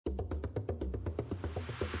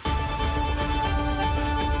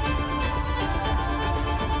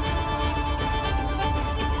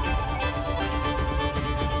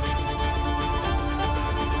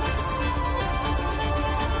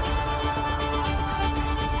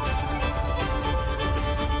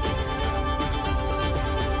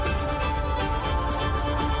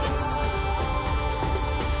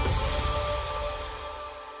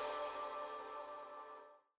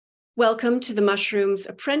Welcome to the Mushrooms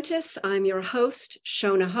Apprentice. I'm your host,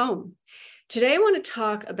 Shona Home. Today I want to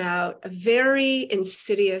talk about a very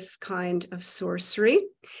insidious kind of sorcery,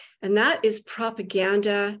 and that is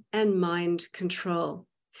propaganda and mind control.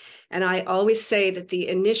 And I always say that the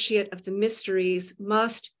initiate of the mysteries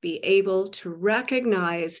must be able to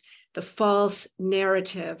recognize the false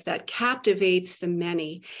narrative that captivates the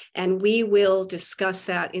many, and we will discuss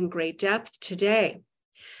that in great depth today.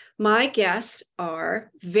 My guests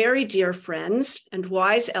are very dear friends and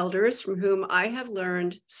wise elders from whom I have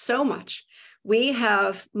learned so much. We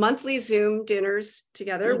have monthly Zoom dinners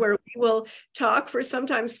together where we will talk for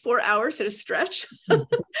sometimes 4 hours at a stretch.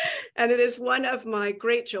 And it is one of my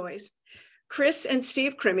great joys. Chris and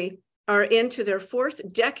Steve Crimis are into their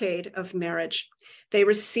 4th decade of marriage. They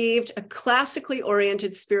received a classically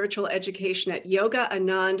oriented spiritual education at Yoga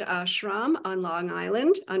Anand Ashram on Long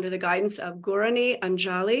Island under the guidance of Gurani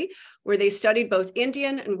Anjali, where they studied both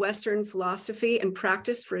Indian and Western philosophy and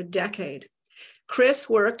practice for a decade. Chris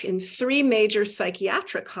worked in 3 major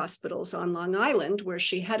psychiatric hospitals on Long Island, where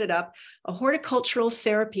she headed up a horticultural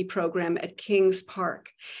therapy program at Kings Park,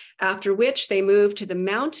 after which they moved to the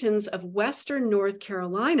mountains of Western North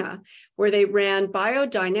Carolina, where they ran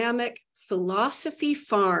Biodynamic Philosophy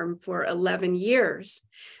Farm for 11 years.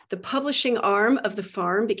 The publishing arm of the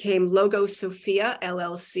farm became Logo Sophia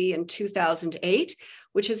LLC in 2008,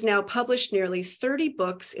 which has now published nearly 30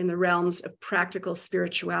 books in the realms of practical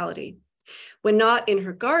spirituality. When not in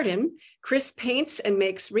her garden, Chris paints and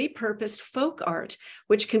makes repurposed folk art,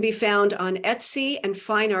 which can be found on Etsy and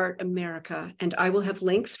Fine Art America, and I will have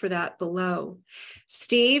links for that below.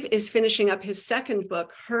 Steve is finishing up his 2nd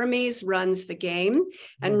book, Hermes Runs the Game,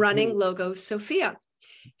 and running Logo Sophia.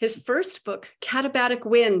 His first book, Katabatic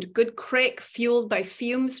Wind, Good Craic Fueled by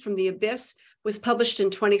Fumes from the Abyss, was published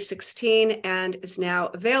in 2016 and is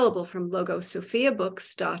now available from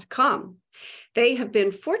logosophiabooks.com. They have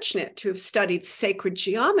been fortunate to have studied sacred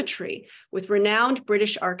geometry with renowned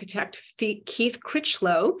British architect Keith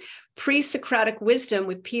Critchlow, pre-Socratic wisdom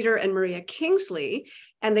with Peter and Maria Kingsley,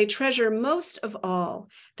 and they treasure most of all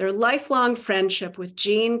their lifelong friendship with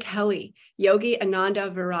Jean Kelly, Yogi Ananda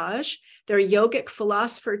Viraj, their yogic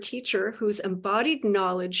philosopher teacher whose embodied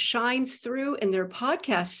knowledge shines through in their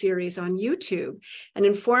podcast series on YouTube and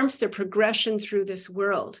informs their progression through this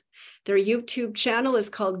world. Their YouTube channel is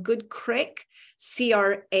called Good Craic,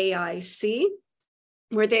 Craic,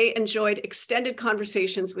 where they enjoyed extended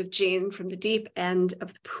conversations with Jean from the deep end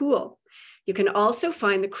of the pool. You can also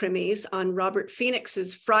find the Crimis on Robert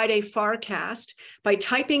Phoenix's Friday Farcast by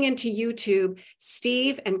typing into YouTube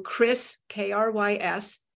Steve and Chris,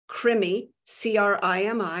 K-R-Y-S, Crimis,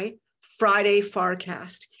 C-R-I-M-I, Friday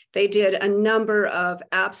Farcast. They did a number of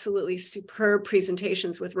absolutely superb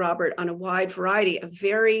presentations with Robert on a wide variety of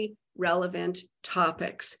very relevant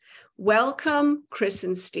topics. Welcome, Chris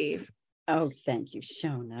and Steve. Oh, thank you,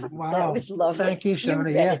 Shona. Wow. That was lovely. Thank you, Shona.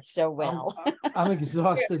 You read it so well. I'm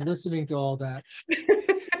exhausted listening to all that.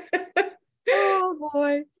 Oh,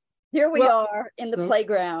 boy. Here we are in the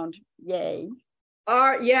playground. Yay.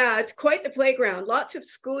 Yeah, it's quite the playground. Lots of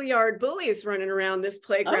schoolyard bullies running around this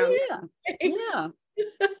playground. Oh, yeah.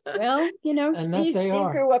 Well, Steve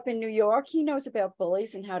grew up in New York. He knows about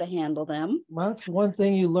bullies and how to handle them. Well, that's one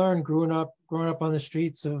thing you learn growing up on the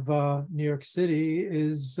streets of New York City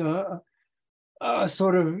is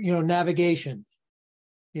sort of, navigation,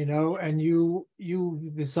 and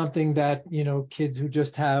there's something that, kids who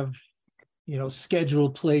just have,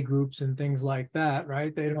 scheduled play groups and things like that,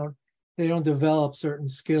 right? They don't develop certain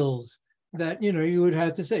skills that, you would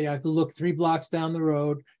have to say, you have to look 3 blocks down the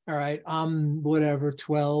road. All right, I'm whatever,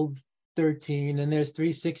 12, 13, and there's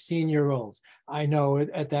 3 16-year-olds. I know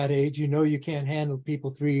at that age, you can't handle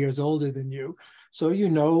people 3 years older than you. So,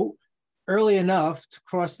 early enough to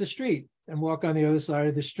cross the street and walk on the other side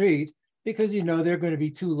of the street because, they're going to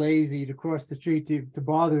be too lazy to cross the street to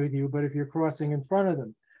bother with you. But if you're crossing in front of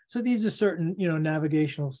them. So these are certain,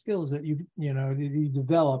 navigational skills that you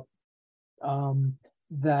develop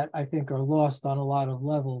that I think are lost on a lot of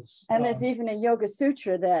levels. And there's even a Yoga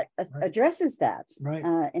Sutra that addresses that. Right.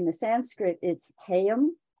 In the Sanskrit, it's Hayam,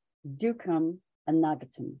 Dukkam, and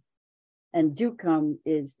Nagatam. And Dukkam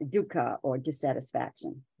is dukkha, or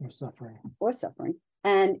dissatisfaction. Or suffering.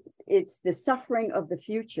 And it's the suffering of the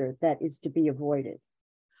future that is to be avoided.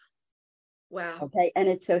 Wow. Okay. And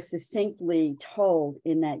it's so succinctly told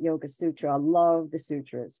in that Yoga Sutra. I love the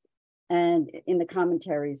sutras. And in the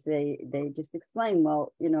commentaries, they just explain,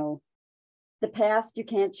 well, the past you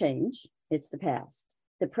can't change. It's the past.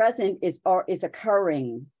 The present is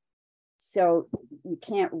occurring. So you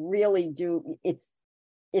can't really do, it's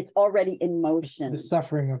It's already in motion. The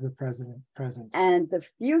suffering of the present. And the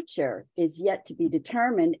future is yet to be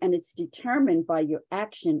determined, and it's determined by your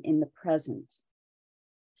action in the present.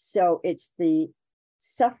 So it's the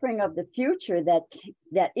suffering of the future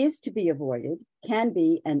that is to be avoided, can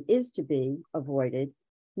be and is to be avoided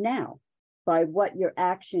now by what your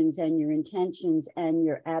actions and your intentions and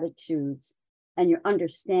your attitudes and your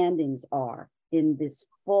understandings are in this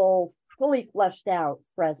fully fleshed out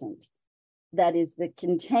present that is the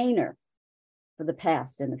container for the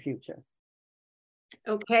past and the future.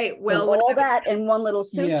 Okay, well, so all that in one little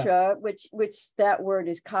sutra, which that word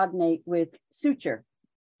is cognate with suture,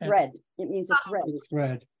 thread. It means a thread.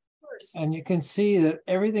 Thread. And you can see that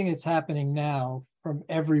everything that's happening now from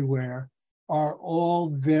everywhere are all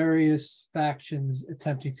various factions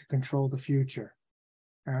attempting to control the future.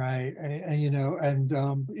 All right, and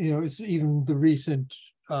it's even the recent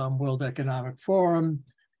World Economic Forum.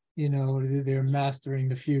 They're mastering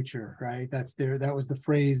the future, right? That was the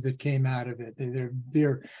phrase that came out of it.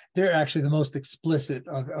 They're actually the most explicit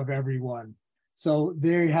of everyone. So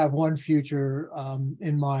they have one future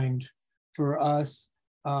in mind for us.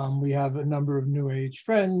 We have a number of New Age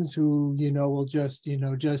friends who, will just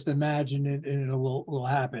imagine it and it will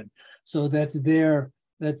happen. So that's their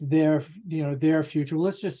future.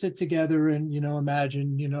 Let's just sit together and,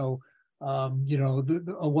 imagine,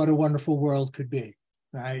 what a wonderful world could be,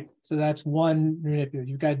 right? So that's one manipulator.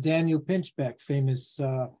 You've got Daniel Pinchbeck, famous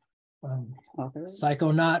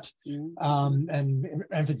psychonaut, and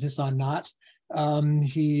emphasis on not.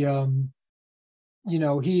 He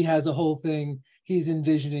has a whole thing. He's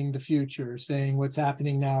envisioning the future, saying what's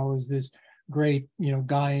happening now is this great,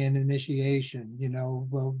 Gaian initiation.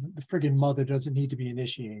 Well, the friggin' mother doesn't need to be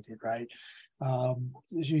initiated, right?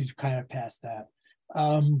 She's kind of past that.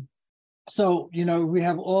 So, we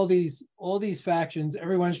have all these factions.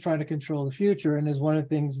 Everyone's trying to control the future, and as one of the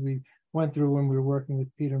things we went through when we were working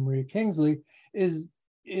with Peter Maria Kingsley is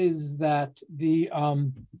that the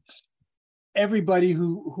everybody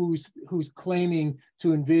who's claiming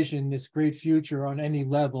to envision this great future on any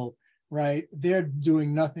level, right? They're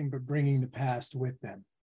doing nothing but bringing the past with them,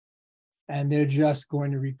 and they're just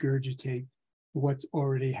going to regurgitate what's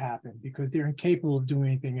already happened because they're incapable of doing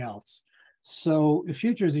anything else. So the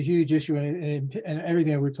future is a huge issue, and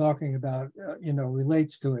everything that we're talking about,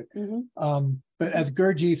 relates to it. Mm-hmm. But as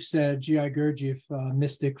Gurdjieff said, G.I. Gurdjieff,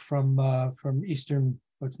 mystic from Eastern,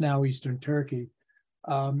 what's now Eastern Turkey,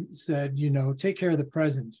 said, take care of the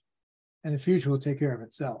present, and the future will take care of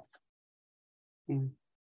itself. Yeah.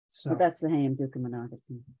 So that's the Hayam Dukkha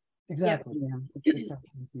Monogatari. Exactly. Yeah. It's just,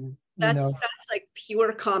 that's like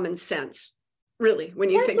pure common sense. Really, when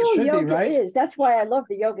you that's think all it should yoga be, right? is. That's why I love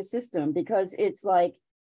the yoga system, because it's like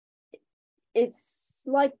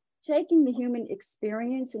taking the human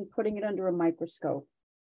experience and putting it under a microscope.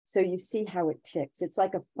 So you see how it ticks. It's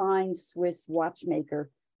like a fine Swiss watchmaker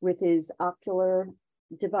with his ocular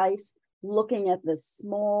device, looking at the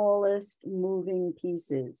smallest moving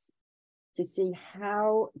pieces to see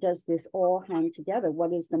how does this all hang together?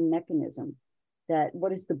 What is the mechanism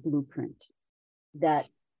what is the blueprint that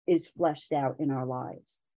is fleshed out in our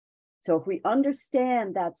lives? So if we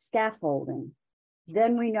understand that scaffolding,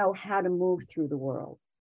 then we know how to move through the world.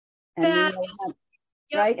 And we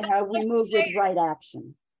know how we move with right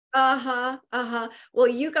action. Well,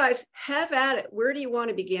 you guys have at it. Where do you want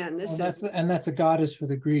to begin? That's a goddess for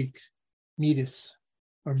the Greeks, Metis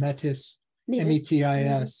or Metis,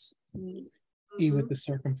 Metis, E with the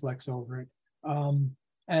circumflex over it.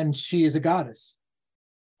 And she is a goddess.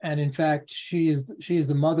 And in fact, she is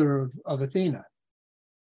the mother of Athena.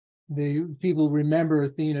 The people remember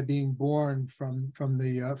Athena being born from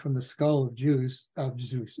the skull of Zeus,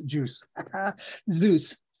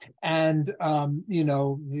 and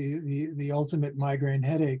the ultimate migraine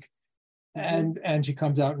headache, and she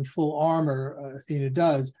comes out in full armor. Athena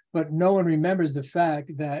does, but no one remembers the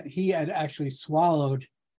fact that he had actually swallowed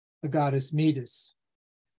the goddess Metis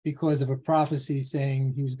because of a prophecy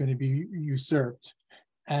saying he was going to be usurped.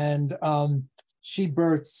 And she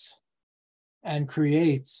births and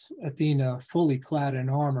creates Athena fully clad in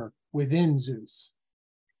armor within Zeus.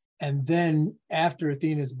 And then after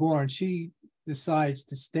Athena is born, she decides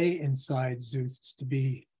to stay inside Zeus to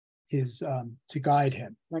be his, to guide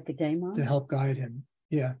him. Like a daemon? To help guide him.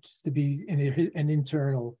 Yeah, just to be an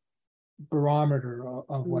internal barometer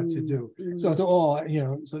of what to do. So it's all,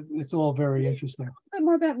 it's all very interesting. A bit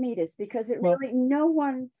more about Metis, because really no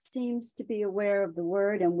one seems to be aware of the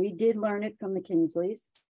word, and we did learn it from the Kingsleys.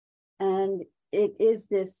 And it is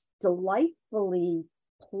this delightfully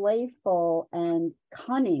playful and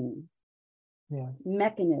cunning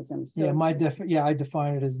mechanism. So I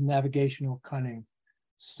define it as navigational cunning.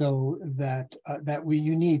 so that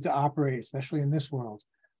you need to operate, especially in this world.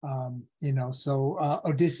 So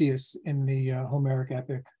Odysseus in the Homeric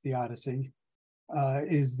epic, the Odyssey,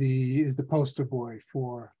 is the poster boy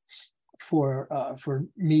for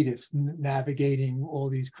Metis navigating all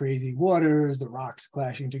these crazy waters, the rocks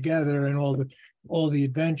clashing together, and all the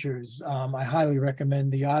adventures. I highly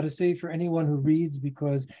recommend the Odyssey for anyone who reads,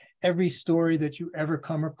 because every story that you ever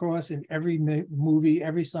come across in every movie,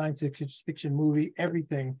 every science fiction movie,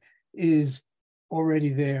 everything is already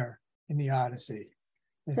there in the Odyssey.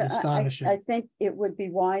 It's astonishing. I think it would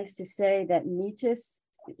be wise to say that Metis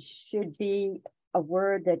should be a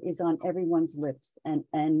word that is on everyone's lips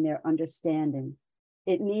and their understanding.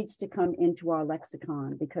 It needs to come into our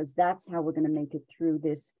lexicon, because that's how we're going to make it through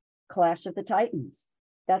this clash of the Titans.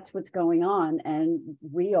 That's what's going on. And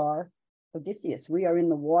we are Odysseus. We are in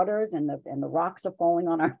the waters, and the rocks are falling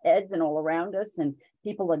on our heads and all around us, and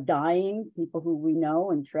people are dying, people who we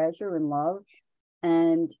know and treasure and love.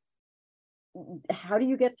 And how do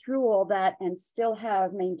you get through all that and still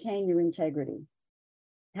maintain your integrity?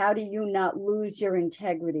 How do you not lose your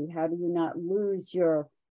integrity? How do you not lose your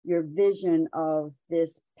vision of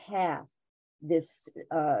this path, this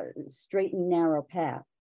straight and narrow path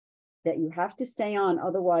that you have to stay on?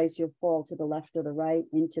 Otherwise, you'll fall to the left or the right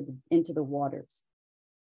into the waters.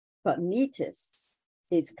 But Metis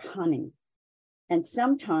is cunning. And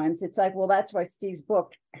sometimes it's like, well, that's why Steve's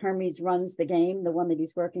book, Hermes Runs the Game, the one that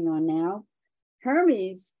he's working on now.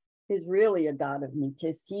 Hermes is really a god of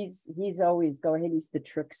Metis. He's always, go ahead, he's the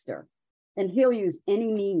trickster. And he'll use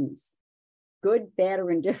any means, good, bad, or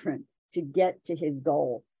indifferent, to get to his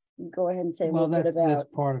goal. Go ahead and say a little bit about. That's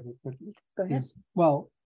part of it. But go ahead.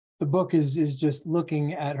 The book is just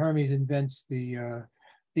looking at Hermes invents the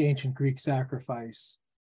ancient Greek sacrifice.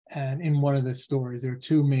 And in one of the stories, there are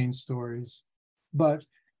two main stories. But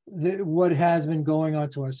what has been going on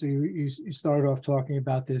to us, so you started off talking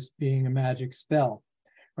about this being a magic spell.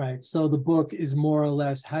 Right. So the book is more or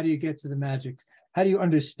less, how do you get to the magic? How do you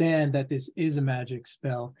understand that this is a magic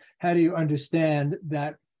spell? How do you understand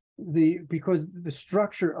that because the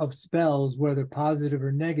structure of spells, whether positive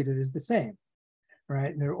or negative, is the same,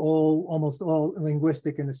 right? And they're almost all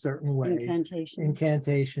linguistic in a certain way.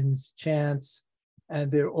 Incantations, chants, and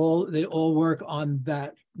they all work on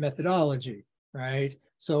that methodology, right?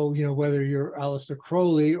 So, whether you're Aleister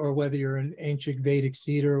Crowley or whether you're an ancient Vedic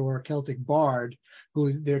seer or a Celtic bard,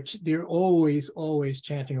 they're always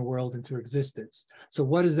chanting a world into existence. So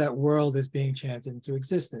what is that world that's being chanted into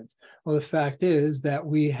existence? Well, the fact is that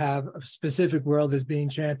we have a specific world that's being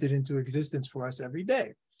chanted into existence for us every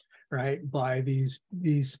day, right? By these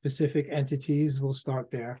specific entities, we'll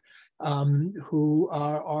start there, who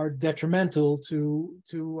are detrimental to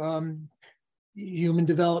human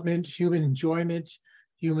development, human enjoyment,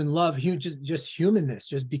 human love, just humanness,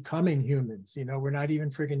 just becoming humans. We're not even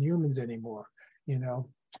freaking humans anymore.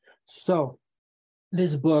 So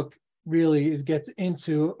this book really gets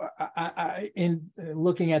into in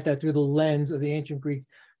looking at that through the lens of the ancient Greek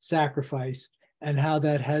sacrifice and how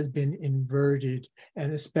that has been inverted,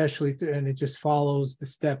 and especially and it just follows the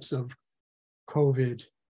steps of COVID,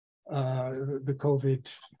 the COVID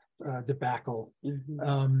debacle,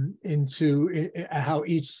 into how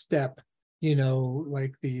each step,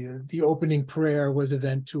 like the opening prayer was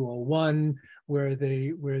event 201, where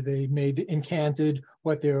they incanted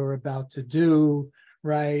what they were about to do,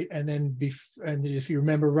 right? And then and if you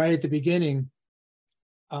remember right at the beginning,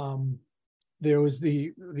 there was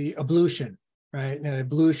the ablution, right? And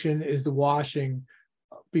ablution is the washing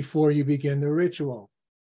before you begin the ritual,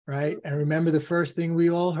 right? And remember the first thing we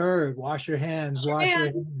all heard: wash your hands, wash your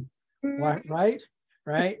hands,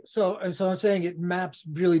 right? So I'm saying it maps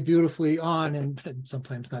really beautifully on, and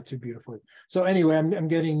sometimes not too beautifully. So anyway, I'm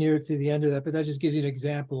getting near to the end of that, but that just gives you an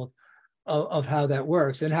example of how that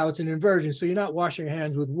works and how it's an inversion. So you're not washing your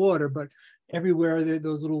hands with water, but everywhere there are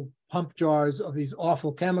those little pump jars of these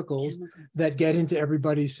awful chemicals that get into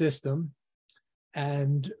everybody's system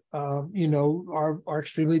and are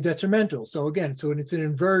extremely detrimental. So again, it's an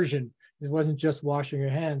inversion. It wasn't just washing your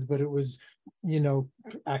hands, but it was,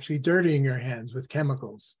 actually dirtying your hands with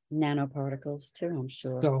chemicals. Nanoparticles too, I'm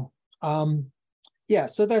sure. So,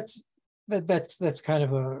 so that's kind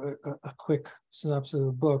of a quick synopsis of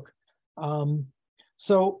the book. And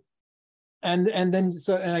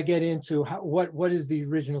I get into what is the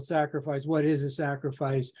original sacrifice? What is a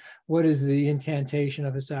sacrifice? What is the incantation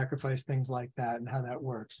of a sacrifice? Things like that, and how that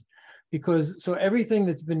works. Because everything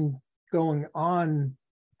that's been going on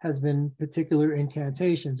has been particular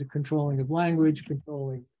incantations, a controlling of language,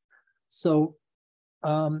 controlling. So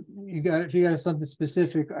if you got something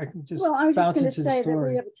specific, I can just Well, I was just bounce going to into the say that we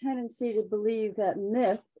story. have a tendency to believe that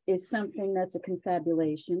myth is something that's a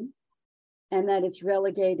confabulation and that it's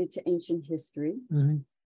relegated to ancient history. Mhm.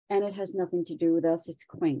 And it has nothing to do with us. It's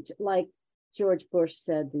quaint. Like George Bush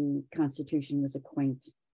said, the Constitution was a quaint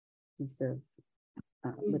piece of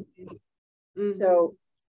So,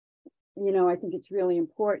 I think it's really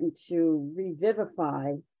important to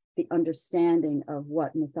revivify the understanding of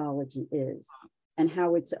what mythology is and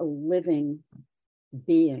how it's a living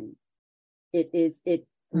being. It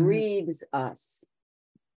breathes us.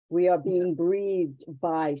 We are being breathed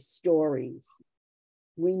by stories.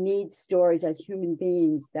 We need stories as human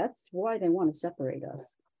beings. That's why they want to separate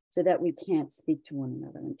us, so that we can't speak to one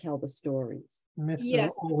another and tell the stories. Myths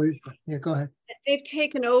Yes. are always, yeah, go ahead. They've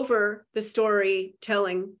taken over the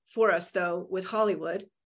storytelling for us, though, with Hollywood.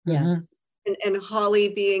 Yes. And holly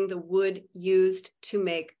being the wood used to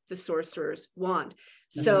make the sorcerer's wand.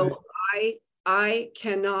 So I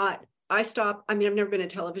cannot, I mean, I've never been a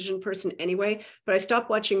television person anyway, but I stopped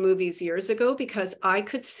watching movies years ago because I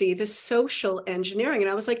could see the social engineering. And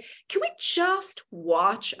I was like, can we just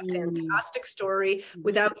watch a fantastic story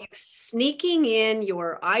without you sneaking in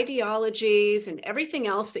your ideologies and everything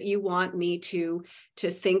else that you want me to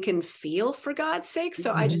think and feel, for God's sake?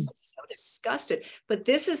 So I just was so disgusted. But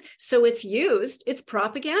this is, so it's used, it's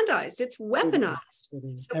propagandized, it's weaponized.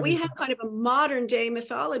 So we have kind of a modern day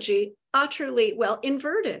mythology utterly, well,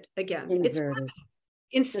 inverted again. Inverted.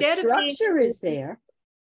 Instead the structure is there.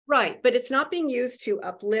 Right, but it's not being used to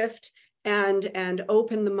uplift and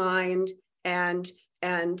open the mind and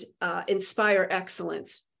inspire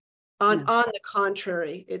excellence. On the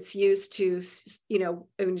contrary, it's used to,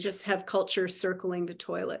 just have culture circling the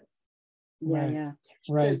toilet. Yeah.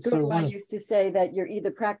 Right. So I used to say that you're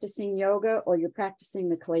either practicing yoga or you're practicing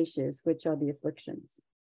the kleshas, which are the afflictions.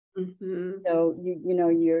 So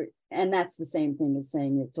you're, and that's the same thing as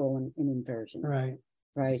saying it's all an inversion.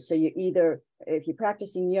 Right. So you either, if you're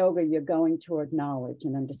practicing yoga, you're going toward knowledge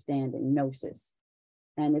and understanding, gnosis.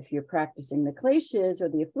 And if you're practicing the kleshas or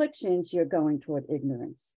the afflictions, you're going toward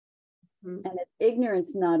ignorance. And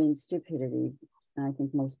ignorance, not in stupidity. I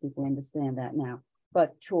think most people understand that now,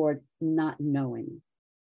 but toward not knowing.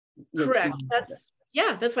 Correct.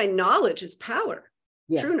 That's why knowledge is power.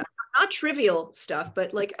 Yes. True, not trivial stuff,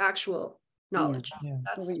 but like actual knowledge. Yeah.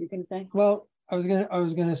 That's what you can say. Well, I was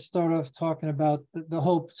gonna start off talking about the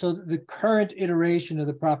hope. So the current iteration of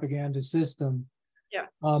the propaganda system,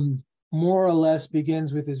 more or less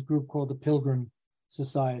begins with this group called the Pilgrim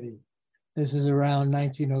Society. This is around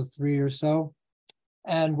 1903 or so,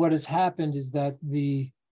 and what has happened is that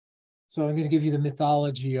so I'm going to give you the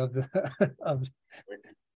mythology of the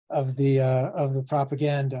of the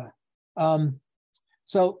propaganda.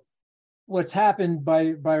 So what's happened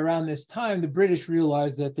by around this time, the British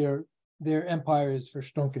realized that their empire is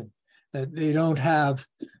verstunken, that they don't have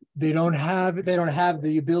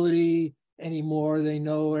the ability anymore. They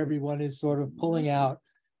know everyone is sort of pulling out,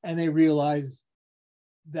 and they realize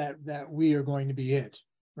that we are going to be it,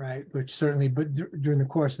 right? Which certainly, but during the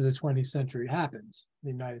course of the 20th century happens,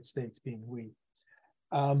 the United States being we.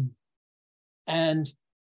 And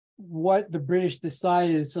what the British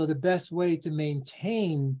decided is, so the best way to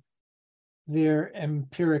maintain their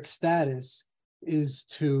empiric status is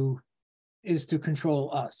to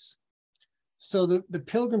control us. So the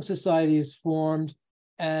Pilgrim Society is formed,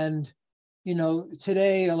 and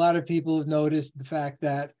today a lot of people have noticed the fact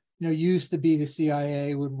that used to be the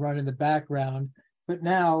CIA would run in the background, but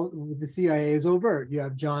now the CIA is overt. You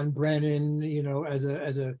have John Brennan, as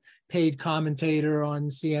a paid commentator on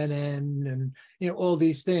CNN, and all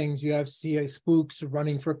these things. You have CIA spooks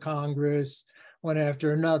running for Congress, one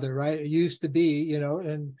after another, right? It used to be, you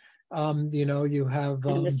have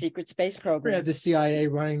the secret space program. The CIA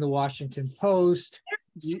running the Washington Post.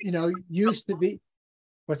 Used to be.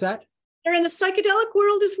 What's that? They're in the psychedelic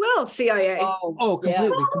world as well, CIA. Oh,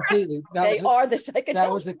 completely. They are the psychedelic.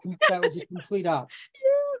 That was a complete op,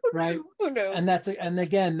 right? Oh no. And that's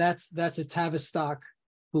a Tavistock,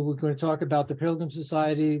 who we're going to talk about, the Pilgrim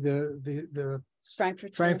Society, the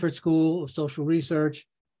Frankfurt School of Social Research,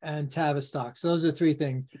 and Tavistock. So those are three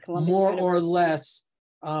things, more or less.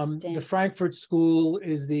 The Frankfurt School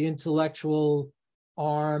is the intellectual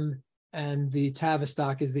arm, and the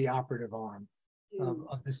Tavistock is the operative arm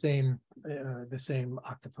of the same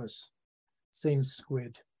octopus, same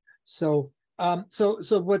squid. So what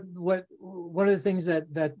one of the things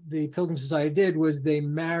that the Pilgrim Society did was they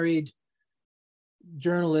married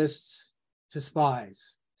journalists to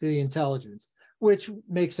spies, to the intelligence, which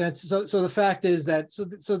makes sense. So the fact is that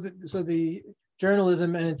the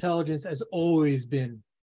journalism and intelligence has always been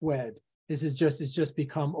wed. This is just, it's just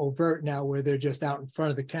become overt now, where they're just out in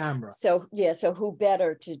front of the camera. So yeah, so who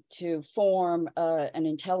better to form an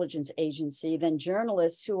intelligence agency than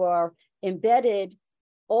journalists who are embedded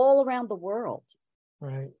all around the world?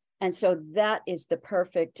 Right. And so that is the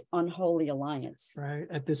perfect unholy alliance. Right.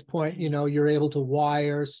 At this point, you're able to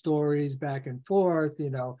wire stories back and forth,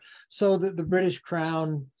 so that the British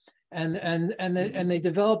Crown and they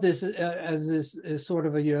developed this as this as sort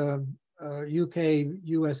of a UK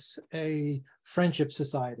USA friendship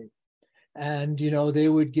society. And they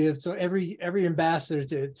would give, so every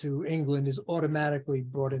ambassador to England is automatically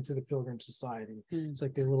brought into the Pilgrim Society. It's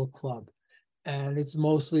like their little club. And it's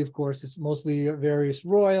mostly, of course, various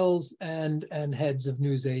royals and heads of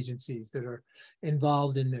news agencies that are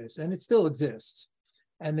involved in this. And it still exists.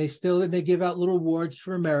 And they give out little awards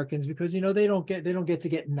for Americans, because they don't get to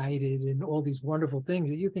get knighted and all these wonderful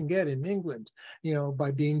things that you can get in England,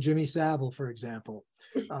 by being Jimmy Savile, for example,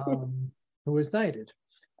 who was knighted.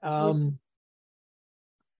 So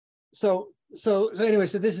anyway,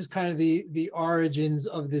 so this is kind of the origins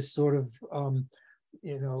of this sort of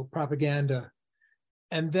propaganda.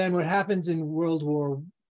 And then what happens in World War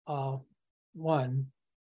I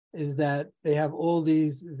is that they have all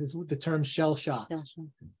the term shell shock,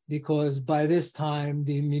 because by this time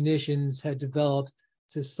the munitions had developed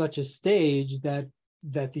to such a stage that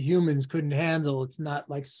the humans couldn't handle. It's not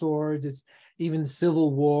like swords, it's even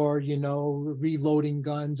Civil War, reloading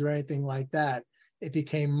guns or anything like that. It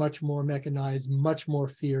became much more mechanized, much more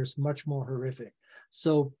fierce, much more horrific.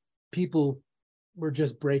 So people were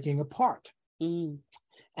just breaking apart.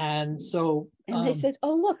 And so they said,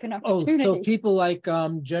 "Oh, look, an opportunity." So people like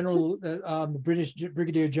the British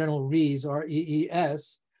Brigadier General Rees,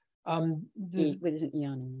 REES, with an E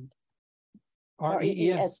on it.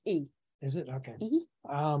 REES. Is it? Okay.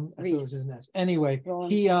 I thought it was an S. Anyway,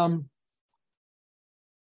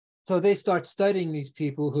 so they start studying these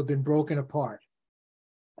people who've been broken apart,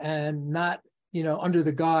 and not, under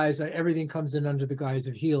the guise, everything comes in under the guise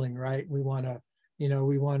of healing, right? We want to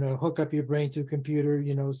hook up your brain to a computer,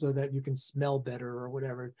 so that you can smell better or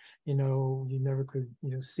whatever, you never could,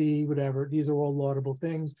 see, whatever. These are all laudable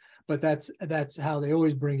things, but that's how they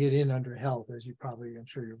always bring it in under health, as I'm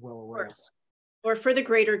sure you're well aware. Of course. Or for the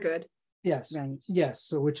greater good. Yes. Right. Yes.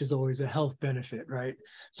 So which is always a health benefit, right?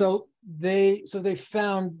 So they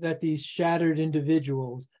found that these shattered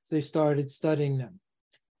individuals, they started studying them.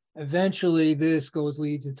 Eventually, this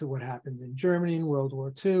leads into what happened in Germany in World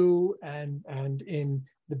War II and in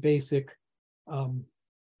the basic MK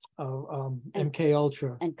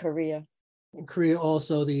Ultra. And Korea. In Korea,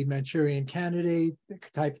 also the Manchurian Candidate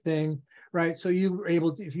type thing, right? So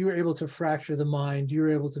if you were able to fracture the mind, you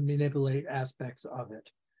were able to manipulate aspects of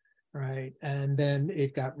it, right? And then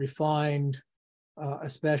it got refined,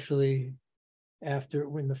 especially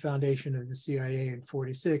when the foundation of the CIA in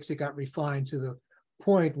 1946, it got refined to the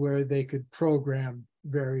point where they could program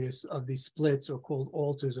various of these splits, or called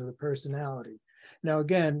alters of the personality. Now,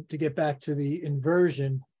 again, to get back to the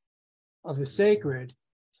inversion of the sacred,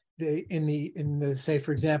 say,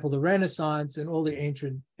 for example, the Renaissance and all the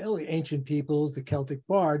ancient peoples, the Celtic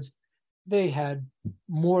bards, they had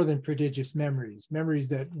more than prodigious memories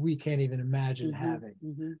that we can't even imagine having,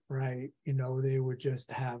 right? They would just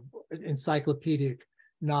have encyclopedic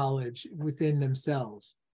knowledge within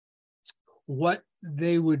themselves. What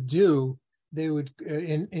they would do,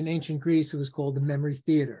 in ancient Greece, it was called the memory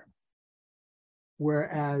theater.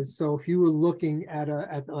 Whereas, so if you were looking at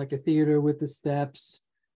like a theater with the steps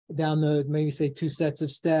down maybe say 2 sets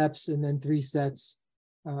of steps and then 3 sets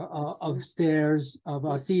of stairs,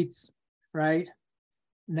 of seats, right?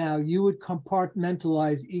 Now you would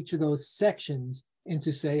compartmentalize each of those sections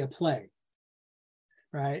into, say, a play,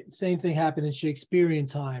 right? Same thing happened in Shakespearean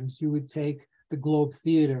times. You would take the Globe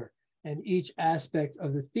Theater, and each aspect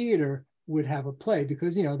of the theater would have a play,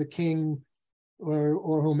 because, the king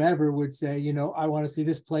or whomever would say, I want to see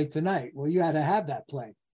this play tonight. Well, you had to have that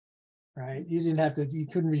play, right? You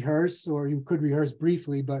couldn't rehearse, or you could rehearse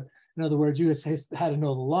briefly, but in other words, you just had to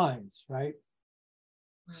know the lines, right?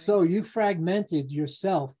 So you fragmented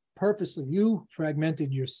yourself purposefully.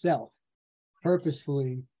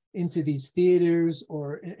 Into these theaters,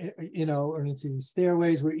 or into these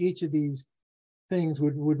stairways, where each of these things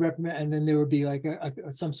would represent, and then there would be like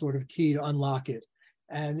some sort of key to unlock it.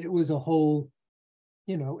 And it was a whole,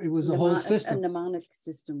 whole system. A mnemonic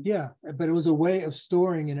system. Yeah, but it was a way of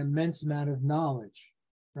storing an immense amount of knowledge,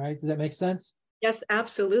 right? Does that make sense? Yes,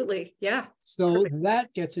 absolutely. Yeah. So perfect.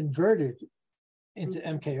 That gets inverted into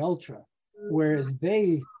MK Ultra, whereas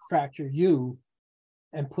they fracture you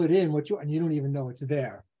and put in and you don't even know it's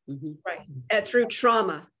there. Right. Through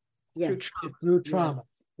trauma. Yes. Through trauma.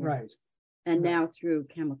 Yes. Right. and now through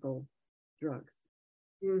chemical drugs.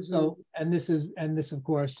 So, and this of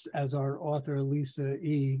course, as our author Lisa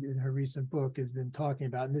E. in her recent book has been talking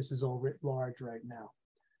about, and this is all writ large right now.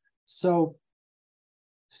 So,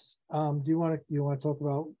 do you want to talk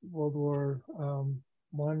about World War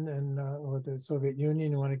One and or the Soviet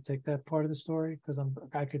Union? You want to take that part of the story, because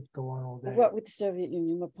I could go on all day. What with the Soviet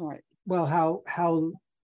Union? What part? Well, how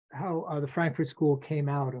the Frankfurt School came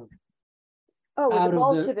out of the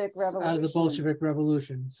Bolshevik Revolution. Out of the Bolshevik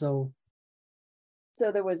Revolution. So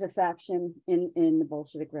there was a faction in the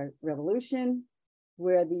Bolshevik Revolution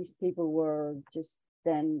where these people were just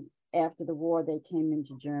then, after the war, they came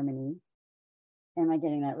into Germany. Am I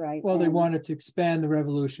getting that right? Well, they wanted to expand the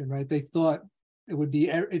revolution, right? They thought it would be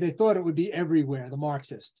everywhere, the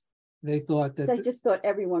Marxists. They thought that... They just thought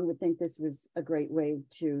everyone would think this was a great way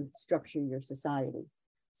to structure your society.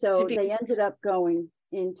 So they ended up going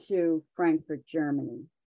into Frankfurt, Germany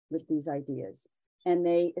with these ideas. And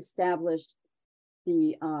they established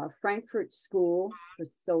the Frankfurt School for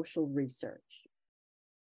Social Research.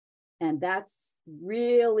 And that's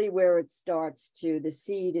really where it starts the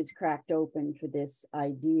seed is cracked open for this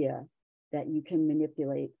idea that you can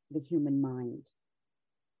manipulate the human mind.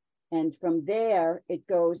 And from there, it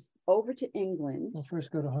goes over to England. We'll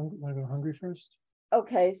first go to Hungary. Want to go to Hungary first?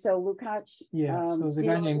 Okay, so Lukács. Yeah, so there's a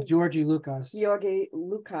guy named Georgi Lukács. Georgi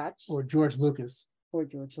Lukács. Or George Lucas.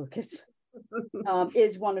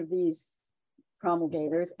 Is one of these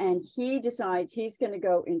promulgators, and he decides he's going to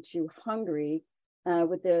go into Hungary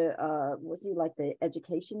with was he like the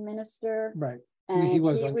education minister? Right. And he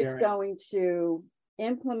was going to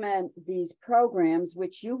implement these programs,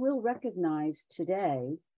 which you will recognize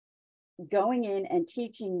today, going in and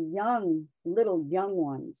teaching little young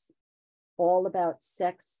ones all about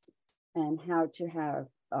sex and how to have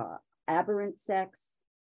aberrant sex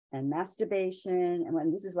and masturbation. And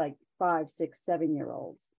when this is like 5, 6,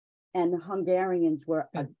 7-year-olds. And the Hungarians were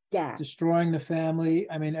aghast. Destroying the family.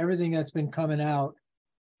 I mean, everything that's been coming out.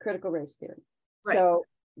 Critical race theory. Right. So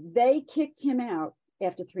they kicked him out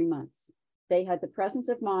after 3 months. They had the presence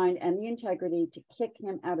of mind and the integrity to kick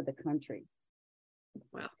him out of the country.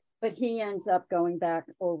 Wow. But he ends up going back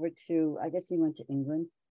over to, I guess he went to England.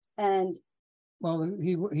 And well,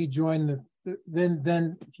 he joined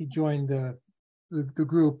then he joined the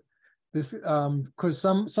group. This because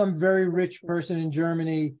some very rich person in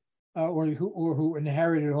Germany or who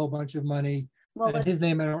inherited a whole bunch of money, and his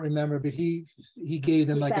name I don't remember, but he gave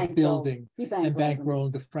them like a building and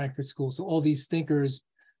bankrolled the Frankfurt School. So all these thinkers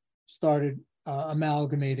started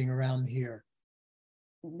amalgamating around here.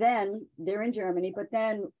 Then they're in Germany, but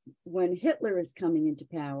then when Hitler is coming into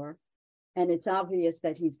power, and it's obvious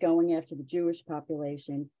that he's going after the Jewish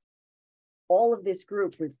population, all of this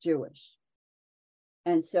group was Jewish.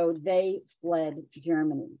 And so they fled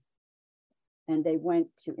Germany and they went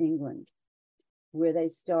to England, where they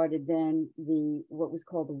started then what was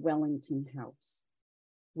called the Wellington House,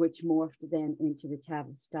 which morphed then into the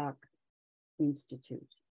Tavistock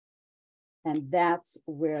Institute. And that's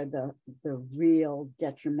where the real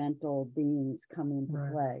detrimental beings come into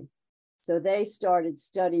play. So they started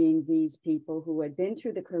studying these people who had been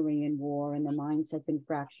through the Korean War and their minds had been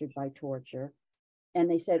fractured by torture. And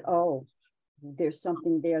they said, oh, there's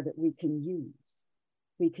something there that we can use.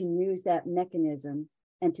 We can use that mechanism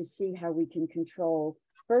and to see how we can control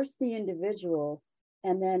first the individual,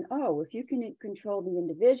 and then, if you can control the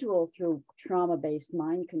individual through trauma-based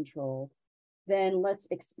mind control, then let's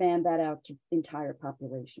expand that out to entire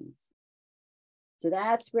populations. So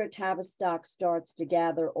that's where Tavistock starts to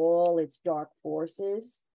gather all its dark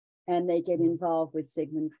forces, and they get involved with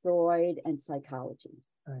Sigmund Freud and psychology.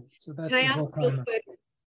 Right. So that's Can I ask real quick?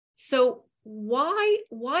 So why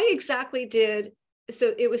exactly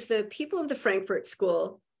so it was the people of the Frankfurt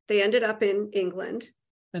School, they ended up in England.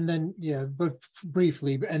 And then, but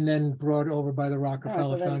briefly, and then brought over by the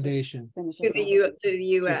Rockefeller Foundation. To the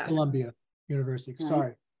U.S. Columbia University,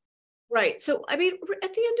 sorry. Right. So, I mean,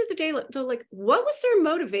 at the end of the day, what was their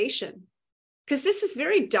motivation? Because this is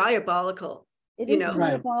very diabolical. It is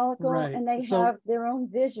diabolical, and they have their own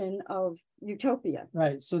vision of utopia.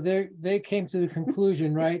 Right. So they came to the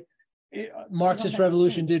conclusion, right? Marxist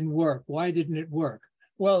revolution didn't work. Why didn't it work?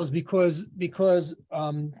 Well, it's because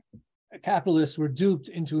capitalists were duped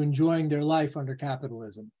into enjoying their life under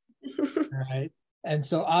capitalism, right? And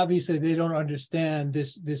so obviously they don't understand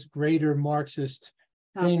this greater Marxist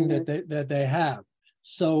thing that they have.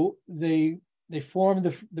 So they formed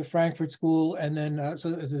the Frankfurt School, and then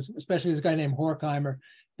especially this guy named Horkheimer,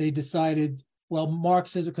 they decided, well,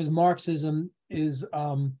 Marxism, because Marxism is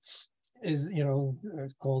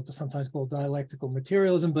sometimes called dialectical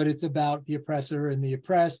materialism, but it's about the oppressor and the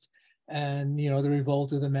oppressed, and the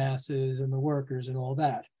revolt of the masses and the workers and all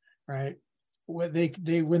that, right? When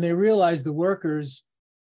they realized the workers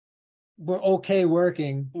were okay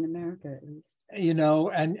working in America at least,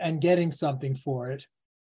 and getting something for it,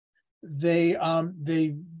 they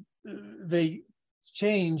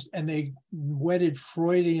changed and they wedded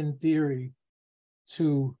Freudian theory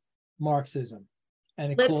to Marxism.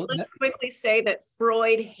 And let's quickly say that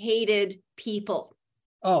Freud hated people.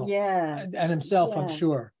 Oh, yes, and himself, yes. I'm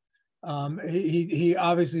sure. He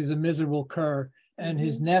obviously is a miserable cur, and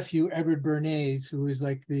his nephew Edward Bernays, who is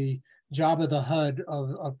like the Jabba the Hutt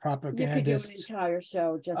of propagandists. You could do an entire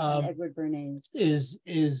show just on Edward Bernays. Is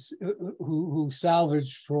who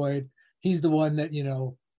salvaged Freud. He's the one that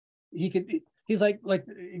he's like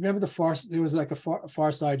remember the Far, there was like a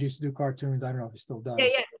Far Side used to do cartoons. I don't know if he still does.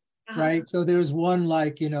 Yeah. Right. So there's one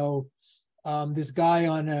like this guy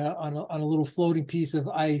on a little floating piece of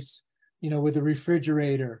ice, with a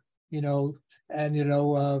refrigerator,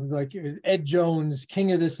 like Ed Jones,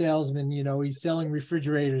 king of the salesman, he's selling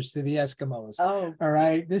refrigerators to the Eskimos. Oh, all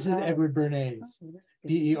right. This is Edward Bernays,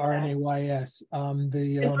 Bernays. And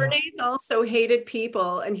Bernays also hated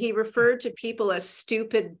people, and he referred to people as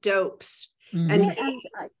stupid dopes. And he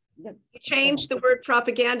changed the word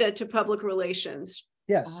propaganda to public relations.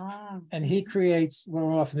 Yes. And he creates, well,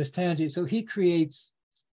 we're off this tangent. So he creates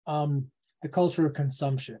the culture of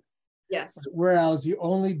consumption. Yes. Whereas you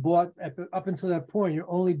only bought, up until that point, you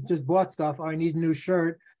only just bought stuff. Oh, I need a new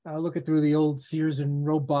shirt. Looking through the old Sears and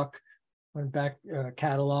Roebuck, went back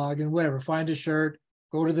catalog and whatever, find a shirt,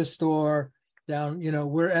 go to the store, down,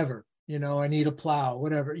 wherever, I need a plow,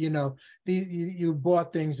 whatever, you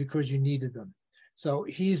bought things because you needed them. So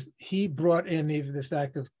he brought in the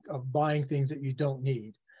fact of buying things that you don't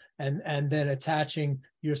need, and then attaching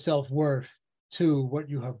your self-worth to what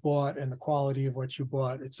you have bought and the quality of what you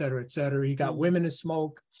bought, et cetera, et cetera. He got women to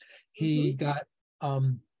smoke. He got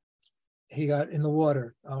in the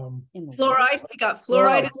water. Fluoride. He got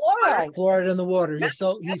fluoride. Fluoride in the water. He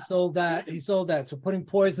sold that. So putting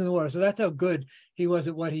poison in the water. So that's how good he was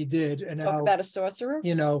at what he did. And talk about a sorcerer.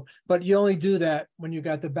 But you only do that when you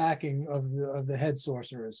got the backing of the head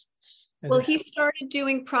sorcerers. Well, he started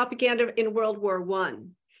doing propaganda in World War I,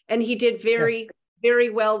 and he did very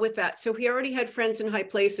well with that. So he already had friends in high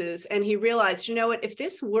places, and he realized, what, if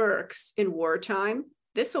this works in wartime,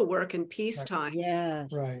 this will work in peacetime.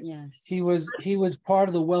 Yes. Right. Yes. He was part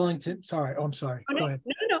of the Wellington. Sorry. Oh, I'm sorry. Go ahead.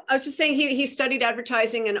 No. I was just saying he studied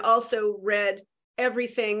advertising and also read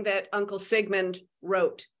everything that Uncle Sigmund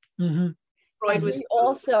wrote. Mm-hmm. Freud he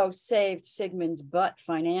also saved Sigmund's butt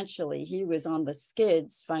financially. He was on the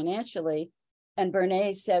skids financially. And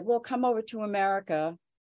Bernays said, well, come over to America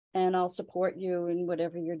and I'll support you in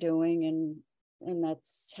whatever you're doing. And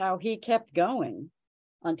that's how he kept going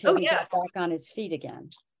until he got back on his feet again.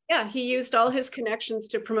 Yeah, he used all his connections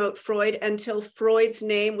to promote Freud until Freud's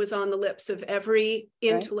name was on the lips of every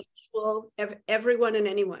intellectual, everyone and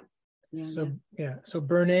anyone. So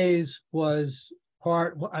Bernays was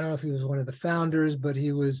part, I don't know if he was one of the founders, but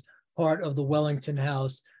he was part of the Wellington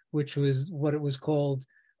House, which was what it was called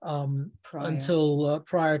until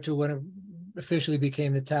prior to when it officially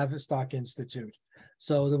became the Tavistock Institute.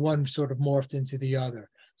 So the one sort of morphed into the other.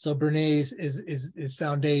 So Bernays is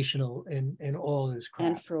foundational in all this crap.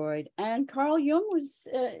 And Freud and Carl Jung was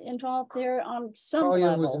involved there on some level. Carl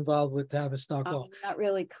Jung was involved with Tavistock. I'm not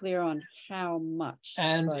really clear on how much.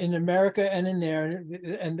 And in America and in there,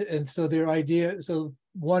 and so their idea, so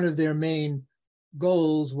one of their main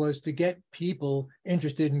goals was to get people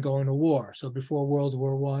interested in going to war. So before World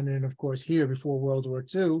War I, and of course here before World War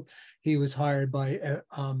II, he was hired by the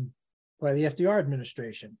FDR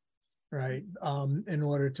administration, right, in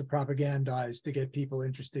order to propagandize, to get people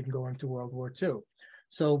interested in going to World War II.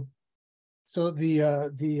 So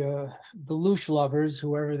the Loosh lovers,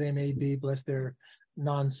 whoever they may be, bless their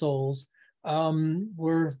non-souls,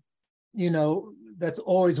 were, that's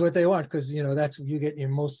always what they want, because that's you get your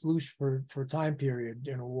most Loosh for time period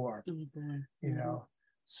in a war.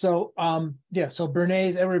 So so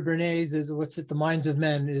Bernays, Edward Bernays is What's It, The Minds of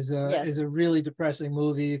Men is a really depressing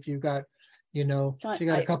movie. If you've got she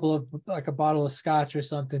got a couple of, like a bottle of scotch or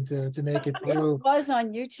something to make it through. It was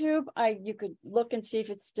on YouTube. You could look and see if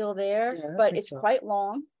it's still there, but it's quite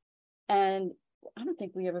long, and I don't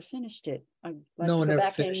think we ever finished it. I'd like to go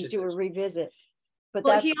back and do a revisit.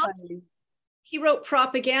 But he wrote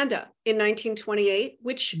Propaganda in 1928,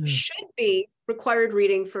 which should be required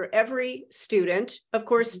reading for every student. Of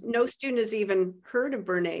course, no student has even heard of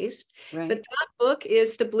Bernays, but that book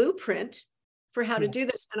is the blueprint for how to do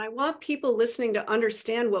this. And I want people listening to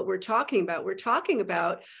understand what we're talking about. We're talking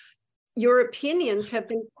about your opinions have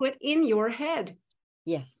been put in your head.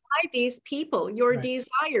 Yes. by these people. Your Right.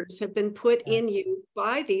 desires have been put Yeah. in you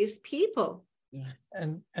by these people. Yes.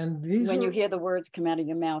 And these When were, you hear the words come out of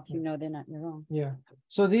your mouth, you know they're not your own. yeah.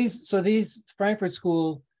 So these Frankfurt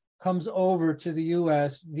School comes over to the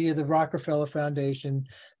U.S. via the Rockefeller Foundation.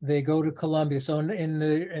 They go to Columbia. So in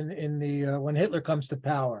the when Hitler comes to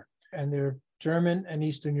power, and they're German and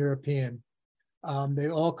Eastern European, they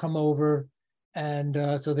all come over, and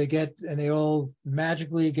so they all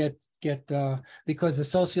magically get because the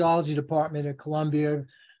sociology department at Columbia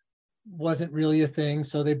wasn't really a thing.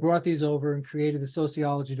 So they brought these over and created the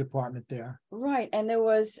sociology department there. Right. And there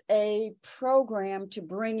was a program to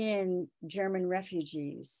bring in German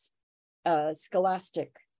refugees,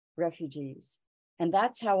 scholastic refugees. And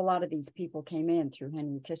that's how a lot of these people came in, through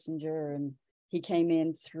Henry Kissinger. And he came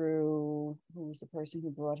in through, who was the person who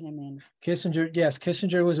brought him in? Kissinger, yes.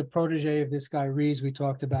 Kissinger was a protege of this guy, Rees, we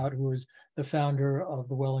talked about, who was the founder of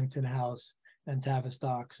the Wellington House and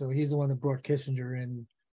Tavistock. So he's the one that brought Kissinger in.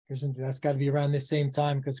 That's got to be around this same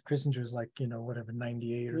time, because Kissinger's like, whatever,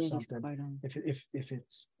 98 or something. If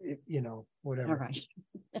it's, whatever. All right.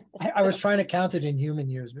 I was trying to count it in human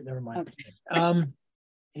years, but never mind.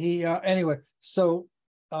 Okay. Anyway, so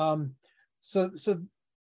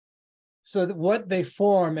what they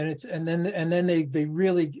form, and then they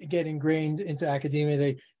really get ingrained into academia.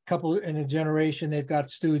 They couple in a generation, they've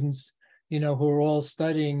got students, who are all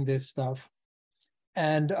studying this stuff.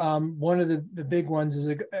 And one of the big ones is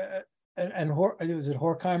was it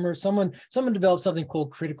Horkheimer? Someone developed something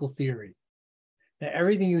called critical theory. Now,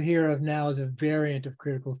 everything you hear of now is a variant of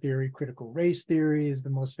critical theory. Critical race theory is the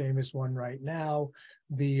most famous one right now.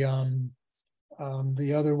 The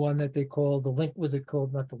other one that they call was it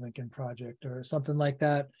called, not the Lincoln Project or something like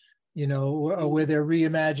that, where they're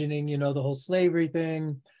reimagining, the whole slavery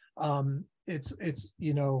thing.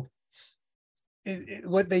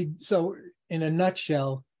 So in a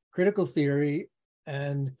nutshell, critical theory,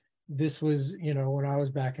 and this was, when I was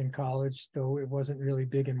back in college, though it wasn't really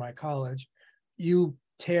big in my college, you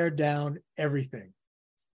tear down everything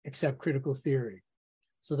except critical theory.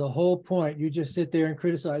 So the whole point, you just sit there and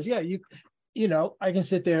criticize. Yeah, I can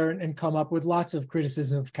sit there and come up with lots of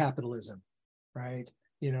criticism of capitalism, right?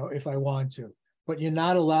 If I want to, but you're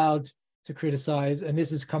not allowed to criticize, and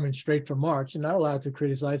this is coming straight from Marx, you're not allowed to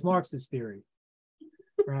criticize Marxist theory,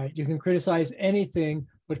 right? You can criticize anything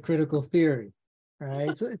but critical theory,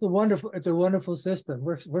 right? So it's a wonderful system.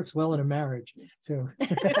 Works well in a marriage too.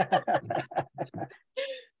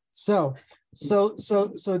 So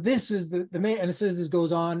this is the main, and this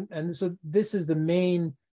goes on, and so this is the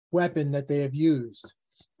main weapon that they have used,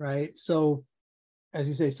 right? So, as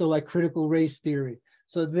you say, so like critical race theory.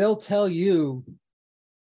 So they'll tell you,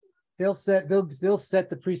 they'll set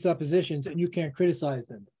the presuppositions, and you can't criticize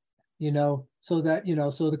them, so that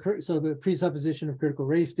so the presupposition of critical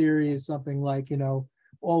race theory is something like,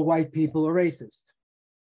 all white people are racist,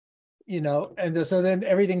 and so then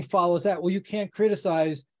everything follows that. Well, you can't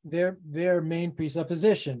criticize their main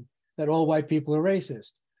presupposition that all white people are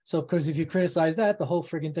racist. So, because if you criticize that, the whole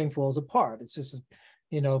freaking thing falls apart. It's just,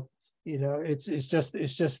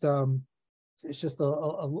 it's just a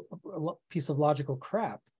piece of logical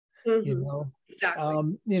crap. Mm-hmm.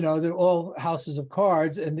 Exactly. They're all houses of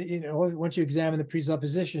cards, and once you examine the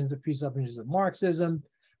presuppositions of Marxism,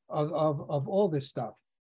 of all this stuff.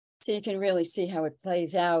 So you can really see how it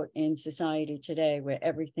plays out in society today, where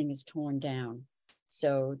everything is torn down.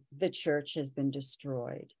 So the church has been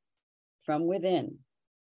destroyed from within.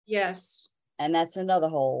 Yes. And that's another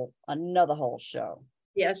whole show.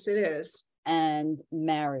 Yes, it is. And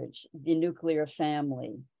marriage, the nuclear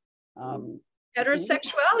family,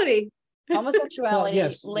 heterosexuality, homosexuality, well,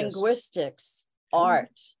 yes, linguistics,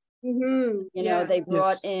 art. Mm-hmm. They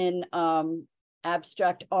brought in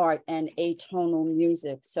abstract art and atonal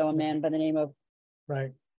music. So a man by the name of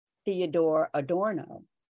Theodore Adorno,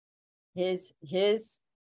 his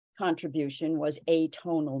contribution was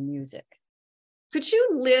atonal music. Could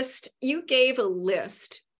you gave a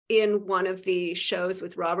list in one of the shows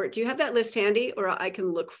with Robert. Do you have that list handy, or I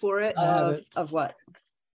can look for it? Of what?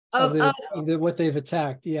 Of what they've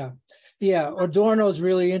attacked. Yeah. Adorno is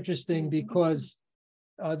really interesting because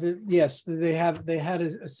they had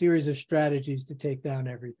a series of strategies to take down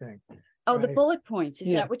everything. Oh, right? The bullet points.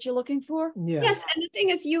 Is that what you're looking for? Yeah. Yes. And the thing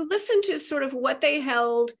is, you listen to sort of what they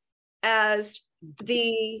held as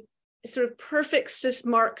the sort of perfect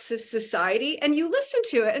Marxist society, and you listen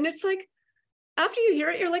to it, and it's like, after you hear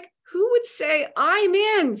it, you're like, who would say, I'm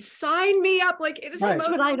in, sign me up? Like, it is that's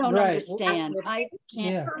what I don't understand. I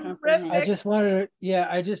can't comprehend. I just wanted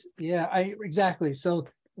to, exactly. So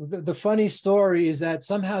the funny story is that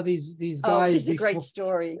somehow these guys, it's a great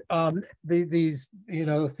story. These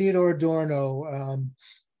Theodore Adorno,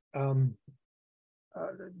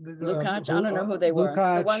 Lukács, I don't know who they were.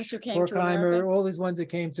 Lukács, the ones who came to Horkheimer, America, all these ones that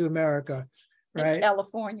came to America, right? in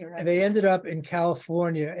California, right? And they ended up in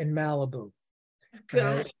California in Malibu,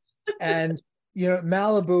 right? And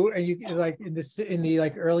Malibu, and you like in the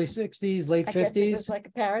like early 60s, late 50s, it was like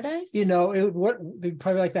a paradise.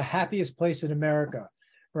 Probably like the happiest place in America,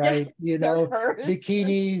 right? Surfers.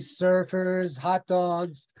 Bikinis, surfers, hot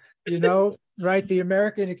dogs, right? The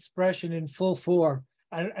American expression in full form.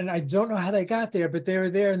 And I don't know how they got there, but they were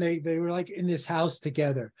there, and they were like in this house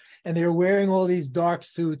together, and they were wearing all these dark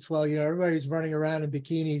suits while everybody's running around in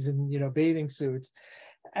bikinis and bathing suits,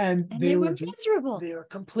 and they were miserable. They were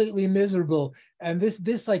completely miserable, and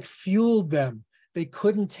this like fueled them. They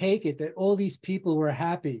couldn't take it that all these people were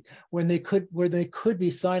happy when they could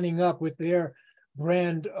be signing up with their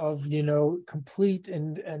brand of complete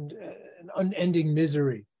and unending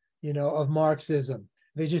misery, of Marxism.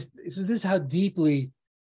 This is how deeply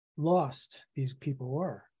lost these people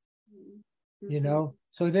were,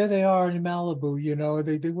 so there they are in Malibu,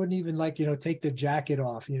 they wouldn't even take the jacket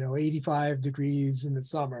off, 85 degrees in the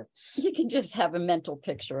summer. You can just have a mental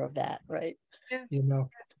picture of that, right?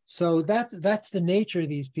 So that's the nature of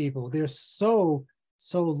these people. They're so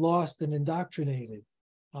lost and indoctrinated.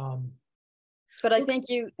 But I think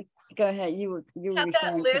you go ahead. You were referring to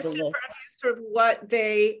the list, sort of what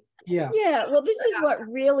they. Yeah. Well, this is what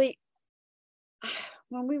really,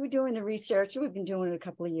 when we were doing the research, we've been doing it a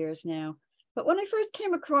couple of years now, but when I first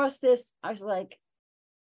came across this, I was like,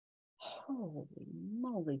 holy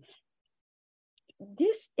moly.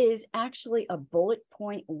 This is actually a bullet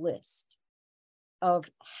point list of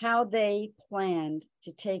how they planned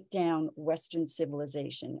to take down Western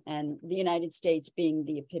civilization, and the United States being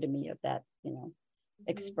the epitome of that,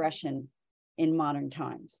 expression in modern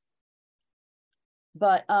times.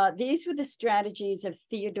 But these were the strategies of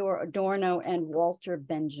Theodore Adorno and Walter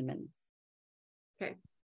Benjamin. Okay.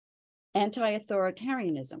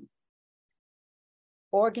 Anti-authoritarianism,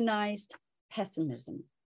 organized pessimism.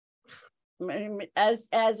 As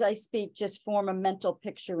I speak, just form a mental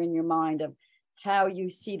picture in your mind of how you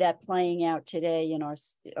see that playing out today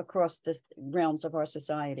across the realms of our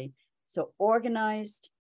society. So organized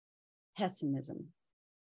pessimism,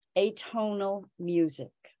 atonal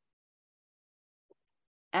music,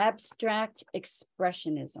 abstract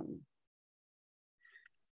expressionism,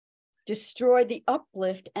 destroy the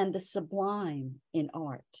uplift and the sublime in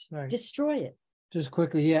art. Right. Destroy it. Just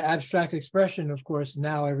quickly, abstract expression, of course,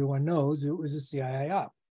 now everyone knows it was a CIA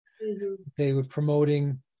op. Mm-hmm. They were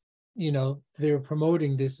promoting,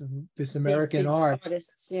 this American art,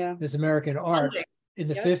 artists, this American art in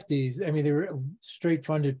the 50s. I mean, they were straight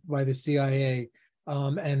funded by the CIA.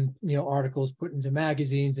 And articles put into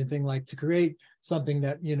magazines and things like to create something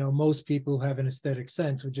that most people who have an aesthetic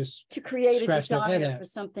sense would just to create a desire for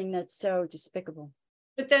something that's so despicable.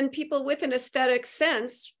 But then people with an aesthetic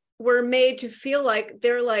sense were made to feel like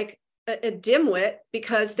they're like a dimwit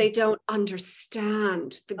because they don't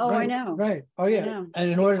understand the I know. Right. Oh yeah.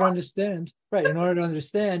 And in order to understand,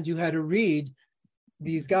 you had to read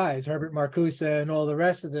these guys, Herbert Marcuse and all the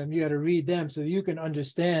rest of them. You got to read them so you can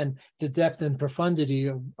understand the depth and profundity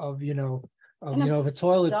of a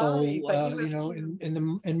toilet bowl, in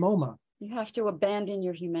MoMA. You have to abandon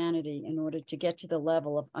your humanity in order to get to the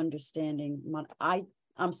level of understanding.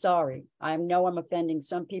 I'm sorry. I know I'm offending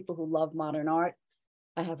some people who love modern art.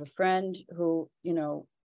 I have a friend who,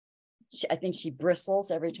 I think she bristles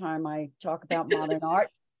every time I talk about modern art,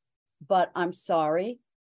 but I'm sorry.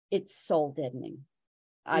 It's soul deadening.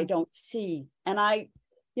 I don't see. And I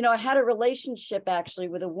had a relationship actually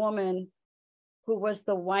with a woman who was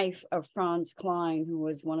the wife of Franz Klein, who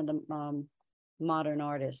was one of the modern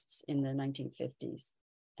artists in the 1950s.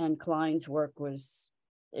 And Klein's work was,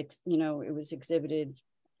 it was exhibited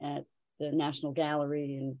at the National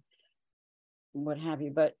Gallery and what have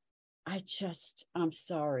you. But I'm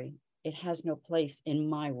sorry. It has no place in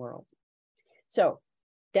my world. So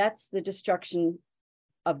that's the destruction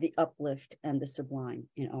of the uplift and the sublime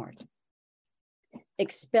in art.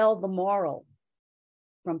 Expel the moral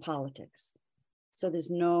from politics. So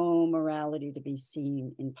there's no morality to be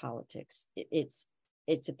seen in politics. It's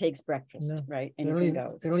a pig's breakfast, right? And they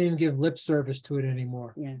don't even give lip service to it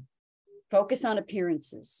anymore. Yeah. Focus on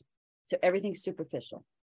appearances. So everything's superficial.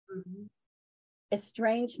 Mm-hmm.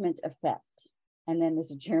 Estrangement effect. And then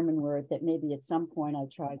there's a German word that maybe at some point I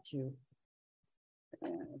tried to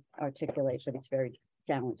articulate, but it's very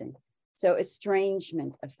challenging. So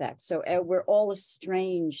estrangement effect. So we're all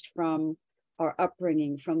estranged from our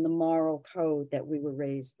upbringing, from the moral code that we were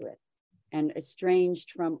raised with, and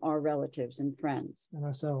estranged from our relatives and friends. And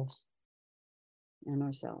ourselves. And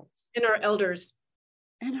ourselves. And our elders.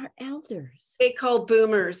 And our elders. They call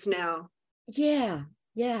boomers now. Yeah,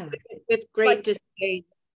 yeah. With great disdain.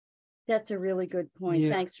 That's a really good point.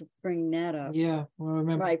 Yeah. Thanks for bringing that up. Yeah, well, I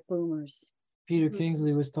remember Right, boomers. Peter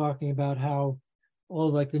Kingsley was talking about how all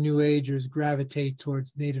like the New Agers gravitate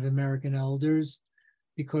towards Native American elders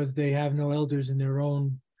because they have no elders in their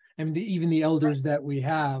own. I mean, even the elders that we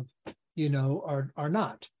have, you know, are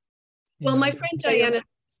not. Well, my friend Diana,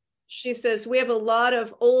 she says we have a lot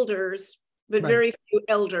of olders, but very few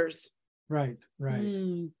elders. Right. Right.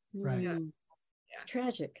 Yeah. It's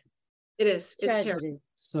tragic. It is. It's tragedy. terrible.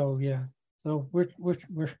 So yeah. So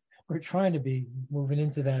we're trying to be moving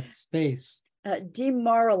into that space.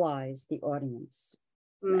 Demoralize the audience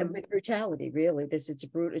with brutality. Really, it's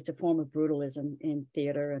a form of brutalism in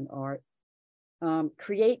theater and art.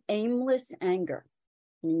 Create aimless anger,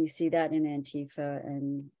 and you see that in Antifa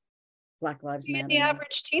and Black Lives Matter. The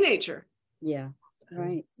average teenager. Yeah,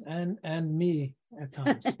 right. And me at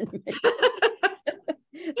times.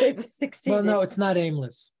 They've succeeded. Well, no, it's not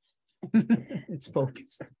aimless. It's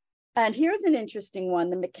focused. And here's an interesting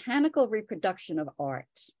one: the mechanical reproduction of art.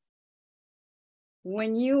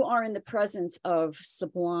 When you are in the presence of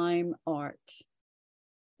sublime art,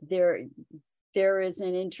 there is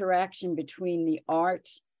an interaction between the art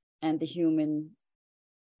and the human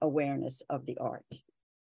awareness of the art.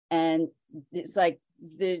 And it's like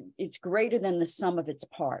it's greater than the sum of its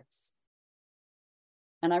parts.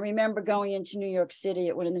 And I remember going into New York City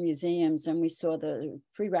at one of the museums, and we saw the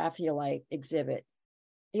Pre-Raphaelite exhibit.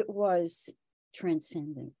 It was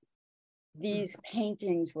transcendent. These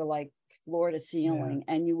paintings were like floor to ceiling,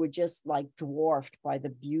 and you were just like dwarfed by the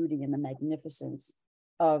beauty and the magnificence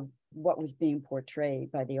of what was being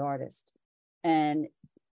portrayed by the artist. And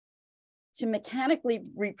to mechanically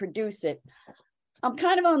reproduce it, I'm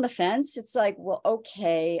kind of on the fence. It's like, well,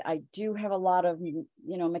 okay, I do have a lot of,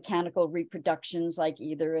 mechanical reproductions, like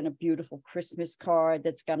either in a beautiful Christmas card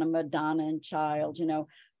that's got a Madonna and child,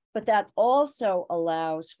 but that also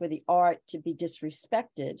allows for the art to be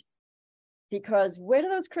disrespected, because where do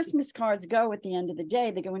those Christmas cards go at the end of the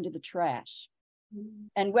day? They go into the trash.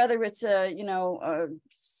 And whether it's a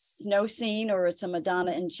snow scene or it's a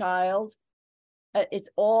Madonna and child, it's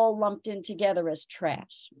all lumped in together as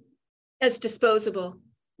trash. As disposable.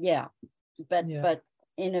 Yeah, but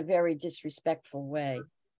in a very disrespectful way.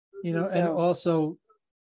 And also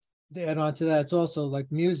to add on to that, it's also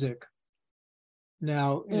like music.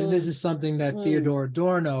 Now, and this is something that Theodore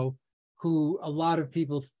Adorno, who a lot of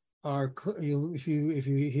people are, if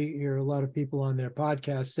you hear a lot of people on their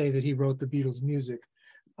podcast say that he wrote the Beatles' music,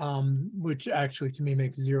 which actually to me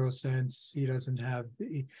makes zero sense. He doesn't have,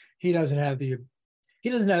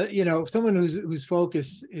 someone whose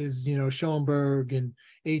focus is, Schoenberg and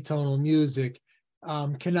atonal music,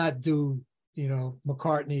 cannot do,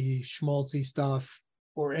 McCartney, schmaltzy stuff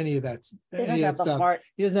or any of that. They don't have the heart.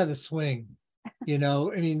 He doesn't have the swing, I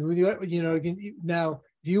mean, now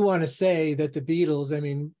if you want to say that the Beatles, I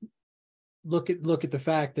mean, look at the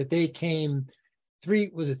fact that they came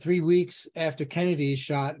 3 weeks after Kennedy's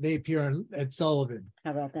shot, they appear on Ed Sullivan.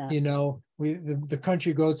 How about that? The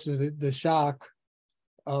country goes through the shock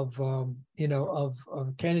of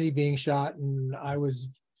Kennedy being shot, and I was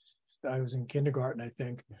in kindergarten, I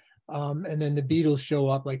think, and then the Beatles show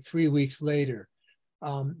up like 3 weeks later.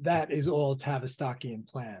 That is all Tavistockian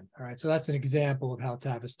plan. All right, so that's an example of how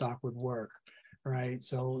Tavistock would work. Right,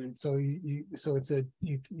 so you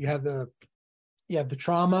have the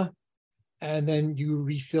trauma, and then you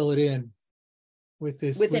refill it in with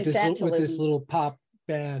this little pop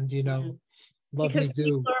band, Love because Me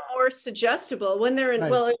Do. People are more suggestible when they're in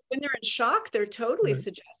when they're in shock. They're totally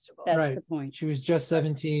suggestible. That's the point. She was just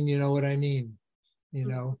 17. You know what I mean?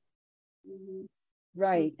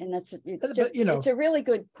 Right, and it's a really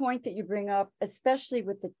good point that you bring up, especially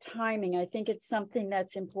with the timing. I think it's something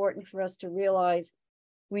that's important for us to realize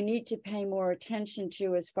we need to pay more attention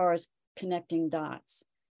to as far as connecting dots.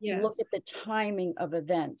 Yes. Look at the timing of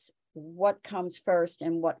events, what comes first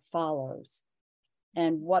and what follows,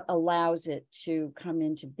 and what allows it to come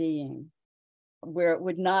into being where it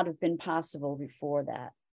would not have been possible before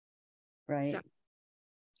that, right? Exactly.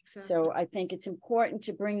 So I think it's important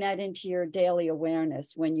to bring that into your daily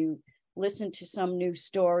awareness when you listen to some new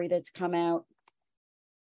story that's come out.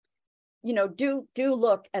 Do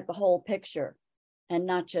look at the whole picture and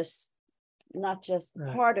not just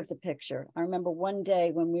part of the picture. I remember one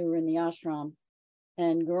day when we were in the ashram,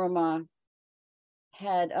 and Guruma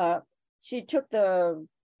had she took the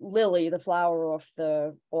lily, the flower off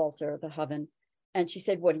the altar, the oven. And she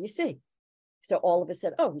said, what do you see? So all of us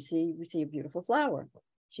said, oh, we see a beautiful flower.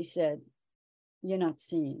 She said, you're not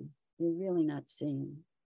seeing. You're really not seeing.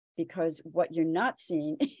 Because what you're not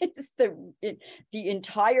seeing is the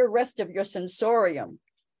entire rest of your sensorium.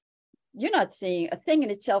 You're not seeing a thing in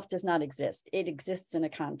itself does not exist. It exists in a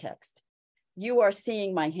context. You are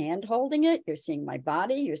seeing my hand holding it. You're seeing my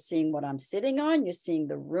body. You're seeing what I'm sitting on. You're seeing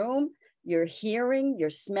the room. You're hearing,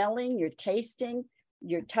 you're smelling, you're tasting,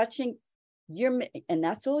 you're touching, and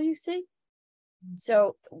that's all you see.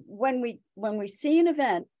 So when we see an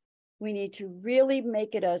event, we need to really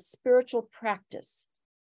make it a spiritual practice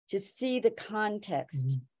to see the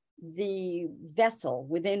context, the vessel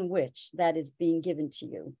within which that is being given to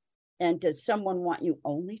you. And does someone want you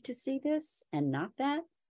only to see this and not that?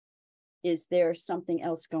 Is there something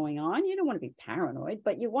else going on? You don't want to be paranoid,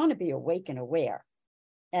 but you want to be awake and aware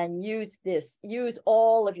and use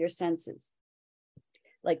all of your senses.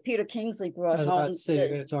 Like Peter Kingsley brought home. I was about to say, you're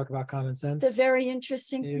going to talk about common sense. The very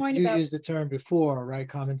interesting point about. You used the term before, right?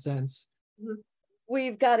 Common sense.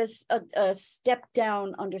 We've got a step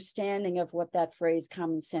down understanding of what that phrase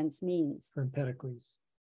common sense means. From Empedocles.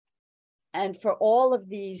 And for all of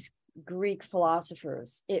these Greek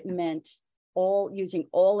philosophers, it meant using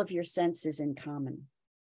all of your senses in common.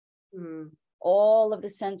 All of the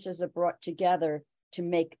senses are brought together to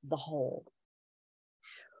make the whole.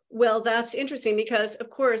 Well, that's interesting because, of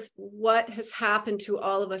course, what has happened to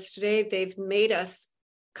all of us today, they've made us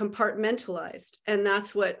compartmentalized. And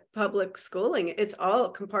that's what public schooling, it's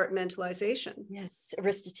all compartmentalization. Yes,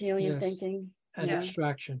 Aristotelian thinking. And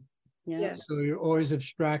abstraction. Yes. So you're always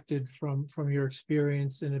abstracted from your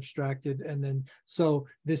experience and abstracted. And then, so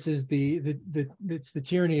this is it's the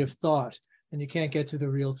tyranny of thought, and you can't get to the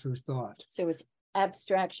real through thought. So it's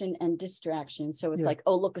abstraction and distraction. So it's like,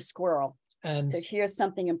 oh, look, a squirrel. And so here's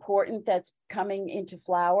something important that's coming into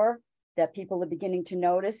flower that people are beginning to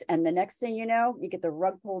notice. And the next thing you know, you get the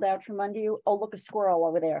rug pulled out from under you. Oh, look, a squirrel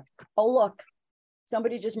over there. Oh, look,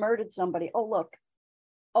 somebody just murdered somebody. Oh, look.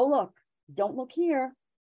 Oh, look, don't look here,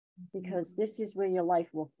 because this is where your life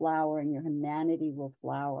will flower and your humanity will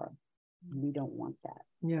flower. We don't want that.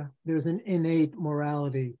 Yeah, there's an innate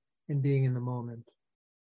morality in being in the moment.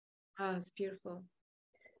 Oh, it's beautiful.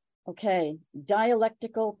 Okay,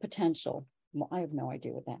 dialectical potential. Well, I have no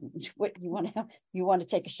idea what that means. What you want to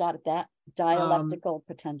take a shot at that? Dialectical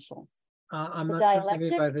potential. I'm not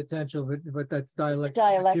thinking by potential, but that's dialectic.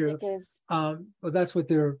 Dialectic is. Well, that's what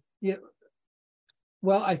they're. Yeah.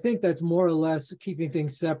 Well, I think that's more or less keeping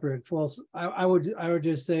things separate. False. I would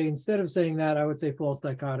just say, instead of saying that, I would say false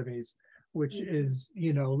dichotomies, which is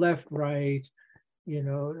left, right.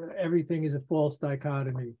 Everything is a false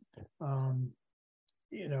dichotomy.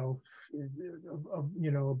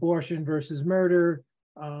 Abortion versus murder.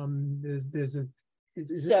 Everything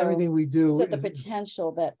we do. So the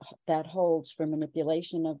potential that holds for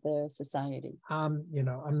manipulation of the society. I'm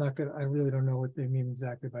not gonna. I really don't know what they mean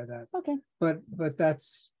exactly by that. Okay. But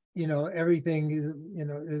that's everything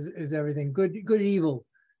is everything good evil.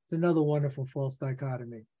 It's another wonderful false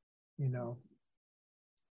dichotomy.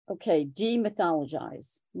 Okay,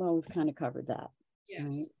 demythologize. Well, we've kind of covered that.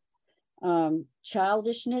 Yes. Right?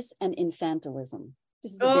 Childishness and infantilism.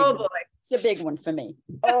 This is boy. It's a big one for me.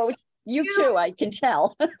 Oh, you too, I can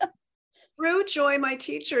tell. Drew Joy, my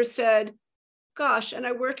teacher, said, gosh, and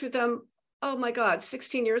I worked with them, oh my God,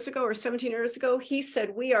 16 years ago or 17 years ago. He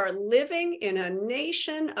said, we are living in a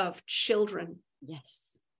nation of children.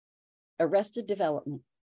 Yes. Arrested development.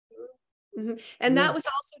 Mm-hmm. And that was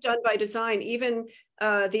also done by design. Even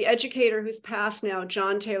the educator who's passed now,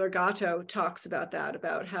 John Taylor Gatto, talks about that,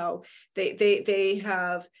 about how they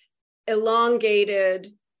have elongated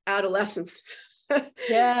adolescence.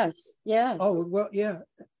 Yes. Oh well, yeah.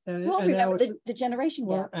 And remember the generation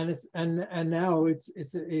gap. And now it's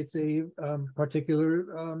a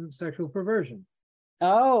particular sexual perversion.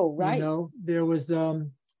 Oh, right. There's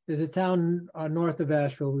a town north of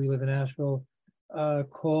Asheville. We live in Asheville.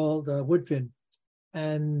 Called Woodfin,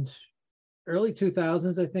 and early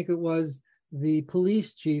 2000s, I think it was, the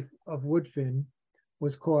police chief of Woodfin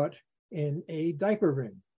was caught in a diaper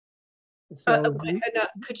ring. So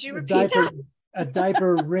could you repeat that? A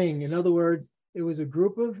diaper ring. In other words, it was a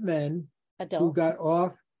group of men who got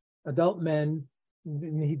off, adult men.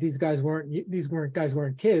 These guys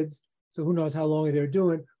weren't kids, so who knows how long they were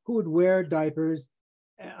doing, who would wear diapers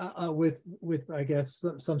with I guess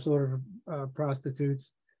some sort of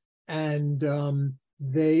prostitutes, and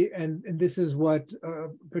this is what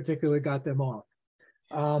particularly got them off.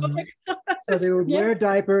 So they would wear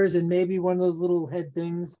diapers and maybe one of those little head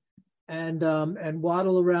things, and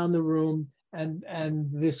waddle around the room and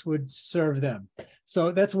this would serve them.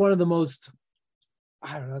 So that's one of the most,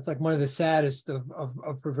 I don't know, it's like one of the saddest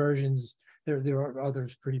of perversions. There are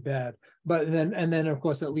others pretty bad, but then of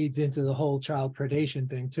course it leads into the whole child predation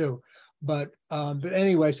thing too. But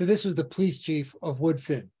anyway, so this was the police chief of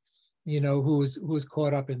Woodfin, who was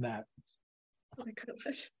caught up in that. Oh my God.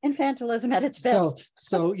 Infantilism at its best.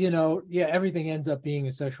 So yeah, everything ends up being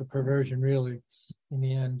a sexual perversion, really, in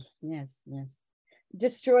the end. Yes.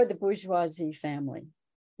 Destroy the bourgeoisie family.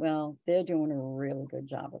 Well, they're doing a really good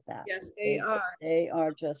job of that. Yes, they are. They are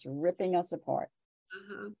just ripping us apart.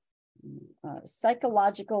 Uh-huh.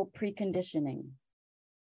 Psychological preconditioning.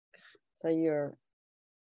 So you're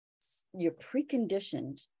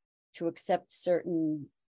preconditioned to accept certain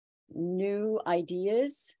new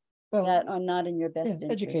ideas that are not in your best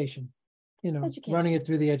interest. Education, running it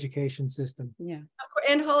through the education system. Yeah.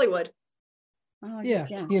 And Hollywood. Oh, Yeah,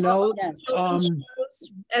 yes.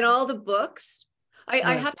 And all the books.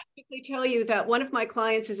 I have to quickly tell you that one of my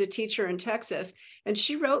clients is a teacher in Texas, and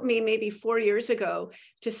she wrote me maybe 4 years ago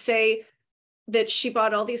to say that she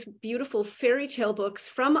bought all these beautiful fairy tale books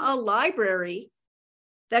from a library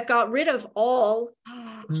that got rid of all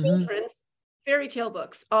children's fairy tale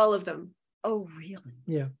books, all of them. Oh, really?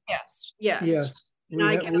 Yeah. Yes. And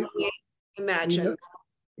I can only imagine.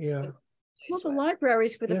 Well, the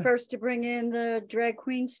libraries were the first to bring in the drag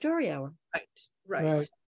queen story hour. Right.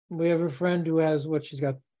 We have a friend who has what she's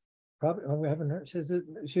got. Probably we haven't heard.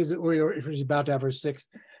 She's about to have her sixth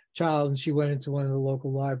child, and she went into one of the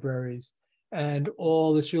local libraries, and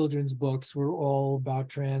all the children's books were all about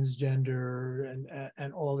transgender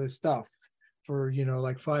and all this stuff for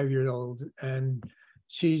like 5-year-olds, and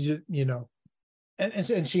she just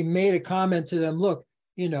and she made a comment to them. Look,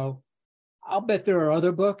 I'll bet there are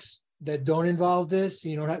other books that don't involve this,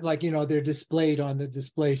 they're displayed on the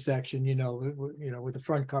display section, with the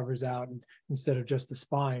front covers out instead of just the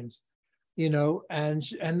spines, and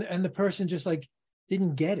the person just like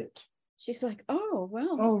didn't get it. She's like, oh,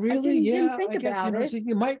 well. Oh, really? Didn't think about it. So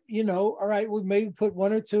you might, all right, we'll maybe put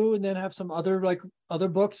one or two and then have some other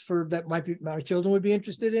books that my children would be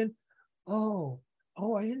interested in. Oh,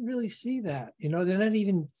 I didn't really see that. They're not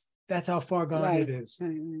even, that's how far gone it is.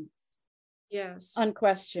 Right. Yes.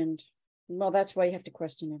 Unquestioned. Well, that's why you have to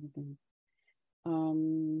question everything.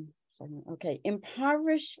 Okay.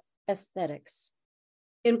 Impoverish aesthetics.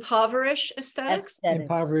 Impoverish aesthetics?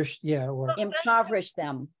 Impoverished, yeah. Or impoverish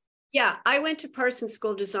them. Yeah, I went to Parsons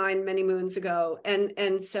School of Design many moons ago, and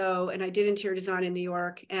I did interior design in New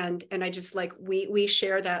York, and I just we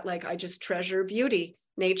share that, I just treasure beauty.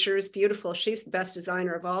 Nature is beautiful. She's the best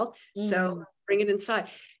designer of all, so bring it inside.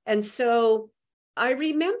 And so I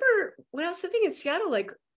remember when I was living in Seattle,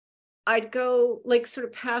 I'd go sort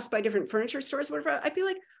of pass by different furniture stores, whatever. I'd be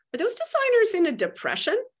like, are those designers in a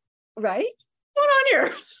depression? Right. What's going on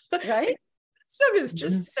here? Right. Stuff is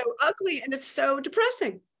just so ugly and it's so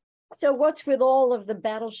depressing. So what's with all of the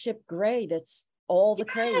battleship gray? That's all the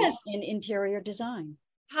craze in interior design.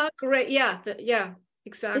 How great. Yeah.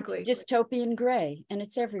 Exactly. It's dystopian gray and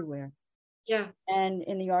it's everywhere. Yeah. And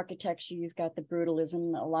in the architecture, you've got the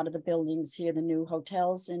brutalism. A lot of the buildings here, the new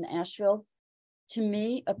hotels in Asheville, to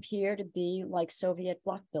me, appear to be like Soviet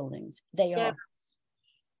block buildings. They are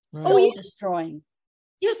soul destroying.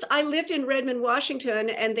 Yes, I lived in Redmond, Washington,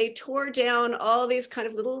 and they tore down all these kind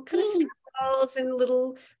of strip malls and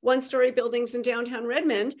little one-story buildings in downtown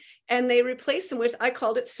Redmond, and they replaced them with, I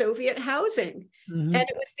called it Soviet housing. And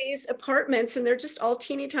it was these apartments, and they're just all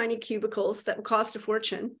teeny tiny cubicles that cost a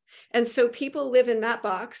fortune. And so people live in that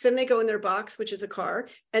box, then they go in their box, which is a car,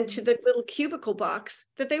 and to the little cubicle box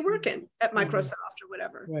that they work in at Microsoft or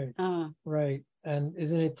whatever. Right. Right. And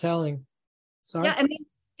isn't it telling? Sorry? Yeah, and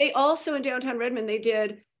they also in downtown Redmond,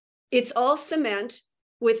 it's all cement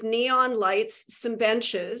with neon lights, some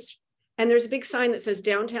benches, and there's a big sign that says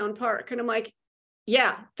Downtown Park. And I'm like,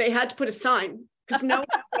 yeah, they had to put a sign because no one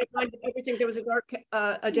would ever think there was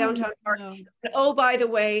a downtown park. No. And, oh, by the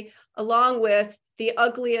way, along with the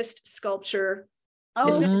ugliest sculpture.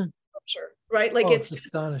 It's not a sculpture, right? It's just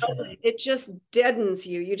astonishing. It just deadens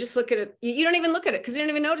you. You just look at it. You don't even look at it because you don't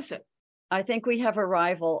even notice it. I think we have a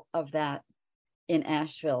rival of that in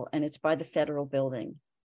Asheville, and it's by the Federal Building.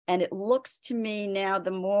 And it looks to me now,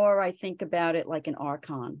 the more I think about it, like an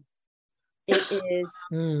Archon. It is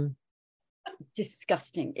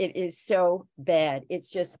disgusting. It is so bad. It's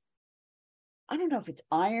just, I don't know if it's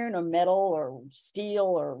iron or metal or steel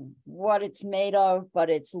or what it's made of, but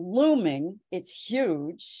it's looming. It's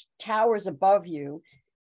huge, towers above you.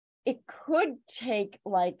 It could take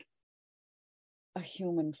a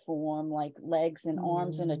human form, like legs and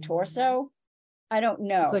arms and a torso. I don't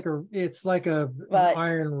know. It's like an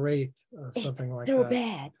iron wraith or something like that. So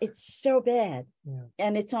bad. It's so bad. Yeah.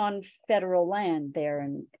 And it's on federal land there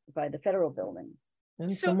and by the federal building.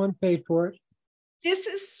 And someone paid for it. This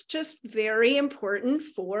is just very important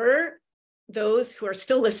for those who are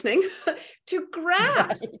still listening to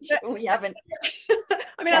grasp. Right. We haven't.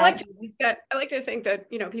 I mean, I like to think that,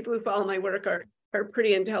 you know, people who follow my work are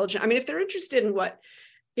pretty intelligent. I mean, if they're interested in what,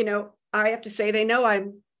 you know, I have to say, they know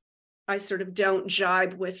I sort of don't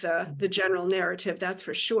jibe with the general narrative, that's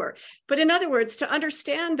for sure. But in other words, to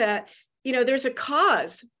understand that, you know, there's a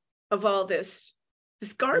cause of all this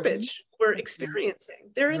garbage we're experiencing.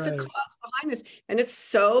 There is a cause behind this. And it's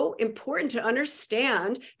so important to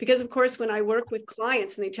understand because, of course, when I work with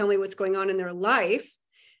clients and they tell me what's going on in their life,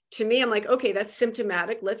 to me, I'm like, okay, that's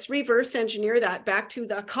symptomatic. Let's reverse engineer that back to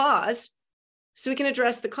the cause so we can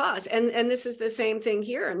address the cause. And this is the same thing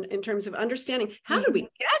here in terms of understanding, how did we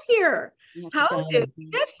get here? How did we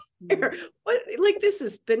get here? What, like, this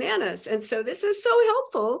is bananas. And so this is so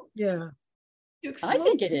helpful. Yeah. I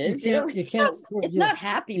think it is. You can't it's not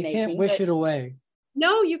happy making. You can't wish it away.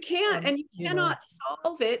 No, you can't. And you cannot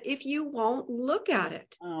solve it if you won't look at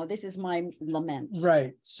it. Oh, this is my lament.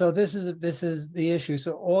 Right. So this is the issue.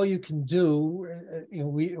 So all you can do, you know,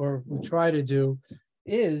 we try to do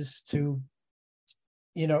is to,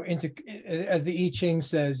 you know, as the I Ching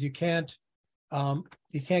says, you can't go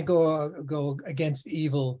against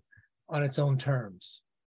evil on its own terms.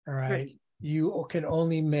 All right. You can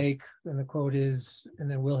only make, and the quote is in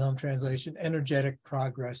the Wilhelm translation, energetic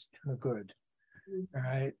progress in the good. All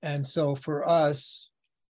right. And so for us,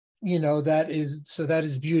 you know, that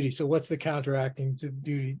is beauty. So what's the counteracting to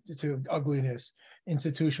beauty, to ugliness,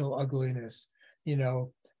 institutional ugliness? You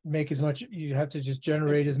know, you have to just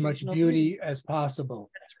generate as much beauty as possible.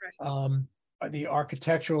 That's right. The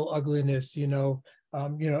architectural ugliness, isn't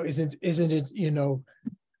it,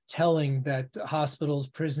 telling that hospitals,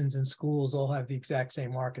 prisons, and schools all have the exact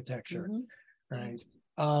same architecture, right?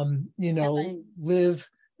 Live,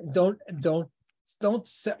 don't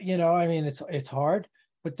sell, I mean, it's hard,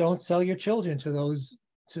 but don't sell your children to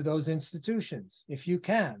those institutions if you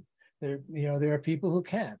can. There are people who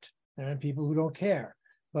can't. There are people who don't care.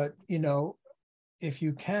 But if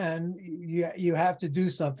you can, you have to do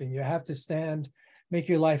something. You have to make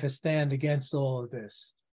your life a stand against all of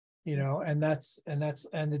this. And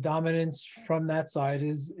the dominance from that side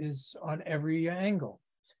is on every angle,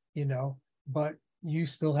 but you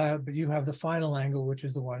have the final angle, which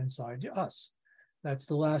is the one inside us. That's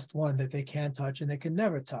the last one that they can't touch and they can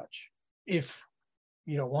never touch if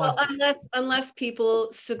you don't want to. Unless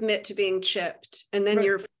people submit to being chipped, and then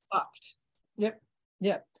you're fucked. Yep.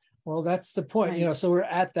 Well, that's the point, right. So we're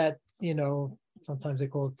at that, sometimes they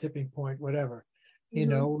call it tipping point, whatever.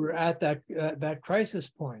 We're at that crisis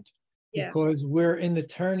point because we're in the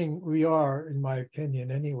turning. We are, in my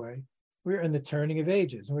opinion, anyway. We're in the turning of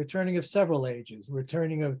ages, and we're turning of several ages. We're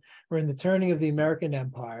in the turning of the American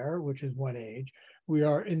Empire, which is one age. We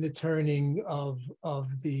are in the turning of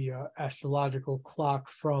the astrological clock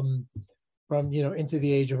from into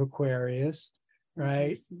the age of Aquarius,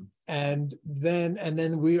 right? And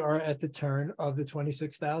then we are at the turn of the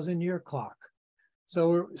 26,000-year clock.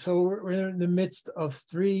 So we're in the midst of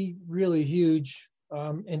three really huge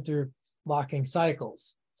interlocking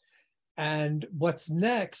cycles. And what's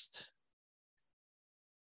next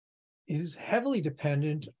is heavily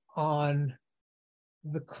dependent on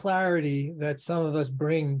the clarity that some of us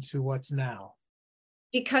bring to what's now.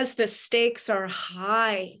 Because the stakes are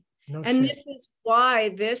high. This is why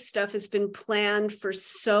this stuff has been planned for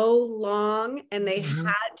so long, and they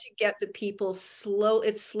had to get the people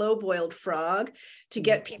slow-boiled frog to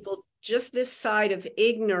get people just this side of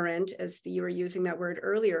ignorant, as you were using that word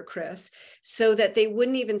earlier, Chris, so that they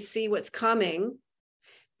wouldn't even see what's coming.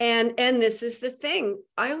 And this is the thing.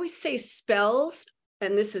 I always say spells,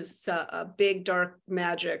 and this is a big dark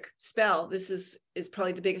magic spell. This is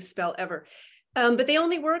probably the biggest spell ever. But they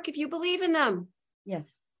only work if you believe in them.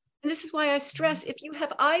 Yes. And this is why I stress, if you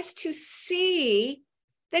have eyes to see,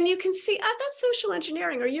 then you can see, that's social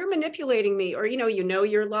engineering, or you're manipulating me, or,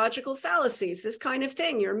 your logical fallacies, this kind of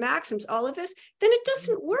thing, your maxims, all of this, then it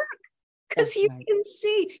doesn't work because you can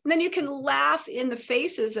see. And then you can laugh in the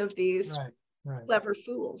faces of these clever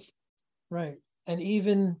fools. Right. And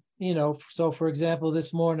even, so for example,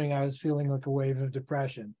 this morning I was feeling like a wave of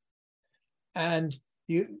depression. And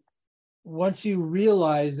once you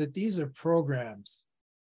realize that these are programs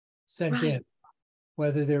sent in,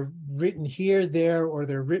 whether they're written here, there, or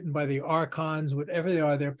they're written by the archons, whatever they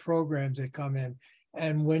are, they're programs that come in.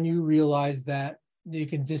 And when you realize that, you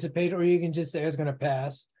can dissipate, or you can just say it's going to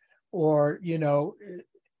pass, or,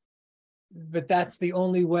 but that's the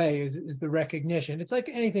only way is the recognition. It's like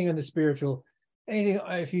anything in the spiritual, anything,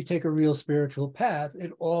 if you take a real spiritual path,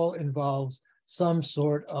 it all involves some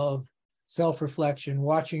sort of self-reflection,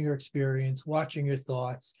 watching your experience, watching your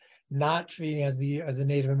thoughts, not feeding, as the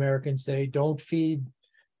Native Americans say, don't feed,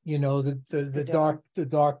 you know, the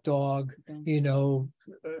dark dog, you know,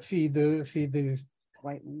 feed the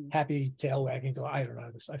White one. happy tail wagging dog. I don't know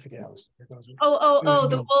this. I forget how it goes.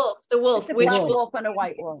 The wolf. It's a Which black wolf? wolf and a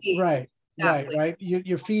white wolf. Right, Exactly. right.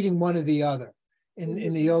 You're feeding one or the other.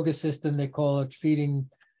 In the yoga system, they call it feeding.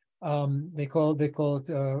 They call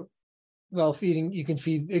it well, feeding. You can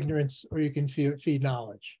feed ignorance or you can feed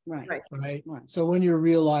knowledge. Right. Right. So when you're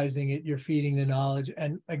realizing it, you're feeding the knowledge.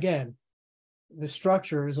 And again, the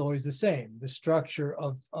structure is always the same. The structure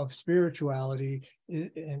of spirituality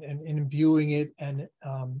and imbuing it and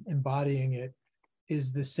embodying it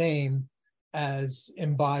is the same as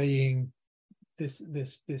embodying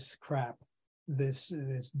this crap, this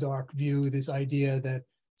dark view, this idea that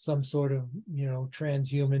some sort of, you know,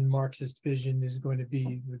 transhuman Marxist vision is going to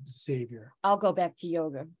be the savior. I'll go back to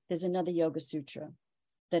yoga. There's another Yoga Sutra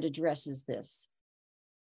that addresses this.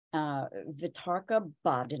 Vitarka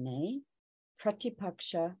Badane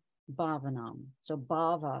Pratipaksha Bhavanam. So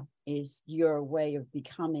bhava is your way of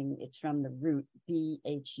becoming. It's from the root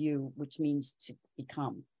BHU, which means to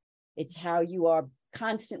become. It's how you are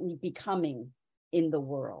constantly becoming in the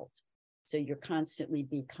world. So you're constantly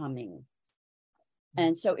becoming.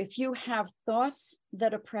 And so if you have thoughts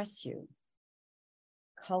that oppress you,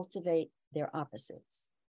 cultivate their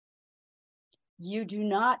opposites. You do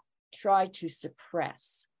not try to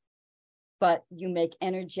suppress, but you make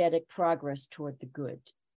energetic progress toward the good.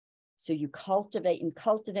 So you cultivate, and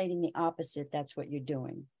cultivating the opposite, that's what you're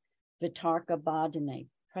doing. Vitarka Badane,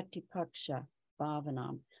 Pratipaksha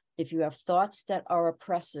Bhavanam. If you have thoughts that are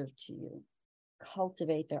oppressive to you,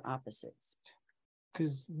 cultivate their opposites.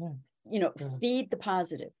 Because, you know, feed the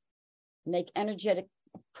positive, make energetic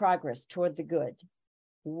progress toward the good,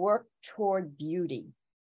 work toward beauty.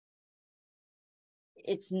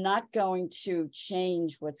 It's not going to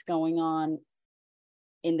change what's going on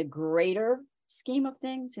in the greater scheme of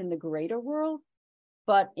things, in the greater world,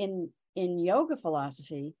 but in yoga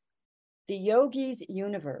philosophy, the yogi's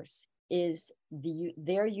universe is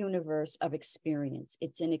their universe of experience.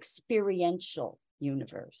 It's an experiential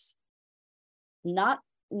universe, not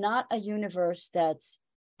a universe that's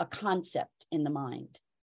a concept in the mind.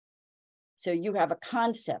 So you have a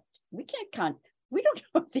concept. We don't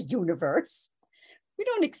know the universe. We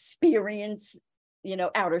don't experience, you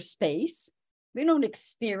know, outer space. We don't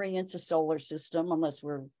experience a solar system unless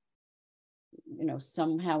we're, you know,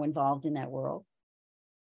 somehow involved in that world.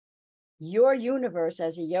 Your universe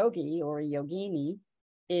as a yogi or a yogini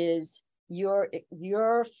is your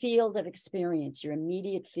field of experience, your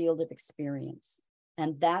immediate field of experience.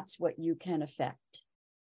 And that's what you can affect.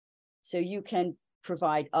 So you can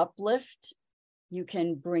provide uplift. You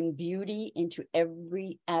can bring beauty into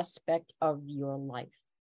every aspect of your life.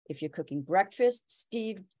 If you're cooking breakfast,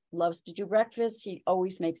 Steve loves to do breakfast. He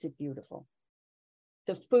always makes it beautiful.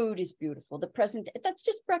 The food is beautiful. The present, that's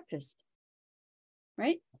just breakfast,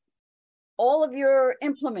 right? All of your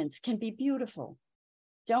implements can be beautiful.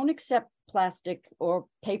 Don't accept plastic or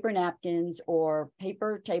paper napkins or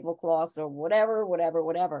paper tablecloths or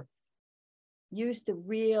whatever. Use the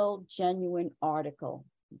real, genuine article.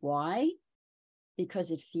 Why?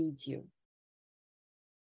 Because it feeds you.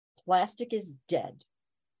 Plastic is dead.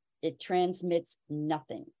 It transmits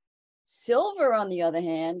nothing. Silver, on the other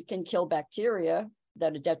hand, can kill bacteria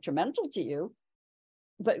that are detrimental to you,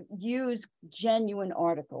 but use genuine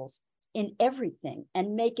articles in everything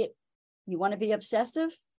and make it, you want to be obsessive?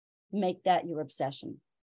 Make that your obsession.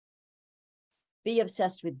 Be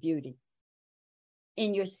obsessed with beauty.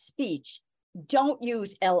 In your speech, don't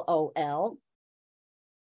use LOL.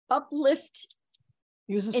 Uplift,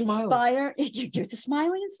 use a inspire. Use a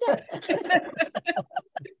smiley instead.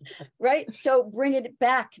 Right? So bring it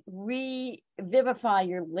back, revivify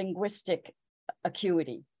your linguistic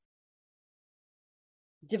acuity.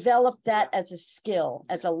 Develop that as a skill,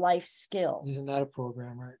 as a life skill. Isn't that a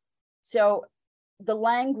program, right? So the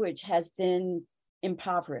language has been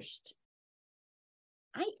impoverished.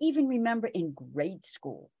 I even remember in grade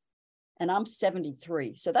school, and I'm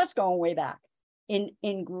 73, so that's going way back.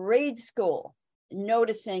 In grade school,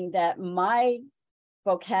 noticing that my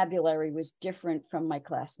vocabulary was different from my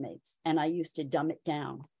classmates, and I used to dumb it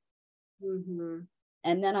down. Mm-hmm.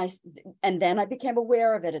 And then I became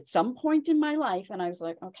aware of it at some point in my life, and I was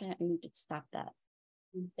like, okay, I need to stop that.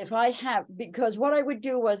 Mm-hmm. Because what I would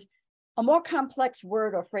do was a more complex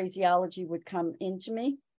word or phraseology would come into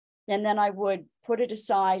me, And then I would put it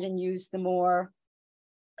aside and use the more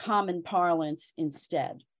common parlance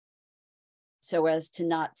instead, so as to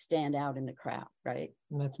not stand out in the crowd, right?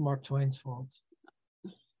 And that's Mark Twain's fault.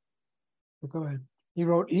 But go ahead. He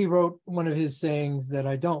wrote one of his sayings that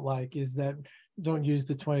I don't like is that don't use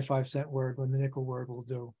the 25-cent word when the nickel word will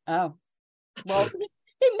do. Oh, well,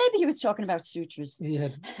 maybe he was talking about sutras. He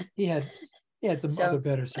had some other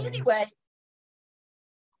better sayings. Anyway,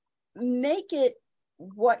 make it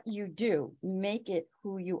what you do, make it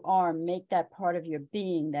who you are, make that part of your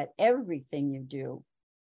being, that everything you do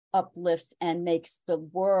uplifts and makes the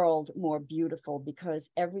world more beautiful, because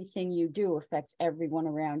everything you do affects everyone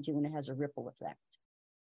around you and it has a ripple effect.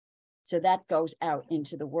 So that goes out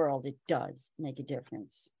into the world. It does make a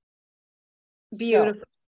difference. Beautiful. So,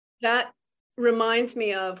 that reminds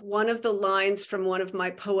me of one of the lines from one of my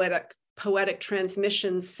poetic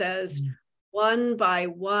transmissions says, one by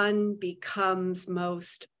one becomes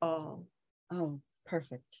most all. Oh,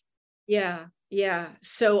 perfect. Yeah.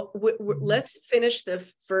 So let's finish the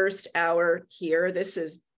first hour here. This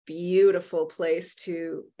is beautiful place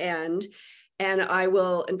to end. And I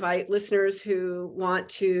will invite listeners who want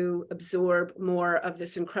to absorb more of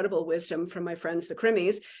this incredible wisdom from my friends, the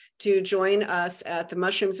Crimis, to join us at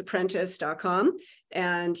themushroomsapprentice.com.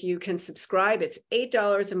 And you can subscribe. It's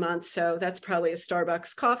 $8 a month. So that's probably a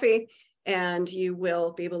Starbucks coffee. And you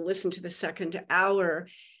will be able to listen to the second hour.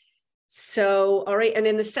 So, all right. And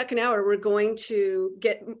in the second hour, we're going to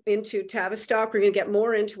get into Tavistock. We're going to get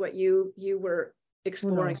more into what you were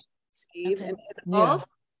exploring, Steve. Okay. And also,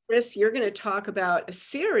 Chris, you're going to talk about a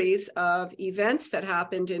series of events that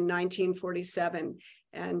happened in 1947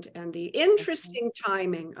 and the interesting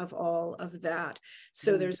timing of all of that.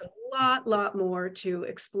 So there's a lot more to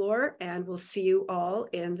explore, and we'll see you all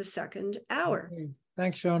in the second hour. Okay.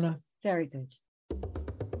 Thanks, Shona. Very good.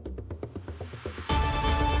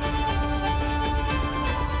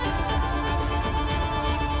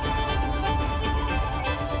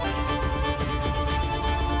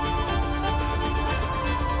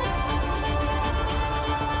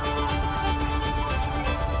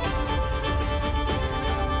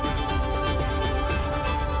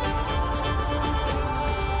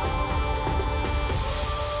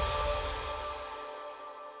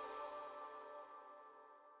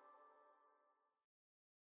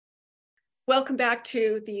 Welcome back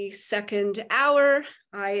to the second hour.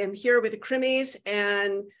 I am here with the Crimis,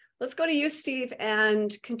 and let's go to you, Steve,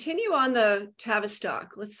 and continue on the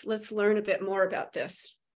Tavistock. Let's learn a bit more about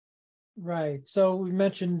this. Right. So we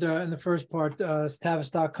mentioned in the first part,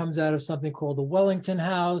 Tavistock comes out of something called the Wellington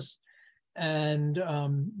House, and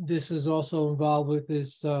this is also involved with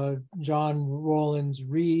this John Rawlins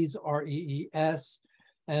Rees, R-E-E-S,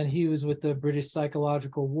 and he was with the British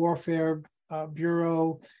Psychological Warfare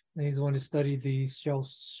Bureau. And he's the one who studied the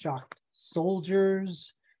shell-shocked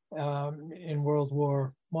soldiers in World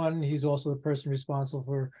War I. He's also the person responsible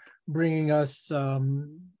for bringing us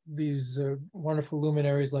these wonderful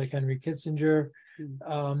luminaries like Henry Kissinger.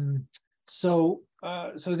 So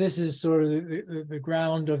this is sort of the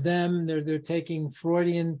ground of them. They're taking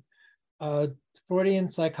Freudian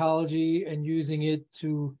psychology and using it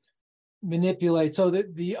to manipulate. So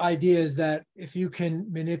the idea is that if you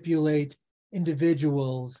can manipulate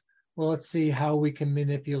individuals, well, let's see how we can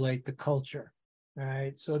manipulate the culture. All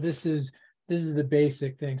right. So this is the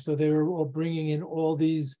basic thing. So they were all bringing in all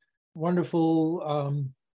these wonderful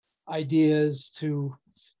ideas to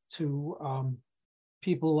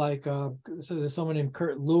people like so there's someone named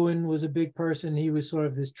Kurt Lewin was a big person. He was sort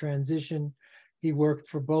of this transition. He worked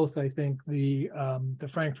for both, I think, the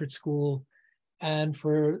Frankfurt School and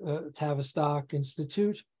for Tavistock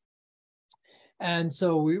Institute. And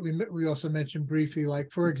so we also mentioned briefly,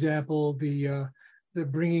 like, for example, the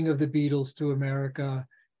bringing of the Beatles to America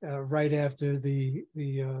right after the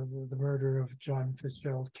murder of John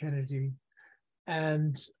Fitzgerald Kennedy.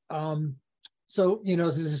 And so,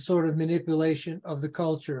 this is sort of manipulation of the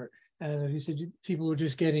culture. And as you said, people were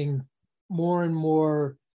just getting more and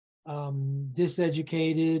more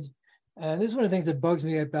diseducated. And this is one of the things that bugs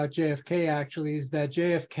me about JFK, actually, is that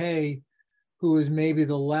JFK, who was maybe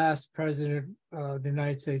the last president the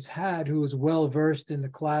United States had, who was well-versed in the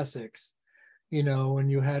classics, when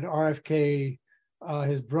you had RFK,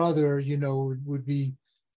 his brother, would be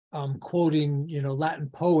quoting, Latin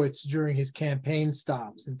poets during his campaign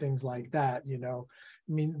stops and things like that,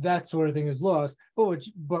 that sort of thing is lost.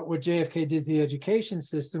 But what JFK did to the education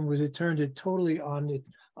system was it turned it totally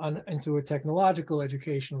into a technological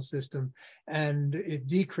educational system, and it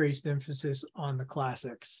decreased emphasis on the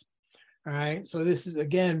classics. All right, so this is,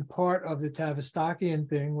 again, part of the Tavistockian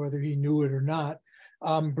thing, whether he knew it or not.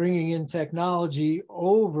 bringing in technology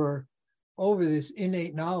over this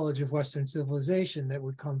innate knowledge of Western civilization that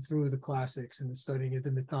would come through the classics and the studying of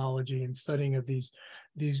the mythology and studying of these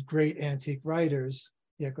great antique writers.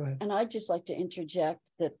 Yeah, go ahead. And I'd just like to interject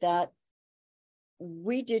that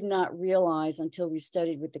we did not realize until we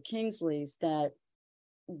studied with the Kingsleys that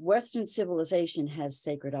Western civilization has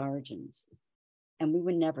sacred origins, and we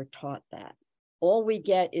were never taught that. All we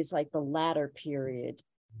get is like the latter period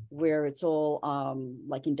where it's all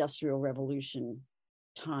like Industrial Revolution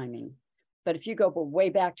timing. But if you go way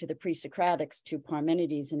back to the pre-Socratics, to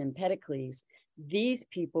Parmenides and Empedocles, these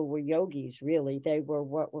people were yogis, really. They were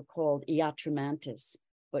what were called iatromantis,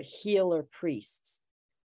 but healer priests.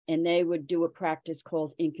 And they would do a practice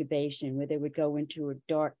called incubation, where they would go into a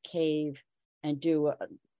dark cave and do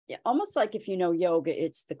almost like, if you know yoga,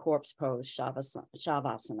 it's the corpse pose,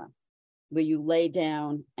 shavasana, where you lay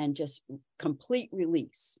down and just complete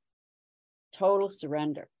release, total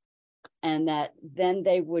surrender. And that then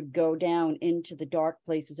they would go down into the dark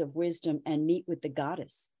places of wisdom and meet with the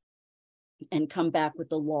goddess and come back with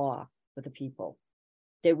the law for the people.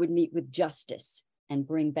 They would meet with justice and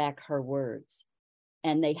bring back her words.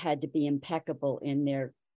 And they had to be impeccable in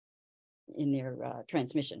their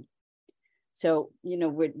transmission. So,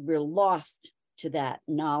 we're lost to that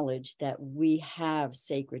knowledge that we have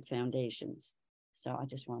sacred foundations. So I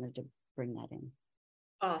just wanted to bring that in.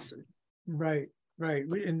 Awesome. Right.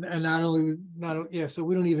 And so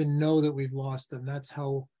we don't even know that we've lost them. That's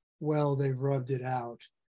how well they've rubbed it out,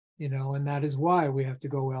 and that is why we have to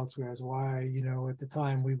go elsewhere. That's why, at the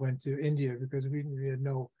time we went to India, because we had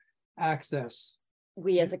no access.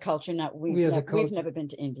 We as a culture, we've never been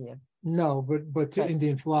to India. No, but to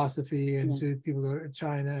Indian philosophy and to people who are in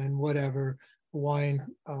China and whatever, Hawaiian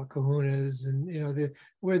kahunas, and,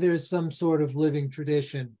 where there's some sort of living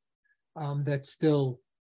tradition that's still,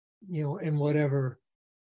 in whatever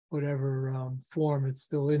form it's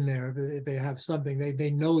still in there. They have something.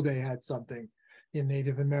 They know they had something in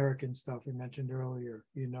Native American stuff we mentioned earlier.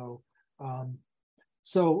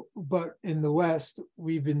 So, but in the West,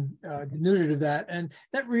 we've been denuded of that, and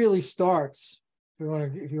that really starts.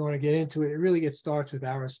 If you want to get into it, it starts with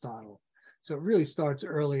Aristotle. So it really starts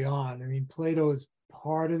early on. I mean, Plato is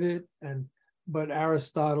part of it, but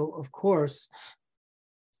Aristotle, of course.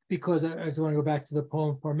 Because I just want to go back to the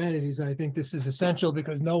poem Parmenides, and I think this is essential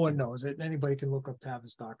because no one knows it. Anybody can look up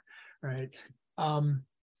Tavistock, right?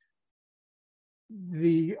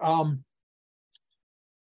 The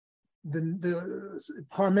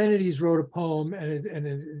Parmenides wrote a poem, and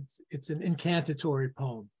it's an incantatory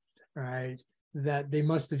poem, right? That they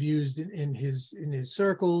must have used in his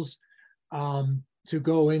circles to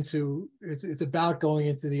go into. It's about going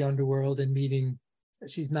into the underworld and meeting.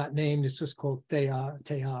 She's not named, it's just called Theia,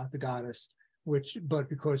 the goddess, but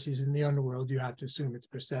because she's in the underworld, you have to assume it's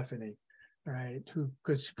Persephone, right?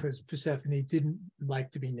 Because Persephone didn't like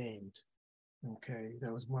to be named. Okay,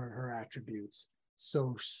 that was one of her attributes.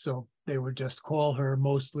 So they would just call her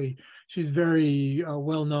mostly. She's very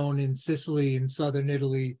well known in Sicily and southern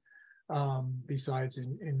Italy, besides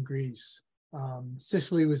in Greece.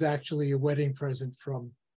 Sicily was actually a wedding present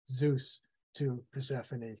from Zeus to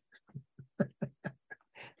Persephone.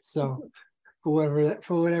 So for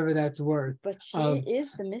whatever that's worth. But she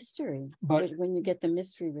is the mystery. But when you get the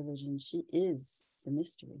mystery religion, she is the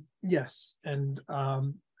mystery. Yes. And I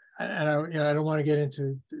don't want to get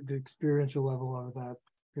into the experiential level of that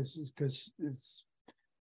because it's,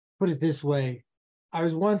 put it this way, I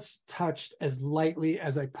was once touched as lightly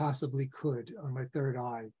as I possibly could on my third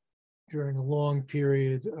eye during a long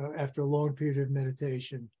period, after a long period of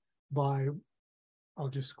meditation by, I'll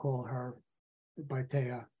just call her, by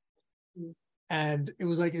Theia. And it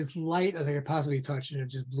was like as light as I could possibly touch, and it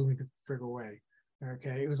just blew me the frig away.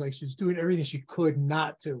 Okay, it was like she was doing everything she could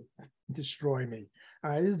not to destroy me.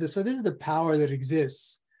 All right, this is the power that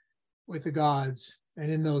exists with the gods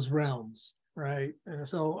and in those realms, right? And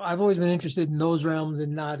so I've always been interested in those realms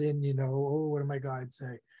and not in, what do my guides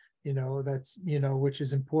say? That's, which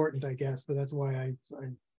is important, I guess, but that's why I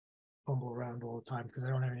fumble around all the time, because I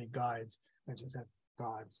don't have any guides. I just have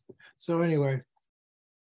gods. So anyway,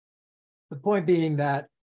 the point being that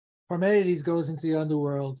Parmenides goes into the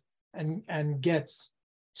underworld and gets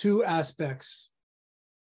two aspects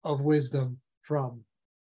of wisdom from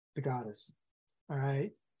the goddess. All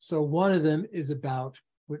right. So one of them is about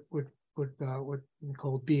what we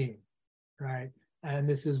call being, right? And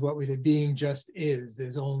this is what we say being just is.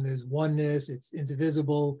 There's oneness, it's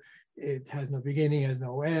indivisible, it has no beginning, has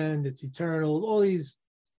no end, it's eternal, all these,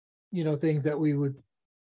 things that we would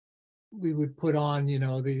would put on,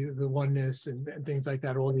 the oneness and things like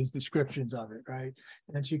that, all these descriptions of it, right?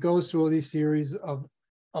 And she goes through all these series of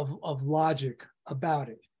logic about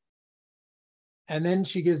it. And then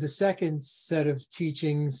she gives a second set of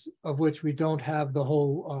teachings, of which we don't have the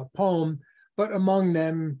whole poem, but among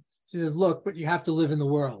them, she says, look, but you have to live in the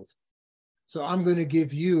world. So I'm going to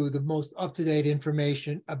give you the most up-to-date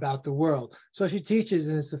information about the world. So she teaches,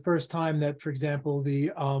 and it's the first time that, for example,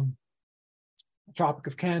 the Tropic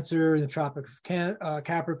of Cancer, the Tropic of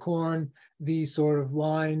Capricorn, these sort of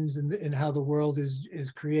lines and how the world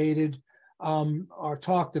is created are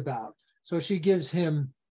talked about. So she gives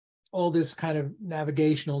him all this kind of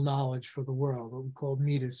navigational knowledge for the world, what we called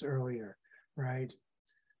Metis earlier, right?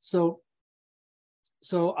 So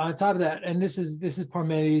on top of that, and this is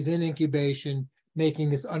Parmenides in incubation, making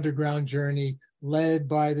this underground journey, led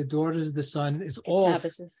by the daughters of the sun. Is all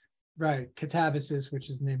right. Catabasis, which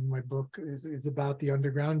is the name of my book, is about the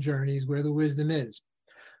underground journeys where the wisdom is.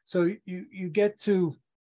 So you get to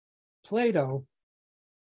Plato.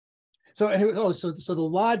 So anyway, so the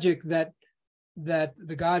logic that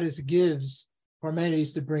the goddess gives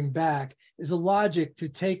Parmenides to bring back is a logic to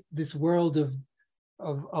take this world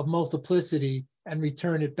of multiplicity and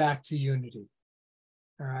return it back to unity.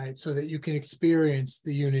 All right, so that you can experience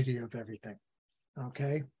the unity of everything.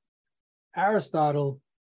 Okay, Aristotle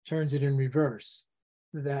turns it in reverse,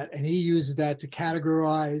 and he uses that to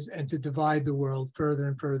categorize and to divide the world further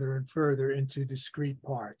and further and further into discrete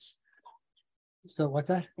parts. So what's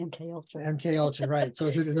that? MK Ultra. MK Ultra, right. So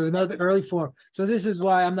there's another early form. So this is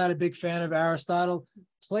why I'm not a big fan of Aristotle.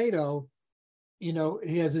 Plato,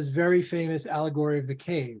 he has this very famous allegory of the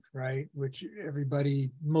cave, right? Which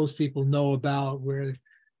most people know about, where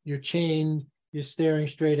you're chained, you're staring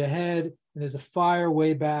straight ahead, and there's a fire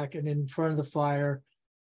way back, and in front of the fire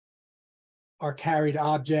are carried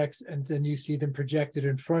objects, and then you see them projected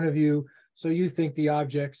in front of you. So you think the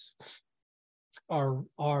objects are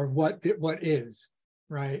what is,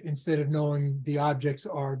 right? Instead of knowing the objects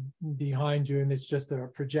are behind you and it's just a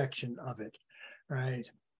projection of it, right?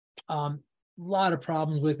 A lot of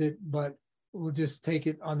problems with it, but we'll just take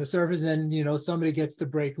it on the surface. And somebody gets to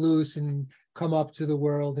break loose and come up to the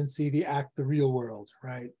world and see the real world,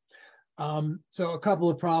 right? So a couple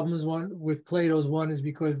of problems. One with Plato's, one is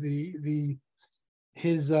because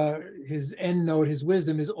his end note, his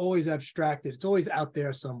wisdom, is always abstracted. It's always out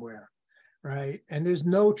there somewhere, right? And there's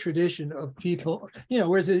no tradition of people,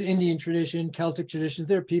 whereas the Indian tradition, Celtic traditions,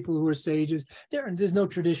 there are people who are sages. There's no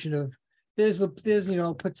tradition of, there's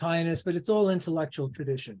Plotinus, but it's all intellectual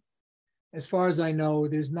tradition. As far as I know,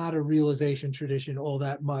 there's not a realization tradition all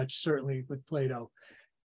that much, certainly with Plato.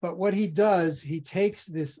 But what he does, he takes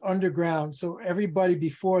this underground. So everybody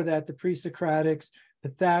before that, the pre-Socratics,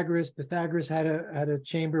 Pythagoras had a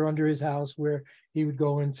chamber under his house where he would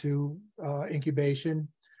go into incubation,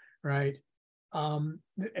 right?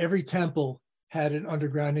 Every temple had an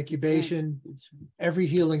underground incubation. Every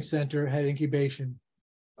healing center had incubation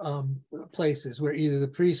places where either the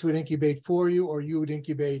priest would incubate for you or you would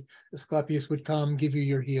incubate. Asclepius would come, give you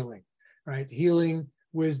your healing, right? Healing,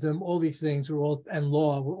 wisdom, all these things and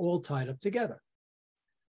law were all tied up together.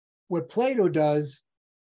 What Plato does,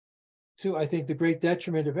 to I think the great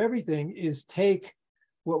detriment of everything, is take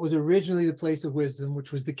what was originally the place of wisdom,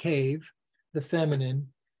 which was the cave, the feminine,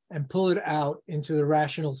 and pull it out into the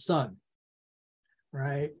rational sun,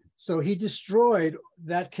 right? So he destroyed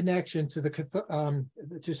that connection to the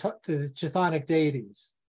chthonic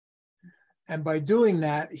deities. And by doing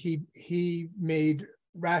that, he made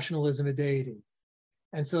rationalism a deity.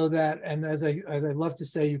 And so and as I love to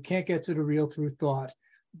say, you can't get to the real through thought,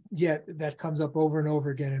 yet that comes up over and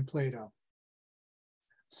over again in Plato.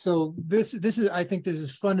 So I think this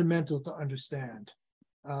is fundamental to understand,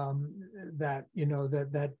 that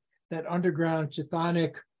that underground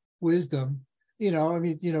chthonic wisdom,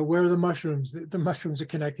 where are the mushrooms? The mushrooms are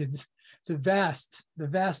connected to the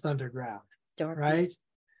vast underground, darkness. Right?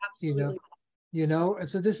 Absolutely. And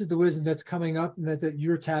so this is the wisdom that's coming up and that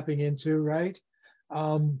you're tapping into, right?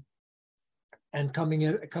 And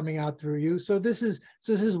coming out through you. So this is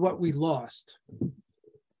what we lost,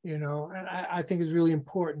 and I think it's really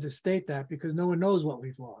important to state that, because no one knows what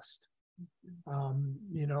we've lost,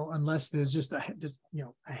 unless there's just a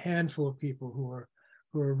handful of people who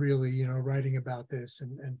are really writing about this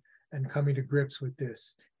and coming to grips with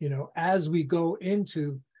this, as we go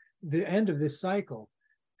into the end of this cycle,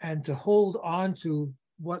 and to hold on to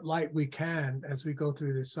what light we can as we go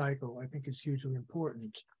through this cycle, I think is hugely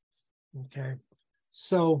important. Okay,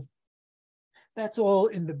 so that's all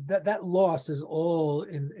that loss is all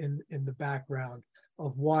in the background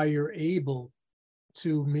of why you're able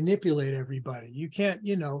to manipulate everybody. You can't,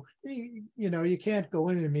 you can't go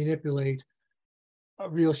in and manipulate a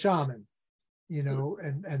real shaman,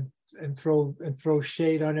 and throw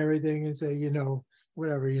shade on everything and say,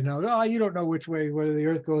 whatever, oh, you don't know which way, whether the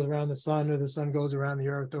earth goes around the sun or the sun goes around the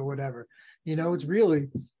earth or whatever. It's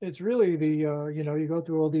really the, you go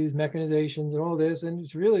through all these mechanizations and all this, and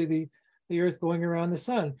it's really the earth going around the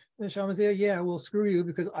sun. And the shaman say, yeah, well, screw you,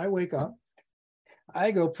 because I wake up,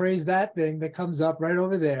 I go praise that thing that comes up right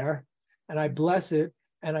over there, and I bless it,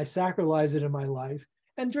 and I sacralize it in my life.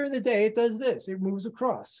 And during the day, it does this, it moves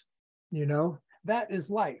across, that is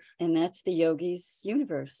life. And that's the yogi's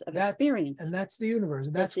universe of experience. And that's the universe.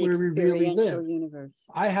 That's the where we really live. Universe.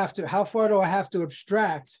 How far do I have to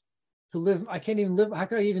abstract to live? I can't even live. How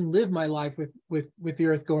can I even live my life with the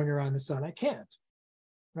earth going around the sun? I can't,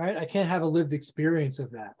 right? I can't have a lived experience of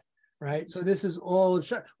that, right? So this is all,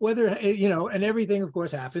 whether, and everything, of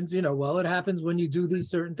course, happens, well, it happens when you do these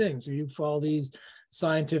certain things. So you follow these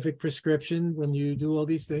scientific prescriptions, when you do all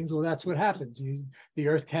these things, well, that's what happens. The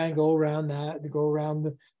earth can go around go around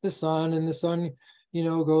the sun, and the sun,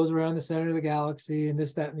 goes around the center of the galaxy, and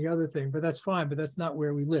this, that, and the other thing, but that's fine, but that's not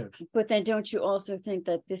where we live. But then don't you also think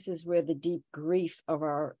that this is where the deep grief of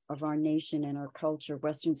our nation and our culture,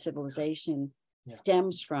 Western civilization,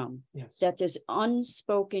 stems from? Yes. That there's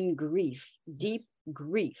unspoken grief, deep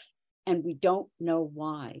grief, and we don't know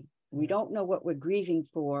why. We don't know what we're grieving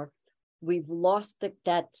for. We've lost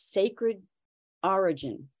that sacred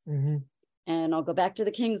origin. Mm-hmm. And I'll go back to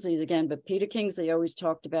the Kingsleys again, but Peter Kingsley always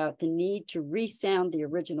talked about the need to resound the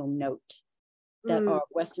original note that our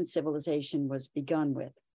Western civilization was begun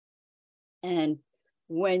with. And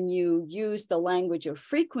when you use the language of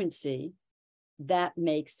frequency, that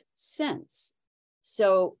makes sense.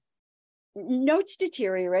 So notes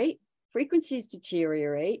deteriorate, frequencies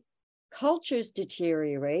deteriorate, cultures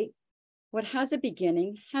deteriorate. What has a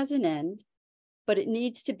beginning has an end, but it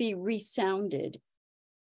needs to be resounded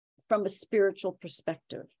from a spiritual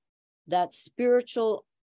perspective. That spiritual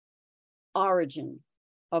origin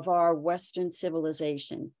of our Western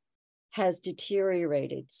civilization has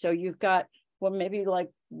deteriorated. So you've got, well, maybe like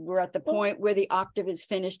we're at the point where the octave is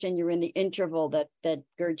finished and you're in the interval that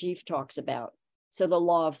Gurdjieff talks about. So the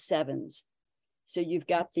law of sevens. So you've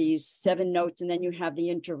got these 7 notes, and then you have the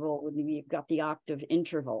interval, and you've got the octave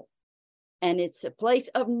interval. And it's a place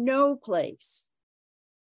of no place.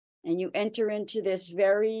 And you enter into this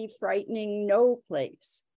very frightening no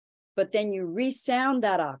place. But then you resound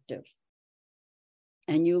that octave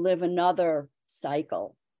and you live another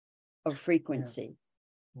cycle of frequency,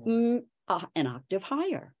 an octave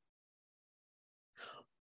higher.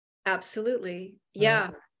 Absolutely. Yeah.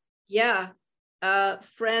 Yeah. A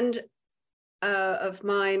friend of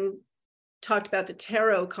mine talked about the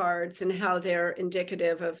tarot cards and how they're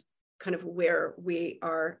indicative of kind of where we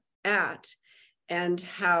are at, and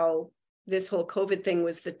how this whole COVID thing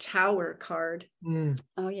was the Tower card.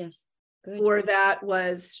 Oh, yes. Good. Or that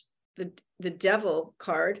was the Devil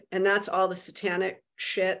card. And that's all the satanic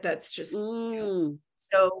shit that's just so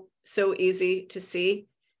easy to see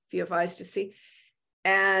if you have eyes to see.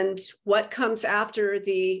 And what comes after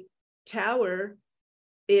the Tower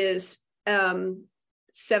is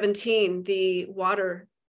 17, the water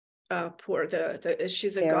pour,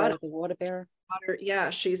 she's a goddess, the water bearer. Water, yeah,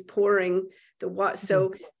 she's pouring the water.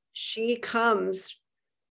 So she comes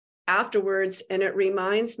afterwards, and it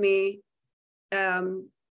reminds me,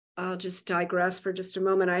 I'll just digress for just a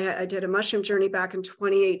moment. I did a mushroom journey back in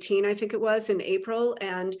 2018, I think it was, in April,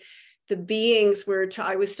 and the beings were,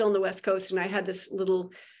 I was still on the West Coast, and I had this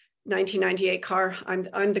little 1998 car.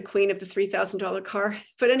 I'm the queen of the $3,000 car.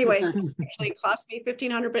 But anyway, it actually cost me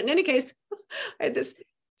 $1,500. But in any case, I had this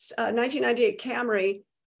 1998 Camry,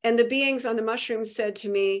 and the beings on the mushrooms said to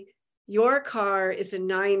me, your car is a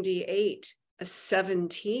 98, a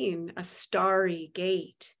 17, a starry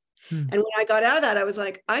gate. And when I got out of that, I was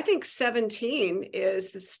like, I think 17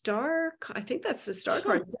 is the star. I think that's the star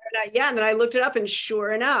card. And then I looked it up, and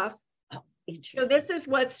sure enough. So this is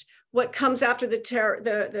what comes after the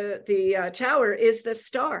tower is the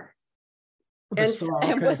star.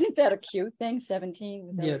 And wasn't that a cute thing? 17.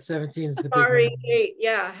 Was that 17 is the starry gate.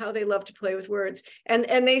 Yeah, how they love to play with words. And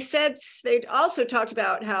they said, they also talked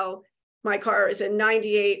about how my car is a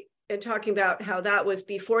 98, and talking about how that was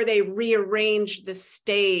before they rearranged the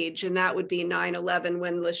stage, and that would be 9/11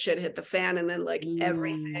 when the shit hit the fan, and then like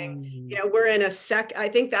everything. We're in a I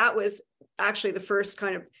think that was actually the first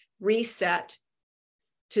kind of reset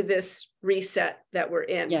to this reset that we're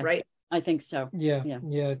in, yes, right? I think so. Yeah.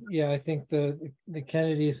 I think the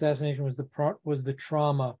Kennedy assassination was the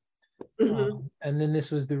trauma And then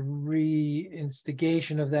this was the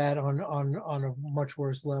reinstigation of that on a much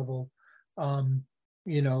worse level,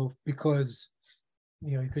 because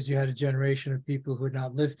you had a generation of people who had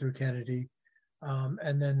not lived through Kennedy.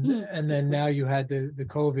 And then now you had the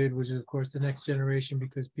COVID, which is of course the next generation,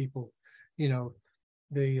 because people, the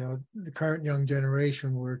current young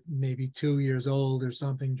generation were maybe 2 years old or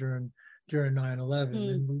something during 9/11,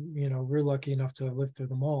 and we're lucky enough to have lived through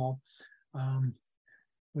them all,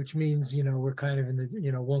 which means we're kind of in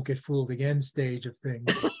the won't get fooled again stage of things.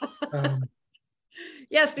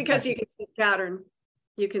 Yes, because you can see the pattern.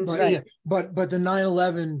 You can see. Yeah, but the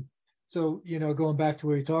 9/11. So, going back to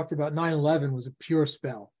where you talked about, 9/11 was a pure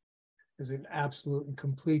spell. It was an absolute and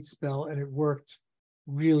complete spell, and it worked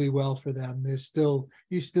really well for them. You still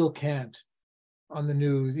can't on the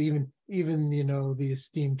news, even the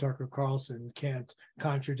esteemed Tucker Carlson can't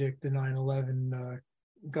contradict the 9/11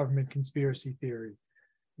 government conspiracy theory,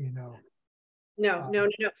 No.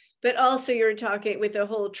 But also you're talking with the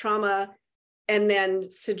whole trauma and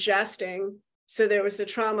then suggesting. So there was the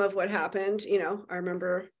trauma of what happened, I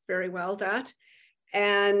remember very well that.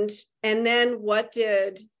 And then what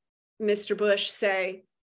did Mr. Bush say?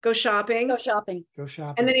 Go shopping. Go shopping. Go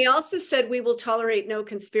shopping. And then he also said, we will tolerate no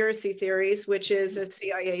conspiracy theories, which is a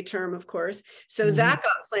CIA term, of course. So that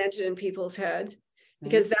got planted in people's heads,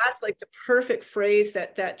 because that's like the perfect phrase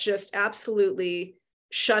that just absolutely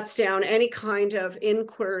shuts down any kind of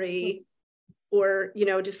inquiry or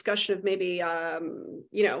discussion of maybe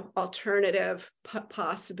alternative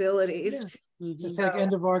possibilities. It's like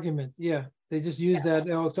end of argument. Yeah, they just use that.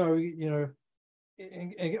 Oh, sorry,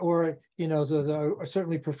 or so I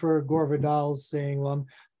certainly prefer Gore Vidal's saying, "Well,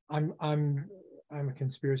 I'm a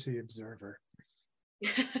conspiracy observer."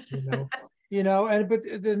 And but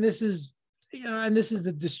then this is and this is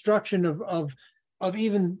the destruction of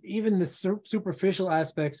even the superficial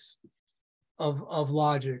aspects of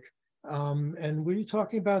logic. And were you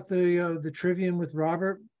talking about the trivium with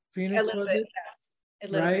Robert Phoenix? Was it?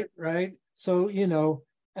 Yes. Right. So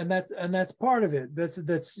and that's part of it. That's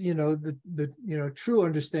the true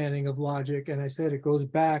understanding of logic. And I said it goes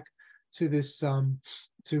back to this to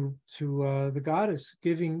the goddess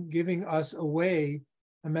giving us a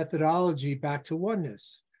methodology back to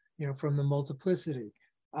oneness, from the multiplicity.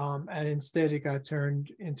 And instead it got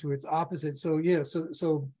turned into its opposite. So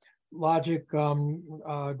so logic,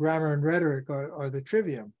 grammar, and rhetoric are the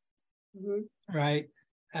trivium, right?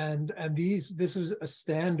 And this was a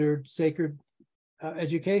standard sacred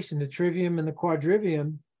education. The trivium and the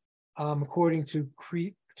quadrivium, according to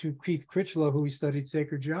Keith Critchlow, who we studied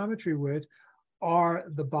sacred geometry with, are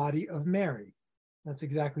the body of Mary. That's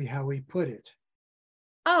exactly how he put it.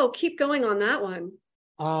 Oh, keep going on that one.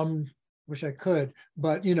 Wish I could,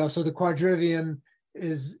 but so the quadrivium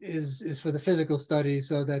is for the physical studies,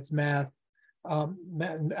 so that's math, or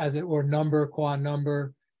number, qua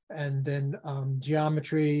number, and then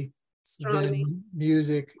geometry, astronomy, then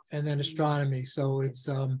music, and then astronomy. So it's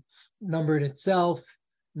number in itself,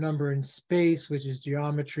 number in space, which is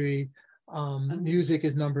geometry, music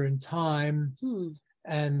is number in time,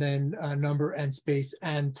 and then number and space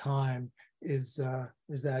and time is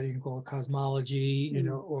that you can call it cosmology,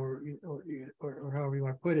 or however you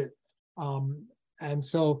want to put it. And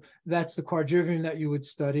so that's the quadrivium that you would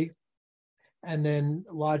study, and then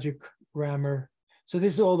logic, grammar. So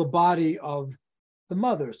this is all the body of the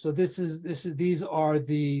mother. So these are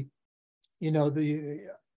the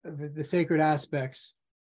sacred aspects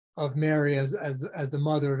of Mary as the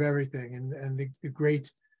mother of everything, and the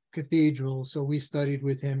great cathedral. So we studied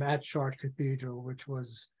with him at Chartres Cathedral, which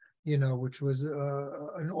was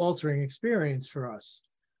an altering experience for us.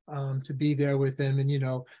 To be there with them and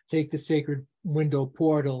take the sacred window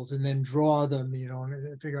portals and then draw them,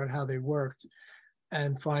 and figure out how they worked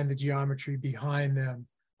and find the geometry behind them.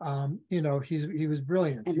 He was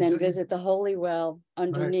brilliant. And then visit the holy well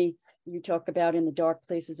underneath. Right. You talk about in the dark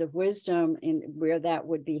places of wisdom, and where that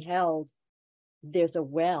would be held, there's a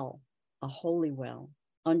well, a holy well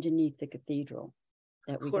underneath the cathedral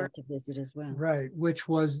that we got to visit as well. Right, which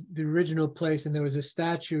was the original place, and there was a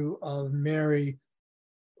statue of Mary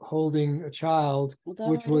holding a child,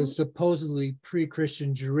 which was supposedly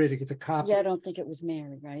pre-Christian Juridic. It's a copy. Yeah, I don't think it was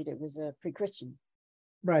Mary, right? It was a pre-Christian.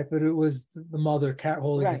 Right, but it was the mother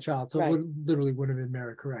holding the child, so it literally would have been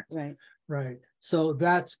Mary, correct? Right. So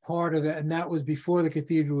that's part of it, and that was before the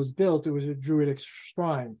cathedral was built. It was a Druidic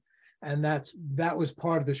shrine, and that was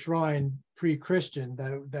part of the shrine pre-Christian.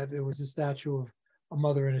 That there was a statue of a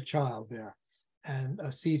mother and a child there, and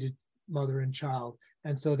a seated mother and child,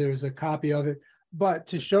 and so there's a copy of it. But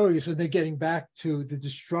to show you, so they're getting back to the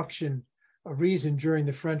destruction of reason during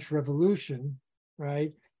the French Revolution,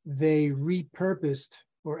 right? they repurposed,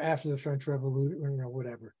 or after the French Revolution, or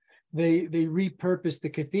whatever, they repurposed the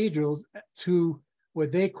cathedrals to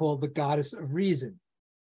what they call the goddess of reason,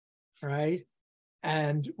 right?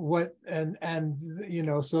 And so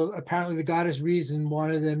apparently the goddess reason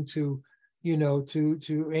wanted them to,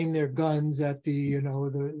 to aim their guns at the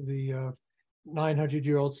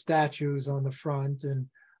 900-year-old statues on the front,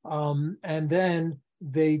 and then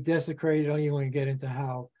they desecrated. I don't even want to get into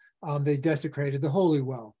how they desecrated the holy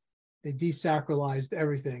well. They desacralized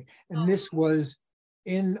everything, and this was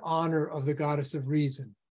in honor of the goddess of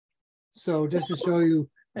reason. So just to show you,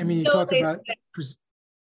 I mean, you talk about,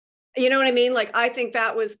 you know what I mean? Like, I think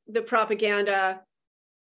that was the propaganda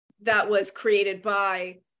that was created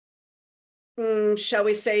by, shall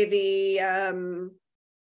we say, the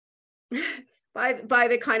by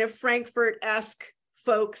the kind of Frankfurt-esque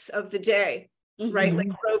folks of the day, right? Like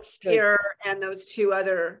Robespierre and those two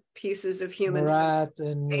other pieces of human. Murat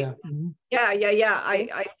and I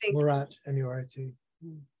think Murat, M-U-R-T.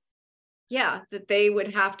 Yeah, that they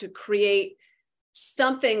would have to create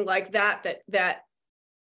something like that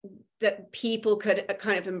people could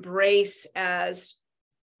kind of embrace as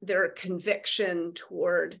their conviction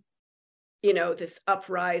toward, this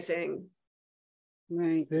uprising.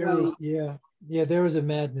 Right. There was, there was a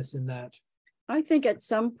madness in that. I think at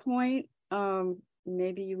some point,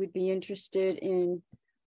 maybe you would be interested in,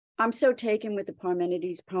 I'm so taken with the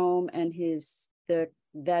Parmenides poem and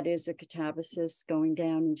that is a catabasis going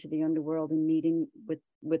down into the underworld and meeting with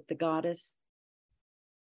the goddess.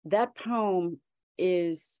 That poem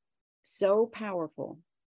is so powerful.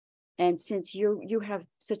 And since you have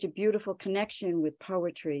such a beautiful connection with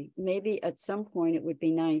poetry, maybe at some point it would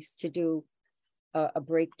be nice to do a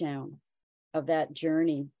breakdown of that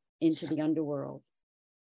journey into the underworld.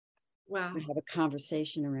 Wow. We have a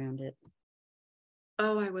conversation around it.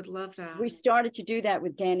 Oh, I would love that. We started to do that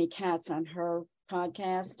with Danny Katz on her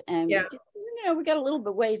podcast, and we got a little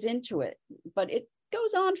bit ways into it, but it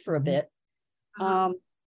goes on for a bit.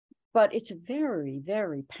 But it's a very,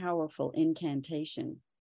 very powerful incantation.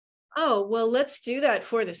 Oh, well, let's do that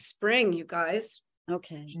for the spring, you guys.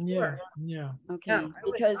 Okay. Yeah. Okay. Yeah,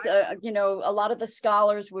 because a lot of the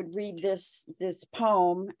scholars would read this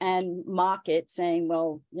poem and mock it, saying,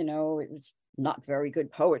 well, it's not very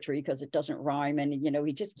good poetry because it doesn't rhyme, and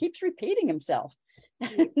he just keeps repeating himself.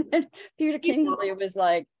 And Peter Kingsley was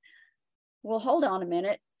like, well, hold on a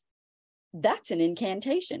minute, that's an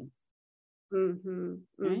incantation.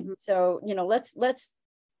 Right? So let's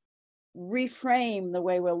reframe the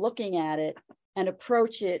way we're looking at it and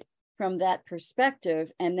approach it from that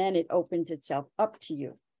perspective, and then it opens itself up to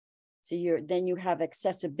you. So then you have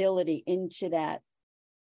accessibility into that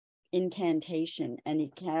incantation, and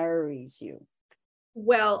it carries you.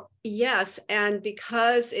 Well, yes, and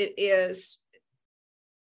because it is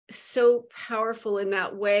so powerful in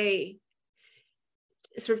that way,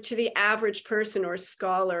 sort of to the average person or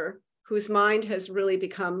scholar whose mind has really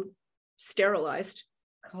become sterilized,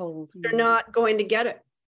 cold, they're not going to get it.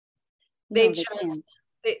 They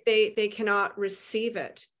they cannot receive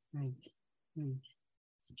it. Right.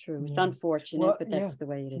 It's true. It's unfortunate, but that's the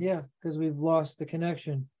way it is. Yeah, because we've lost the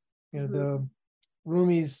connection. The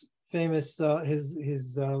Rumi's famous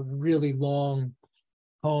his really long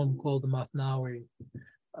poem called the Mathnawi,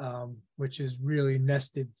 which is really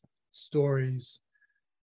nested stories,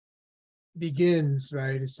 begins,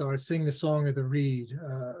 right? It starts, sing the song of the reed.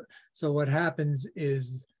 So what happens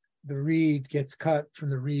is the reed gets cut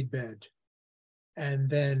from the reed bed and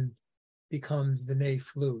then becomes the ney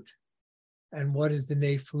flute. And what is the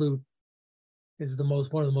ney flute? Is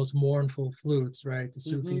one of the most mournful flutes, right? The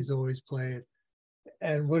Sufis always play it.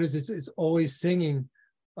 And what is it? It's always singing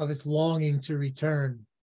of its longing to return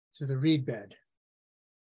to the reed bed,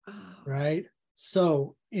 right?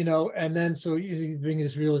 So, and then so he's bringing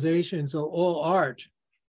this realization. So all art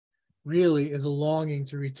really is a longing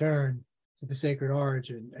to return to the sacred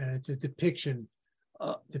origin, and it's a depiction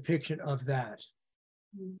of that.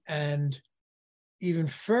 And even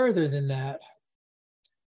further than that,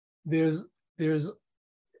 there's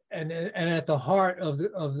and at the heart of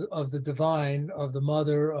the divine, of the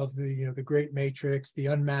mother, of the great matrix, the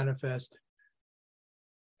unmanifest,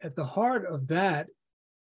 at the heart of that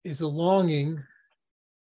is a longing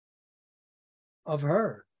of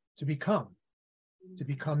her to become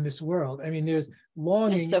this world. I mean, there's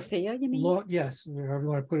longing. Sophia, you mean? Yes, however you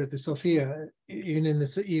want to put it, the Sophia. Even in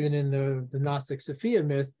the Gnostic Sophia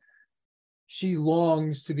myth, she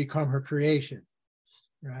longs to become her creation,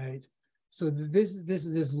 right? So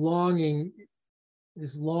this longing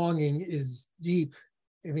is deep.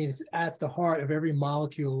 I mean, it's at the heart of every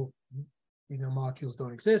molecule molecules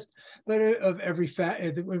don't exist, but of every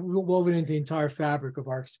woven into the entire fabric of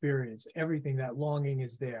our experience. Everything, that longing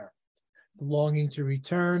is there. The longing to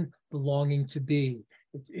return, the longing to be.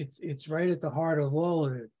 It's right at the heart of all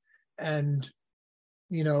of it. And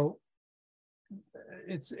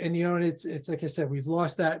it's like I said, we've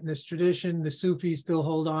lost that in this tradition. The Sufis still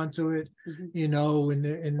hold on to it, and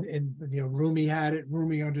Rumi had it,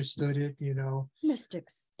 Rumi understood it,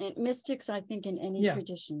 Mystics, I think, in any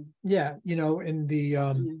tradition. Yeah, in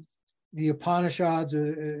the Upanishads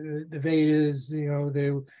or the Vedas,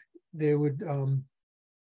 they would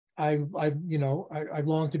I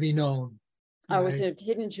long to be known. I was a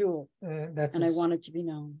hidden jewel, and I wanted to be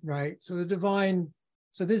known. Right. So the divine.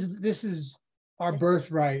 So this is our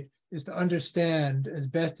birthright, is to understand as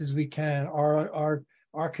best as we can our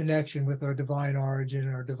connection with our divine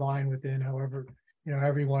origin, our divine within, however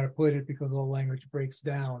you want to put it, because all language breaks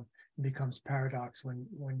down and becomes paradox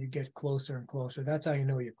when you get closer and closer. That's how you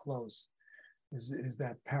know you're close. Is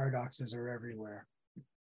that paradoxes are everywhere.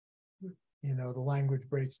 The language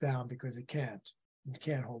breaks down because you can't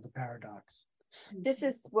hold the paradox. This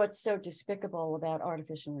is what's so despicable about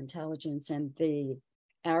artificial intelligence and the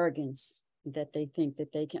arrogance that they think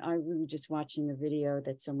that they can. We were just watching a video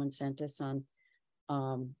that someone sent us on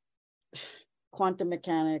quantum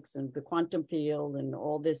mechanics and the quantum field and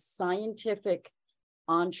all this scientific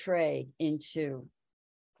entree into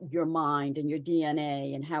your mind and your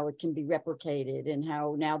DNA and how it can be replicated and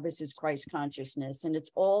how now this is Christ consciousness, and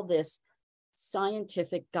it's all this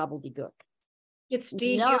scientific gobbledygook. It's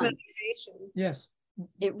dehumanization. Yes,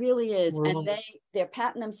 it really is. And they're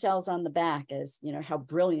patting themselves on the back as how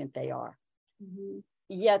brilliant they are. Mm-hmm.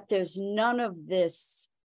 Yet there's none of this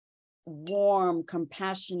warm,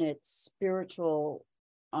 compassionate, spiritual,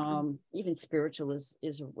 even spiritual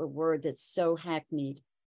is a word that's so hackneyed,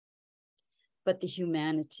 but the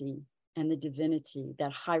humanity and the divinity,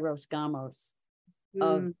 that hieros gamos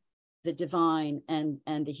of the divine and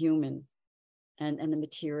the human and the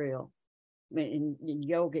material. In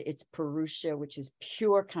yoga, it's Purusha, which is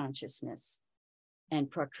pure consciousness,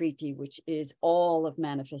 and Prakriti, which is all of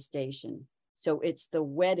manifestation. So it's the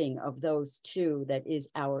wedding of those two that is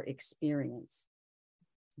our experience.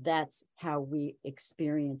 That's how we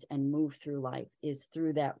experience and move through life, is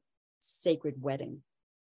through that sacred wedding.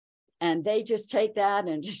 And they just take that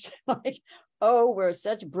and just like, oh, we're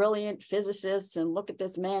such brilliant physicists, and look at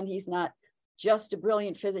this man, he's not just a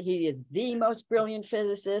brilliant physicist, he is the most brilliant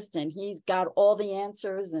physicist, and he's got all the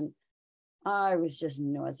answers. And I was just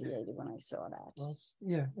nauseated when I saw that. Well,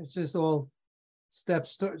 it's just all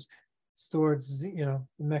steps towards the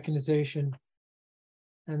mechanization,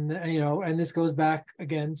 and and this goes back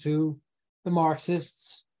again to the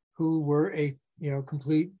Marxists, who were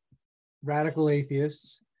complete radical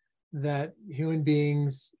atheists, that human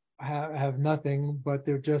beings have nothing, but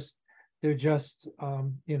they're just the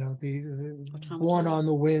born on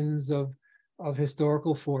the winds of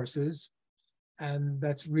historical forces, and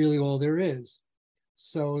that's really all there is.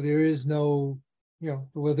 So there is no, well,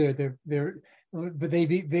 but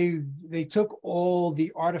they took all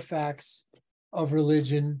the artifacts of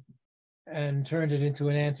religion and turned it into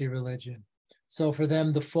an anti-religion. So for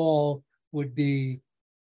them, the fall would be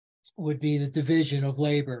the division of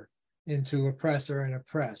labor into oppressor and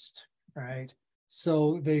oppressed, right?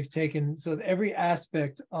 So they've taken every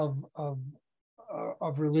aspect of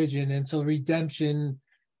religion, and so redemption,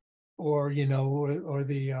 or the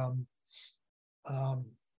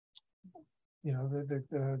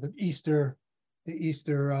Easter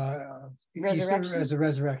resurrection. As a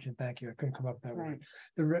resurrection. Thank you. I couldn't come up with that right.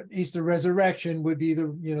 word. The Easter resurrection would be the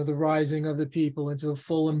rising of the people into a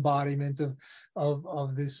full embodiment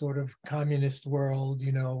of this sort of communist world,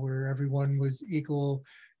 where everyone was equal,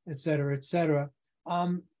 et cetera, et cetera.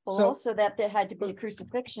 Also that there had to be a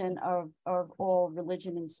crucifixion of all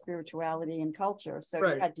religion and spirituality and culture. So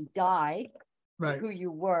you had to die who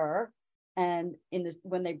you were. And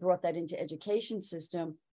when they brought that into education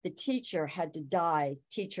system, the teacher had to die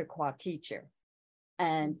teacher qua teacher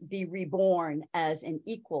and be reborn as an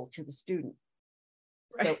equal to the student.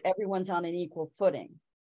 So everyone's on an equal footing,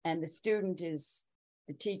 and the student is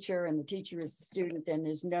the teacher and the teacher is the student, and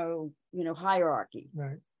there's no hierarchy.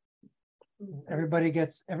 Right. Everybody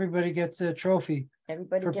gets a trophy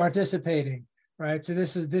for participating, right? So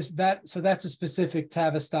that's a specific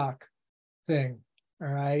Tavistock thing, all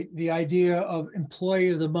right? The idea of employee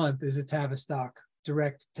of the month is a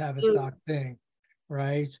direct Tavistock thing,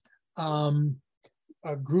 right?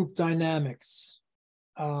 Group dynamics,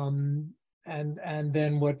 and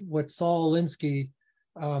then what Saul Alinsky,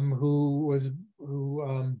 who was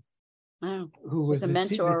the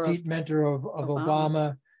mentor of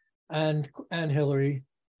Obama. and Hillary.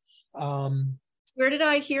 Where did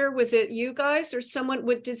I hear? Was it you guys or someone?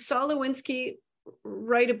 Did Solowinski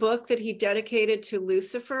write a book that he dedicated to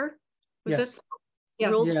Lucifer? Was Yes. that?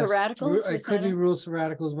 Yes. Rules for Radicals? It could be Rules for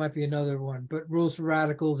Radicals, might be another one, but Rules for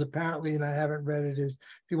Radicals apparently, and I haven't read it, is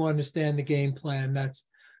if you want to understand the game plan, that's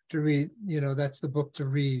to read, that's the book to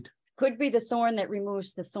read. Could be the thorn that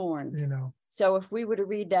removes the thorn. So if we were to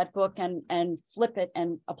read that book and flip it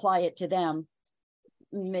and apply it to them,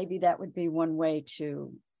 maybe that would be one way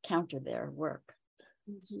to counter their work.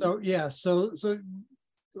 So yeah, so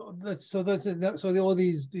all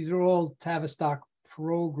these are all Tavistock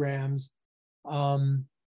programs, and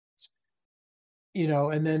then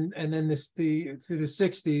through the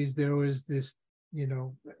 60s there was this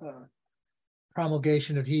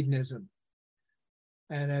promulgation of hedonism,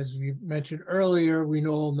 and as we mentioned earlier, we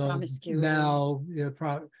all know now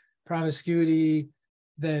promiscuity.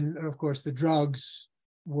 Then of course the drugs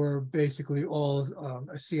were basically all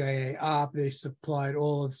a CIA op. They supplied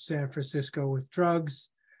all of San Francisco with drugs,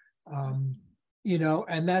 and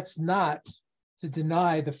that's not to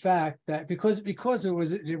deny the fact that because it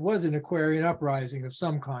was an Aquarian uprising of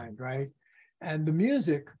some kind, right? And the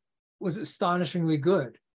music was astonishingly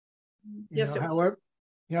good. Yes. However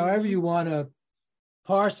you want to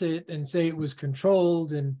parse it and say it was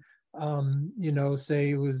controlled and say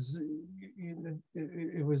it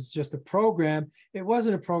was just a program. It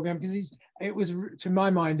wasn't a program because it was, to my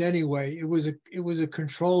mind anyway, it was a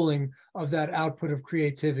controlling of that output of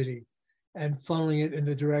creativity and funneling it in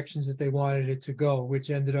the directions that they wanted it to go, which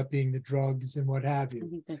ended up being the drugs and what have you. I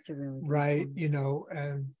think that's a really good right. point.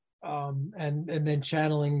 And then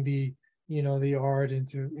channeling the art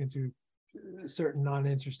into certain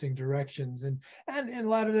non-interesting directions, and a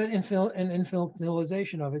lot of that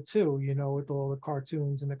infantilization of it too, with all the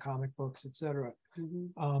cartoons and the comic books, etc.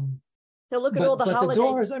 So look at all the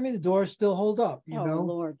holidays. The Doors still hold up,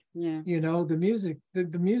 Lord, yeah.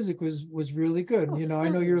 The music was really good. I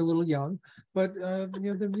know you're a little young, but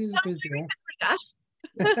the music was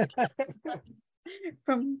there.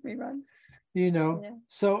 From reruns.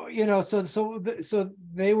 So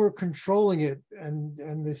they were controlling it,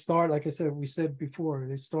 and they started, like I said, we said before,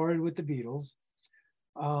 they started with the Beatles,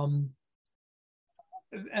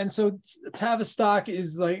 and so Tavistock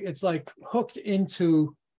is like hooked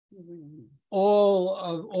into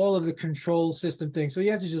all of the control system things. So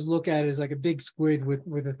you have to just look at it as like a big squid with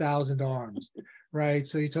 1,000 arms, right?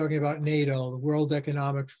 So you're talking about NATO, the World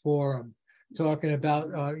Economic Forum, talking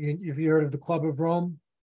about if you heard of the Club of Rome.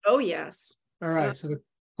 Oh yes. All right, so the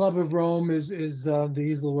Club of Rome is they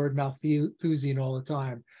use the word Malthusian all the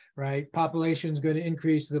time, right? Population is going to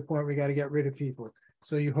increase to the point we got to get rid of people.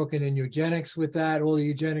 So you're hooking in eugenics with that, all the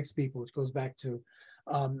eugenics people, which goes back to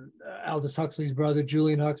Aldous Huxley's brother,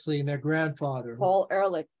 Julian Huxley, and their grandfather. Paul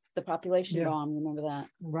Ehrlich, the population bomb, remember that?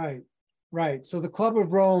 Right. So the Club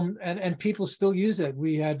of Rome, and people still use it.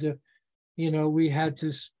 We had to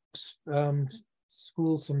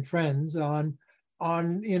school some friends on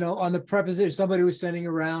the preposition. Somebody was sending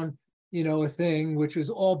around, a thing which was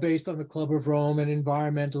all based on the Club of Rome and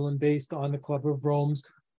environmental and based on the Club of Rome's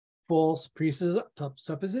false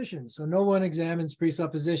presuppositions. So no one examines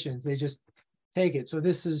presuppositions. They just take it. So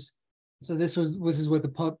this is what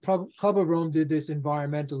the Club of Rome did this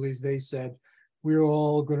environmentally. They said, we're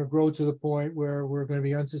all going to grow to the point where we're going to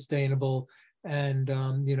be unsustainable. And,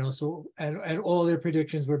 and all their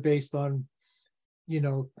predictions were based on,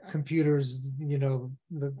 computers,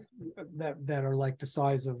 that are like the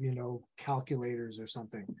size of, calculators or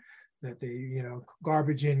something, that they,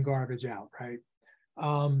 garbage in, garbage out, right?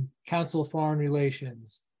 Council of Foreign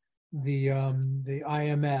Relations, the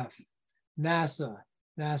IMF, NASA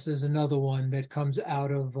is another one that comes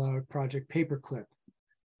out of Project Paperclip,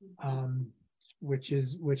 which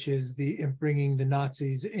is the bringing the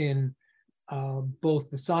Nazis in, both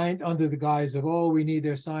the science under the guise of, we need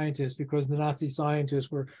their scientists, because the Nazi scientists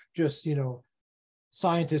were just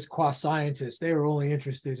scientists qua scientists. They were only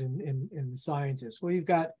interested in the scientists. Well, you've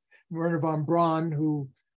got Werner von Braun, who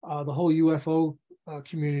the whole UFO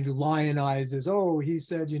community lionizes. He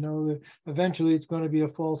said, that eventually it's going to be a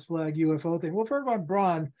false flag UFO thing. Well, Werner von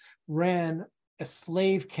Braun ran a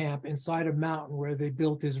slave camp inside a mountain where they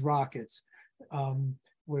built his rockets,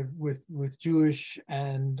 with Jewish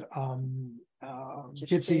and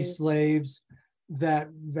gypsy slaves. That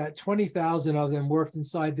 20,000 of them worked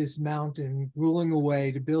inside this mountain, grueling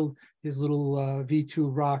away to build his little V2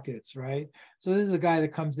 rockets, right? So this is a guy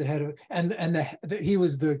that comes the head of, he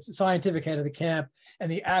was the scientific head of the camp,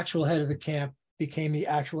 and the actual head of the camp became the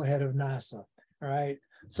actual head of NASA, right?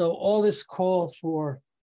 So all this call for,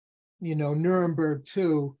 Nuremberg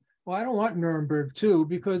 2, well, I don't want Nuremberg 2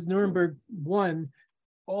 because Nuremberg 1,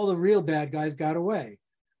 all the real bad guys got away.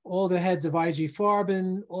 All the heads of IG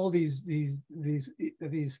Farben, all these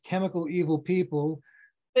chemical evil people.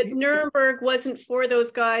 But Nuremberg wasn't for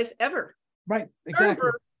those guys ever. Right, exactly.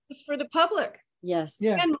 Nuremberg was for the public. Yes.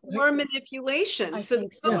 Yeah. And more manipulation. I So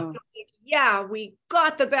think so. yeah, we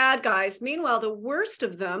got the bad guys. Meanwhile, the worst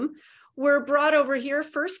of them were brought over here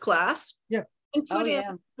first class. Yeah. And put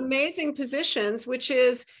in amazing positions, which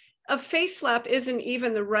is a face slap isn't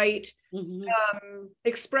even the right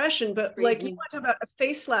expression, but like you want about a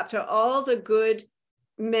face slap to all the good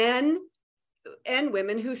men and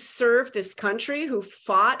women who served this country, who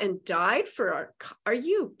fought and died for our, are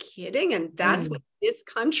you kidding? And that's what this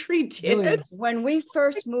country did. When we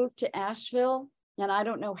first moved to Asheville, and I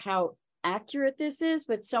don't know how accurate this is,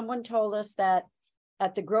 but someone told us that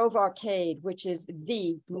at the Grove Arcade, which is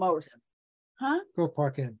the most, Grove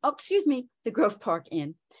Park Inn. Oh, excuse me, the Grove Park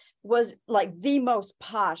Inn was like the most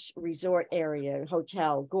posh resort area,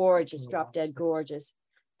 hotel, gorgeous, drop dead gorgeous.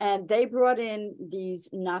 And they brought in these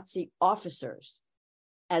Nazi officers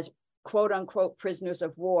as quote unquote prisoners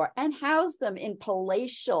of war and housed them in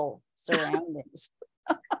palatial surroundings.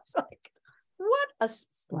 I was like, what a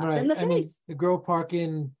slap in the face. The Grove Park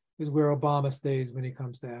Inn is where Obama stays when he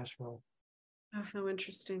comes to Asheville. Oh, how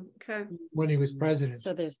interesting. Okay. When he was president.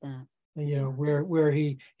 So there's that. And, you know, where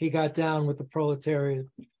he got down with the proletariat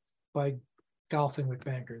by golfing with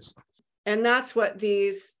bankers. And that's what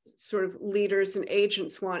these sort of leaders and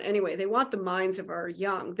agents want anyway. They want the minds of our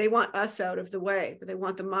young. They want us out of the way, but they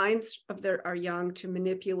want the minds of our young to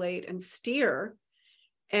manipulate and steer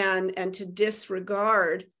and to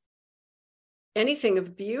disregard anything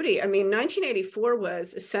of beauty. I mean, 1984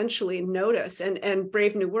 was essentially notice and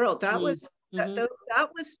Brave New World. That was that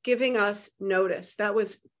was giving us notice. That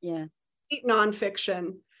was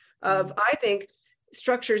nonfiction of, I think,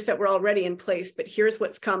 structures that were already in place, but here's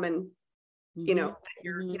what's coming. You know,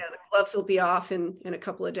 the gloves will be off in a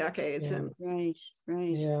couple of decades. And right.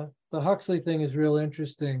 Yeah, the Huxley thing is real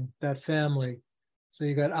interesting, that family. So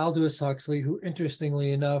you got Aldous Huxley, who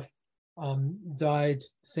interestingly enough died the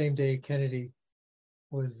same day Kennedy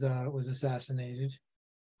was assassinated.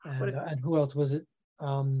 And who else was it?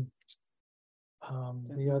 Another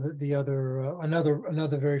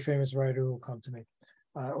very famous writer who will come to me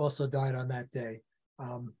also died on that day.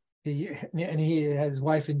 His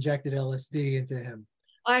wife injected LSD into him.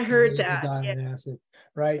 I heard that. Died on acid,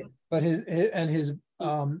 right? But his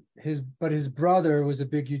brother was a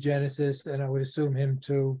big eugenicist, and I would assume him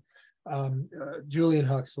too, Julian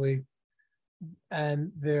Huxley,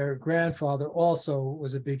 and their grandfather also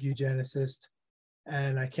was a big eugenicist,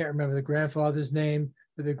 and I can't remember the grandfather's name,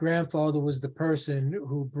 but the grandfather was the person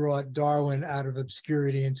who brought Darwin out of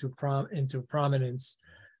obscurity into prominence,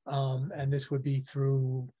 and this would be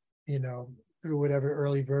through whatever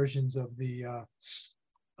early versions of the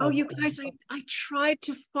you guys, I tried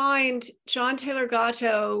to find John Taylor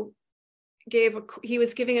Gatto he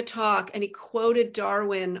was giving a talk and he quoted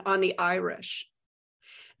Darwin on the Irish,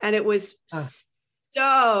 and it was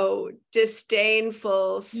so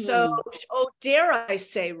disdainful, so dare I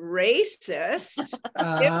say racist.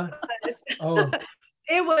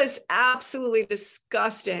 It was absolutely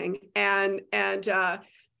disgusting, and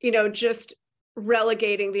just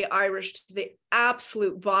relegating the Irish to the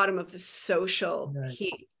absolute bottom of the social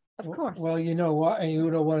heap. Of course. Well, you know why, and you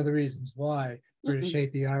know one of the reasons why British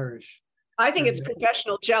hate the Irish. I think it's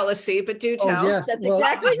professional jealousy, but do tell. Yes. That's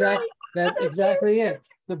exactly right. That's exactly it.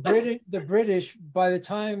 The British, by the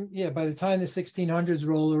time the 1600s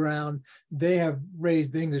roll around, they have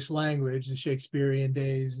raised the English language, the Shakespearean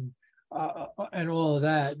days, and all of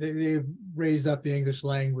that. They've raised up the English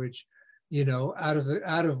language, out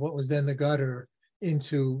of what was then the gutter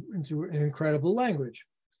into an incredible language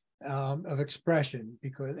of expression,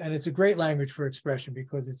 and it's a great language for expression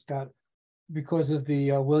because of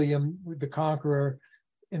the William the Conqueror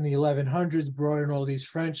in the 1100s brought in all these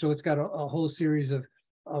French, so it's got a whole series of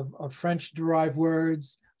French derived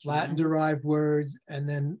words, Latin derived words, and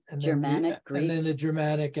then Germanic, Greek, and then the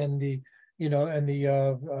Germanic and the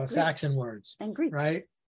Saxon words and Greek, right,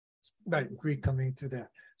 Greek coming through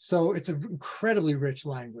there. So it's an incredibly rich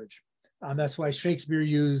language. That's why Shakespeare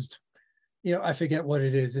used, I forget what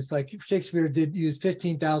it is. It's like Shakespeare did use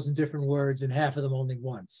 15,000 different words and half of them only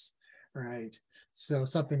once, right? So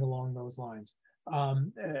something along those lines.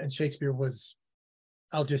 And Shakespeare was,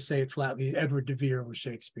 I'll just say it flatly, Edward de Vere was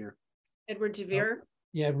Shakespeare. Edward de Vere?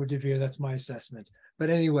 Yeah, Edward de Vere, that's my assessment. But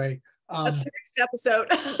anyway. That's the next episode.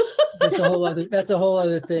 that's a whole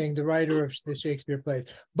other thing, the writer of the Shakespeare plays.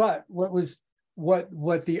 But what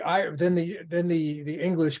the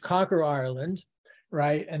English conquer Ireland,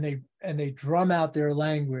 right? And they drum out their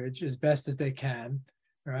language as best as they can,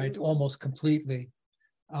 right? Almost completely.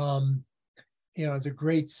 It's a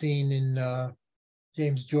great scene in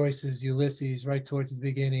James Joyce's Ulysses, right towards the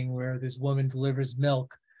beginning, where this woman delivers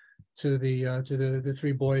milk to the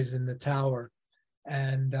three boys in the tower,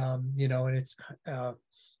 and and it's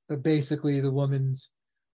but basically the woman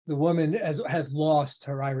has lost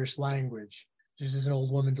her Irish language. She's just an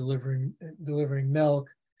old woman delivering milk,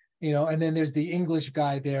 and then there's the English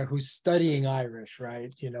guy there who's studying Irish,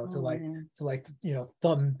 right? Stick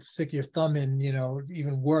your thumb in,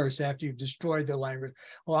 even worse after you've destroyed the language.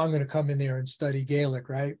 Well, I'm going to come in there and study Gaelic,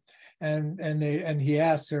 right? And he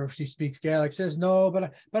asks her if she speaks Gaelic. Says no,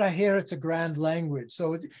 but I hear it's a grand language.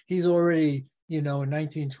 So he's already, in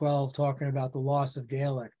 1912 talking about the loss of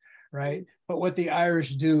Gaelic, right? But what the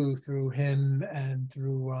Irish do through him and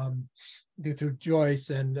through Joyce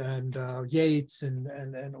and Yeats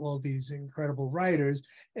and all these incredible writers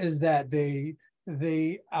is that they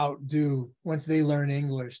outdo, once they learn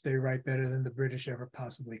English, they write better than the British ever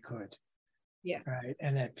possibly could. Yeah. Right.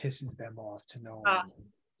 And that pisses them off to no end.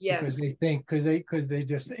 Yes. Because they think, because they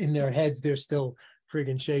just, in their heads, they're still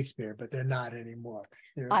friggin' Shakespeare, but they're not anymore.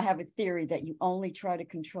 I have a theory that you only try to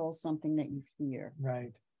control something that you fear.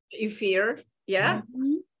 Right. You fear. Yeah.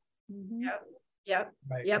 Mm-hmm. Mm-hmm. Yep.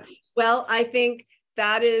 Right. Yep. Well, I think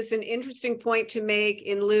that is an interesting point to make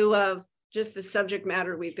in lieu of just the subject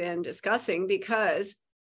matter we've been discussing, because,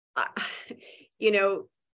 I've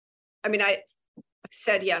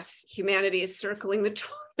said, yes, humanity is circling the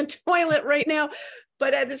toilet right now,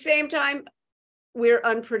 but at the same time, we're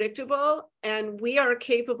unpredictable and we are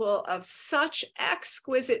capable of such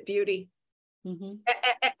exquisite beauty.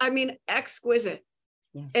 Mm-hmm. Exquisite.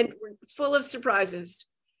 Yes. And full of surprises.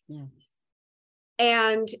 Yes.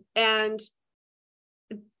 And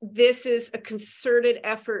this is a concerted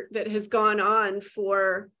effort that has gone on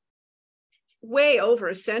for way over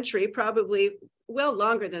a century, probably well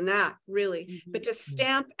longer than that, really. Mm-hmm. But to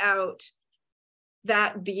stamp out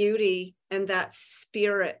that beauty and that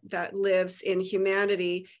spirit that lives in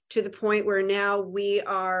humanity to the point where now we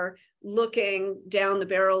are looking down the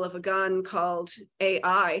barrel of a gun called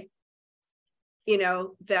AI,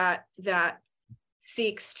 that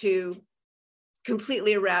seeks to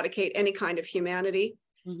completely eradicate any kind of humanity.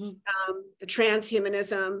 Mm-hmm. The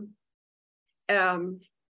transhumanism,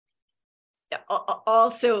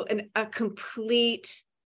 also a complete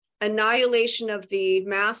annihilation of the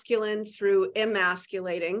masculine through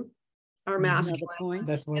emasculating our masculine.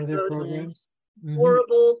 That's one of their programs.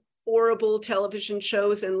 Horrible television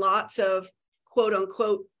shows and lots of quote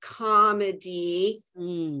unquote comedy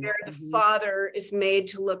where the father is made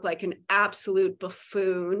to look like an absolute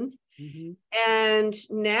buffoon. Mm-hmm. And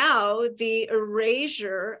now the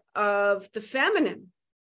erasure of the feminine.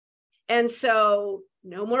 And so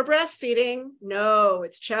no more breastfeeding. No,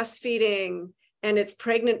 it's chest feeding and it's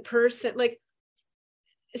pregnant person.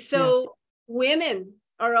 Women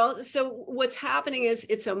are all, so what's happening is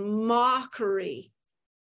it's a mockery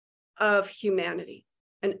of humanity,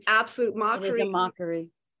 an absolute mockery. It is a mockery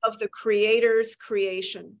of the creator's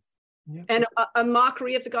creation, and a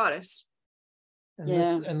mockery of the goddess.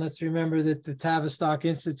 And let's remember that the Tavistock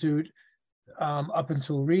Institute, up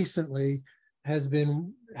until recently, they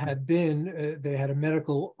had a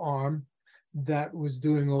medical arm that was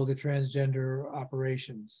doing all the transgender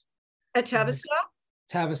operations. At Tavistock?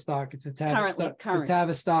 Tavistock. It's a Tavistock. Current. The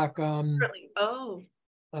Tavistock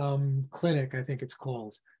clinic, I think it's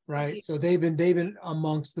called. Right. So they've been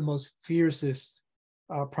amongst the most fiercest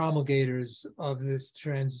promulgators of this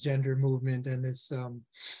transgender movement and this,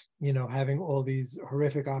 having all these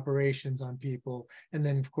horrific operations on people. And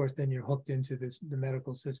then, of course, then you're hooked into the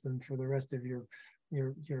medical system for the rest of your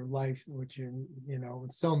life, which,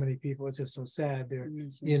 so many people, it's just so sad. They're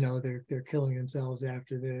killing themselves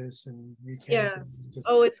after this, and you can't. Yes.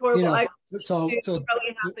 It's horrible. I probably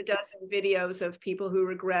half a dozen videos of people who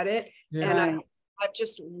regret it. Yeah. And I've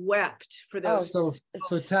just wept for those. So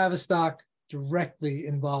Tavistock directly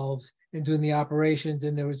involved in doing the operations,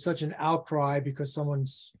 and there was such an outcry because somebody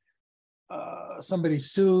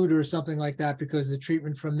sued or something like that because of the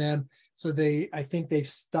treatment from them. So I think they've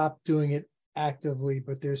stopped doing it actively,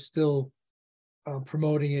 but they're still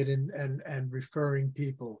promoting it and referring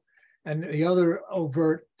people. And the other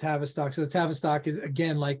overt Tavistock, so Tavistock is,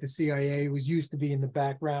 again, like the CIA, was used to be in the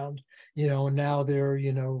background, and now they're,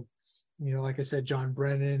 like I said, John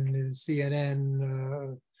Brennan is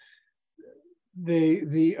CNN.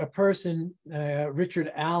 A person,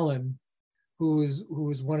 Richard Allen, who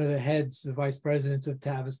was one of the heads, the vice presidents of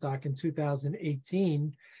Tavistock in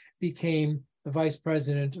 2018, became the vice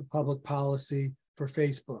president of public policy for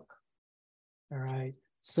Facebook. All right.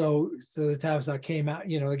 So the Tavistock came out,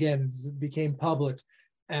 again, became public.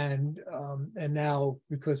 And now,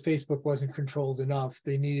 because Facebook wasn't controlled enough,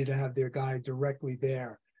 they needed to have their guy directly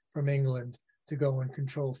there from England to go and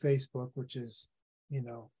control Facebook, which is,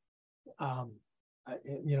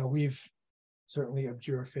 we've certainly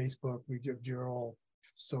abjure Facebook. We abjure all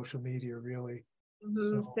social media, really.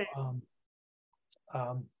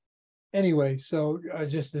 Anyway, so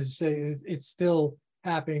just to say, it's still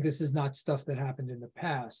happening. This is not stuff that happened in the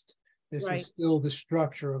past. This is still the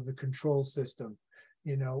structure of the control system.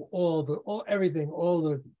 All the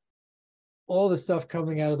stuff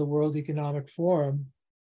coming out of the World Economic Forum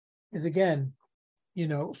is, again,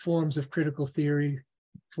 forms of critical theory,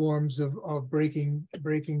 forms of breaking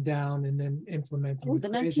down and then implementing. Oh, the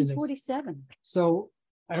 1947. So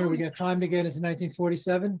I don't know, we got time to get into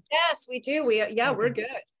 1947. Yes, we do. We're good.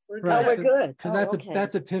 We're Right. good. We're good. Because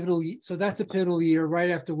that's a pivotal. So that's a pivotal year right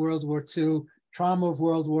after World War II. Trauma of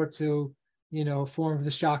World War II. Form of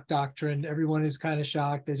the shock doctrine. Everyone is kind of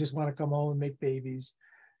shocked. They just want to come home and make babies,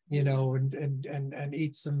 and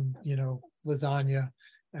eat some, lasagna,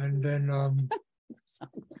 and then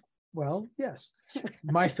well, yes,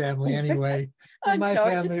 my family anyway. My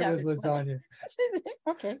family was lasagna.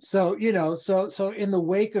 Okay. So so in the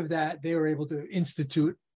wake of that, they were able to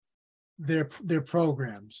institute their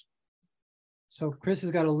programs. So Chris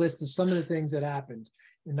has got a list of some of the things that happened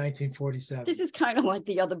in 1947. This is kind of like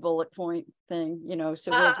the other bullet point thing,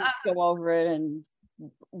 so we'll just go over it and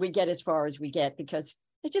we get as far as we get because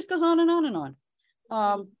it just goes on and on and on.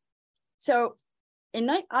 So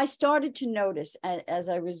I started to notice as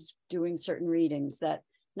I was doing certain readings that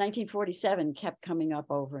 1947 kept coming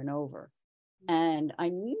up over and over. And I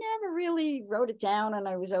never really wrote it down, and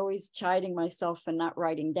I was always chiding myself for not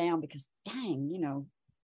writing down because, dang,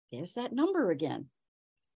 there's that number again.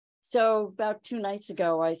 So about 2 nights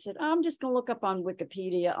ago, I said, I'm just going to look up on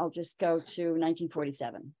Wikipedia. I'll just go to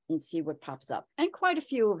 1947 and see what pops up. And quite a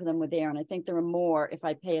few of them were there. And I think there are more. If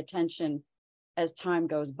I pay attention as time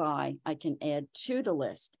goes by, I can add to the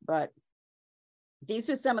list. But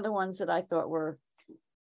these are some of the ones that I thought were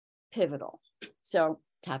pivotal. So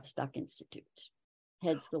Tavistock Institute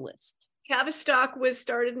heads the list. Tavistock was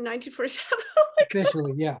started in 1947.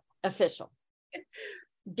 Officially, yeah. Official.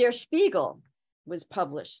 Der Spiegel was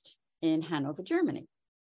published in Hanover, Germany.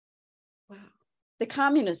 Wow. The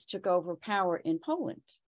communists took over power in Poland.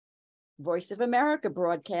 Voice of America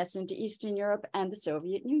broadcasts into Eastern Europe and the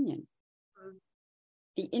Soviet Union.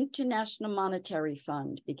 The International Monetary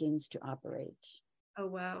Fund begins to operate. Oh,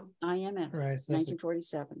 wow. IMF, Right, so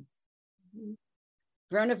 1947.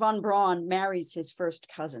 Werner von Braun marries his first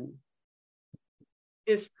cousin.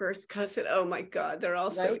 His first cousin. Oh my God, they're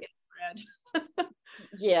all so inbred.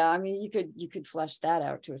 Yeah, I mean, you could flesh that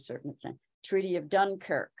out to a certain extent. Treaty of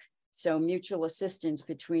Dunkirk, so mutual assistance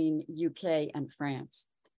between UK and France.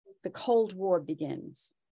 The Cold War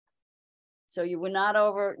begins. So you were not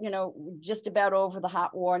over, just about over the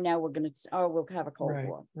hot war. Now we'll have a Cold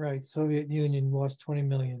War. Right. Soviet Union lost 20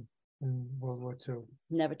 million in World War II.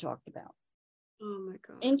 Never talked about. Oh my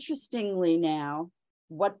God. Interestingly now,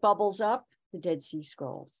 what bubbles up? The Dead Sea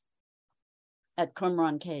Scrolls at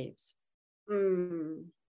Qumran Caves.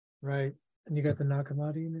 Right. And you got the Nag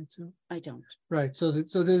Hammadi in there too? I don't. Right. So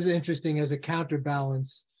this is interesting as a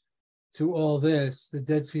counterbalance to all this. The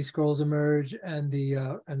Dead Sea Scrolls emerge and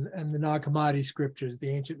the Nag Hammadi scriptures, the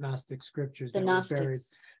ancient Gnostic scriptures that were buried,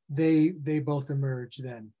 they both emerge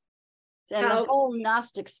then. And the whole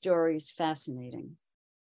Gnostic story is fascinating.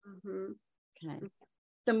 Okay.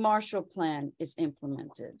 The Marshall Plan is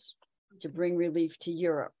implemented to bring relief to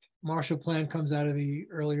Europe. Marshall Plan comes out of the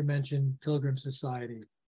earlier mentioned Pilgrim Society.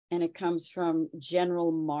 And it comes from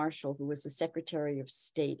General Marshall, who was the Secretary of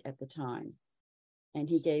State at the time. And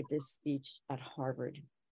he gave this speech at Harvard.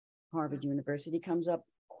 Harvard University comes up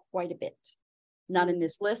quite a bit. Not in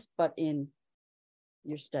this list, but in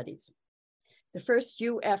your studies. The first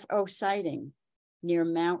UFO sighting near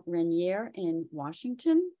Mount Rainier in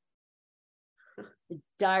Washington. The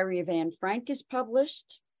Diary of Anne Frank is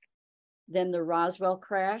published. Then the Roswell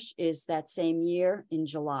crash is that same year in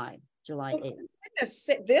July 8th.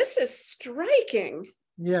 This is striking.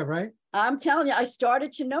 Yeah, right. I'm telling you, I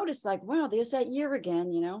started to notice like, wow, there's that year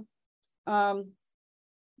again,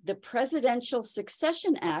 The Presidential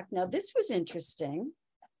Succession Act, now this was interesting,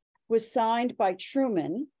 was signed by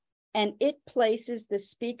Truman, and it places the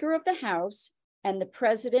Speaker of the House and the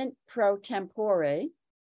President pro tempore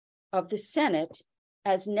of the Senate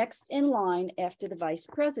as next in line after the Vice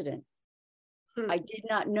President. I did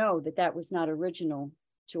not know that was not original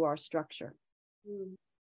to our structure.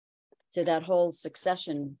 So that whole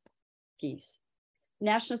succession piece.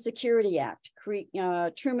 National Security Act.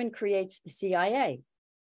 Truman creates the CIA,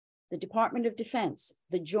 the Department of Defense,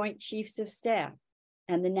 the Joint Chiefs of Staff,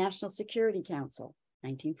 and the National Security Council,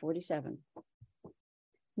 1947.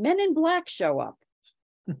 Men in Black show up.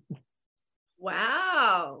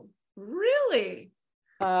 Wow, really?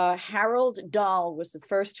 Harold Dahl was the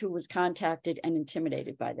first who was contacted and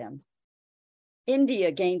intimidated by them.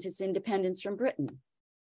 India gains its independence from Britain.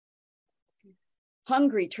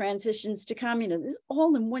 Hungary transitions to communism. This is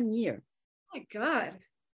all in 1 year. Oh my God.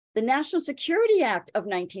 The National Security Act of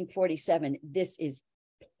 1947, this is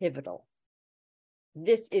pivotal.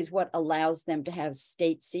 This is what allows them to have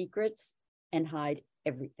state secrets and hide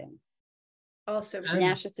everything. Also, The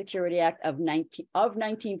National Security Act of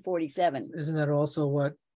 1947. Isn't that also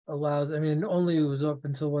what allows, I mean, only it was up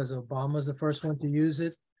until, was Obama was the first one to use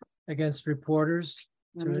it against reporters?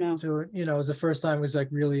 It was the first time it was like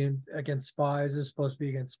really against spies. It's supposed to be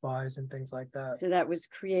against spies and things like that. So that was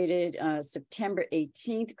created September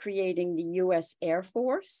 18th, creating the U.S. Air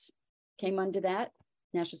Force, came under that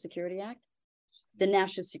National Security Act. The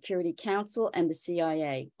National Security Council and the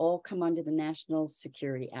CIA all come under the National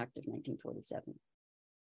Security Act of 1947.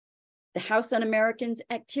 The House Un-Americans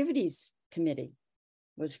Activities Committee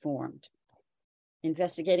was formed,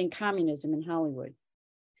 investigating communism in Hollywood.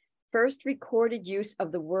 First recorded use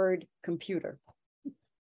of the word computer.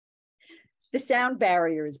 The sound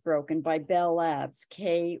barrier is broken by Bell Labs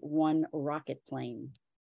K-1 rocket plane.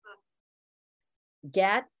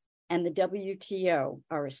 GATT and the WTO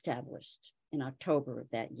are established in October of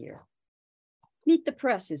that year. Meet the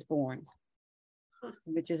Press is born,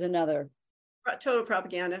 which is another total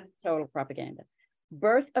propaganda. Total propaganda.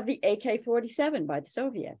 Birth of the AK-47 by the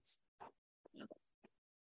Soviets.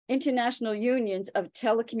 International unions of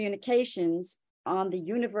telecommunications on the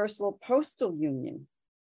Universal Postal Union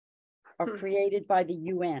are created by the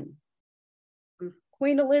UN.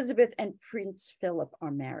 Queen Elizabeth and Prince Philip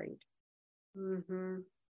are married.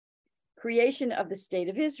 Creation of the State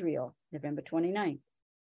of Israel, November 29th.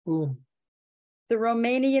 Boom. The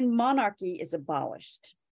Romanian monarchy is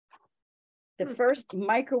abolished. The first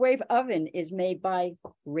microwave oven is made by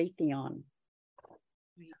Raytheon.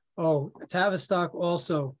 Oh, Tavistock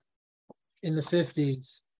also in the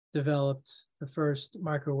 50s developed the first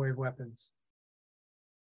microwave weapons.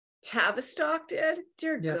 Tavistock did?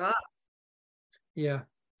 Dear God. Yeah.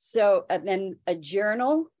 So and then a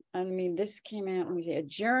journal, I mean, this came out, let me see, a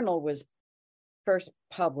journal was first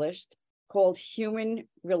published called Human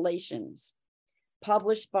Relations,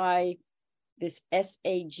 published by this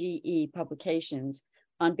SAGE Publications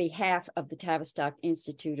on behalf of the Tavistock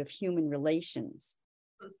Institute of Human Relations.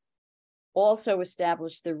 Also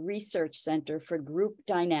established the Research Center for Group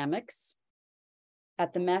Dynamics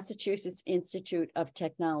at the Massachusetts Institute of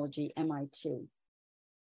Technology, MIT.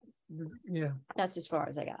 Yeah. That's as far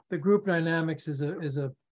as I got. The group dynamics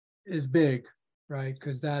is big, right?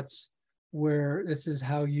 Because that's where this is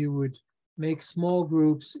how you would make small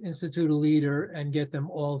groups, institute a leader, and get them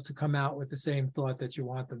all to come out with the same thought that you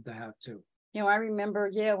want them to have too. You know, I remember,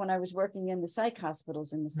 when I was working in the psych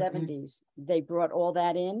hospitals in the 70s, they brought all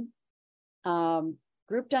that in.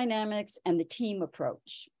 Group dynamics and the team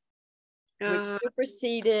approach, which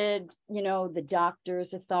superseded, the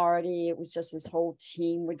doctor's authority. It was just this whole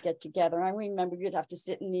team would get together. I remember you'd have to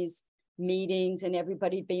sit in these meetings and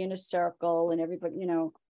everybody be in a circle and everybody,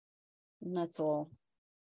 and that's all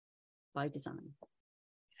by design.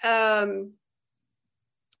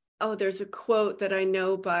 There's a quote that I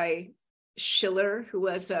know by Schiller, who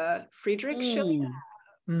was Friedrich Schiller.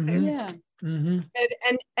 Yeah.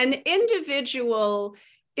 An individual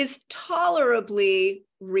is tolerably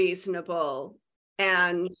reasonable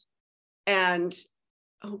and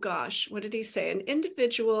oh gosh, what did he say? An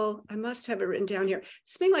individual, I must have it written down here.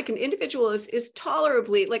 Something like an individual is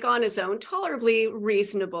tolerably, like on his own, tolerably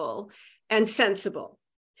reasonable and sensible.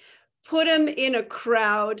 Put him in a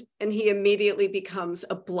crowd and he immediately becomes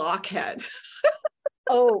a blockhead.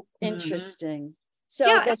 Oh, interesting. So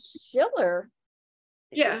the Schiller,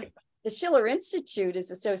 the Schiller Institute is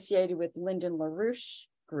associated with Lyndon LaRouche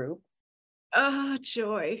Group. Oh,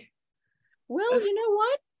 joy. Well, you know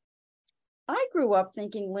what? I grew up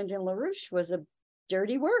thinking Lyndon LaRouche was a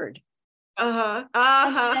dirty word.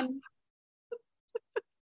 And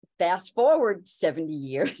fast forward 70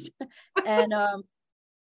 years. And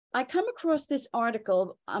I come across this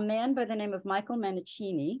article, a man by the name of Michael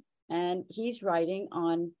Manicini, and he's writing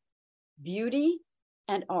on beauty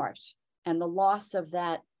and art and the loss of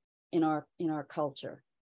that in our culture.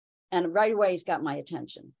 And right away, he's got my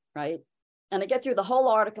attention, right? And I get through the whole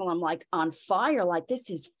article, I'm like on fire, like this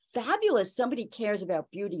is fabulous. Somebody cares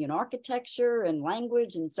about beauty and architecture and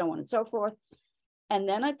language and so on and so forth. And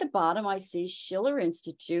then at the bottom, I see Schiller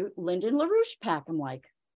Institute, Lyndon LaRouche pack. I'm like,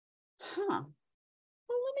 well,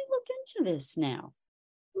 let me look into this now.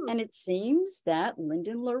 And it seems that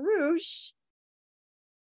Lyndon LaRouche,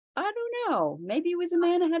 I don't know, maybe he was a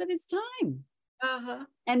man ahead of his time.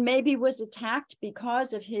 And maybe was attacked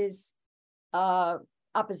because of his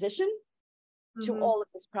opposition to all of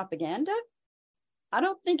this propaganda. I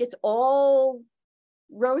don't think it's all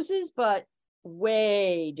roses, but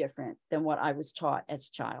way different than what I was taught as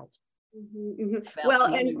a child.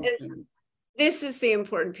 Well, and this is the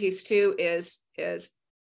important piece too, is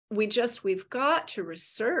we've got to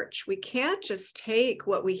research. We can't just take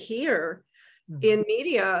what we hear in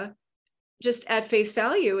media just at face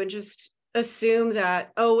value and just assume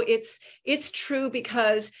that, oh, it's true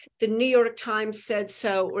because the New York Times said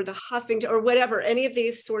so, or the Huffington, or whatever, any of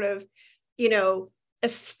these sort of,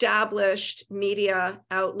 established media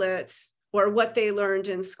outlets, or what they learned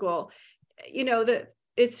in school. That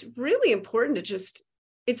it's really important to just,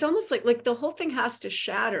 it's almost like the whole thing has to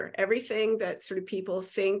shatter everything that sort of people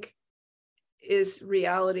think is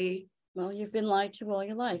reality. Well, you've been lied to all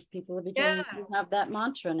your life. People are beginning to have that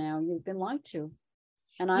mantra now. You've been lied to.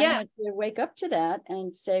 And I had to wake up to that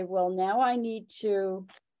and say, well, now I need to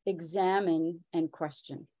examine and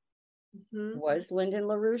question. Was Lyndon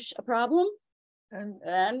LaRouche a problem? And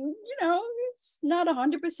it's not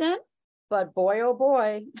 100%, but boy, oh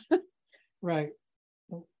boy. Right.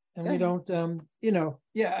 And we don't, and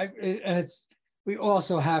we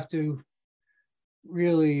also have to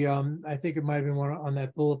really, I think it might have been one on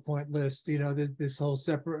that bullet point list, this whole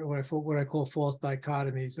separate, what I call false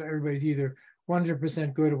dichotomy. So everybody's either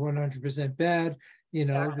 100% good or 100% bad,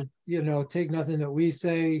 take nothing that we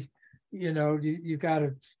say, you've got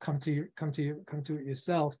to come to it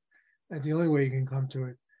yourself. That's the only way you can come to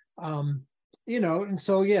it. And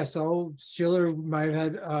so Schiller might have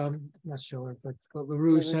had, not Schiller, but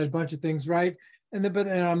LaRouche had a bunch of things right. And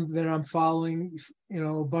then I'm following,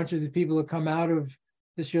 a bunch of the people that come out of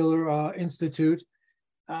the Schiller Institute,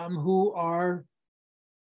 who are,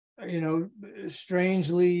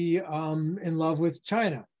 strangely in love with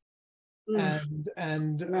China.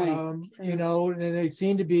 And they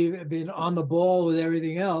seem to be been on the ball with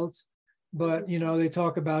everything else, but they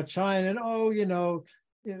talk about China and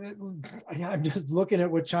I'm just looking at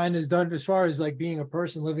what China's done as far as like being a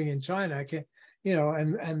person living in China. I can't,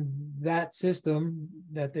 and that system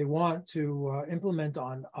that they want to implement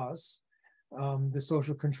on us, the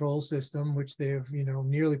social control system, which they have,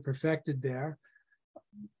 nearly perfected there,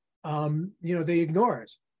 they ignore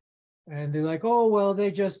it. And they're like, oh, well,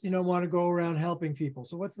 they just, want to go around helping people.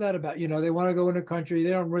 So what's that about? They want to go in a country. They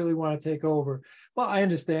don't really want to take over. Well, I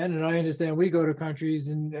understand. And I understand we go to countries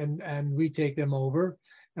and we take them over.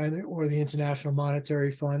 Or the International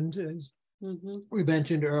Monetary Fund, as we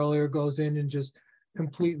mentioned earlier, goes in and just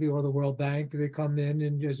completely, or the World Bank, they come in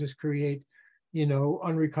and just create,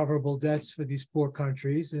 unrecoverable debts for these poor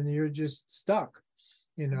countries. And you're just stuck,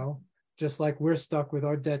 just like we're stuck with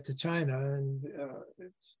our debt to China. And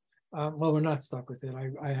it's, well, we're not stuck with it.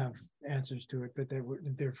 I have answers to it, but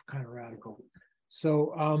they're kind of radical.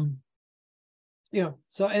 So,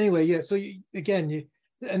 so anyway, so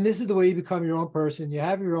and this is the way you become your own person. You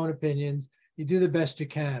have your own opinions. You do the best you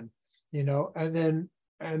can, and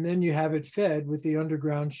then you have it fed with the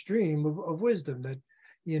underground stream of wisdom that,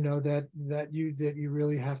 that you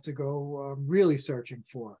really have to go really searching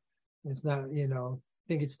for. It's not, I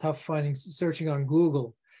think it's tough searching on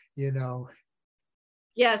Google,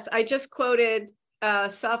 Yes, I just quoted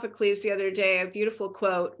Sophocles the other day, a beautiful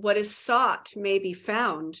quote: "What is sought may be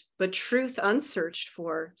found, but truth unsearched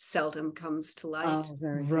for seldom comes to light." Oh,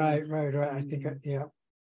 very right. I think, yeah.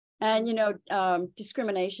 And,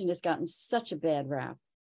 discrimination has gotten such a bad rap,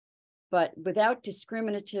 but without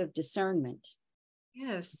discriminative discernment,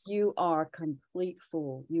 yes, you are a complete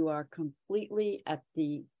fool. You are completely at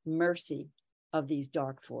the mercy of these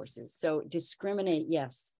dark forces. So discriminate,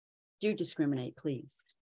 yes. Do discriminate, please.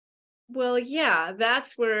 Well, yeah,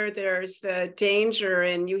 that's where there's the danger.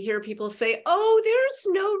 And you hear people say, oh, there's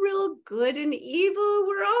no real good and evil.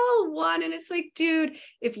 We're all one. And it's like, dude,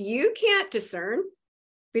 if you can't discern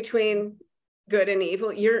between good and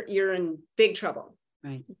evil, you're in big trouble.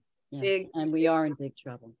 Right. Yes. And we are in big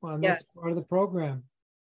trouble. Well, that's part of the program.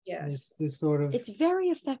 Yes. It's sort of. It's very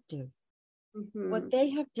effective. What they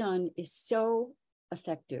have done is so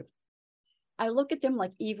effective. I look at them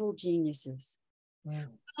like evil geniuses. Wow.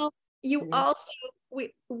 Well,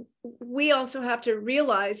 we also have to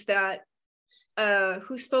realize that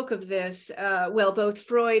who spoke of this? Both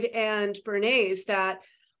Freud and Bernays, that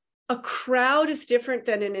a crowd is different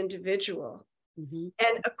than an individual, and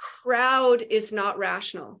a crowd is not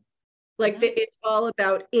rational. Like it's all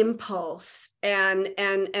about impulse, and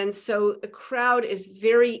so the crowd is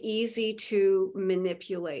very easy to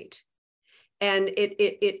manipulate, and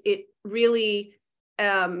it really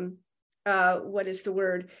what is the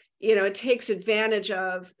word? It takes advantage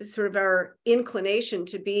of sort of our inclination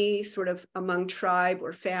to be sort of among tribe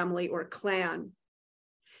or family or clan,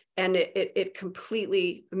 and it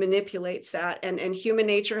completely manipulates that, and human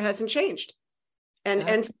nature hasn't changed.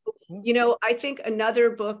 And so, I think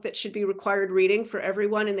another book that should be required reading for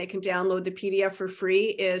everyone, and they can download the PDF for free,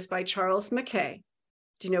 is by Charles Mackay.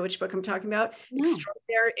 Do you know which book I'm talking about? No.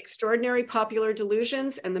 Extraordinary Popular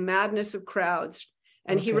Delusions and the Madness of Crowds.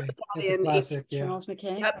 And he wrote that in classic, Charles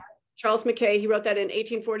Mackay. Yep, Charles Mackay. He wrote that in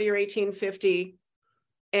 1840 or 1850,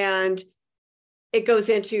 and it goes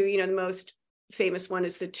into the most famous one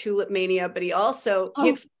is the tulip mania, but he also he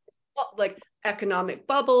explores like economic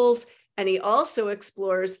bubbles. And he also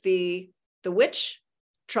explores the witch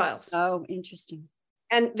trials. Oh, interesting.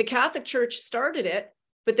 And the Catholic Church started it,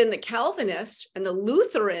 but then the Calvinists and the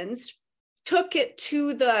Lutherans took it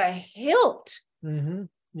to the hilt. Mm-hmm.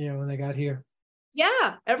 Yeah, when they got here.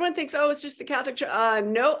 Yeah, everyone thinks, oh, it's just the Catholic Church.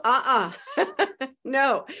 No,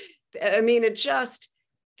 no. I mean, it just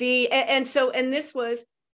and this was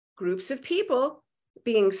groups of people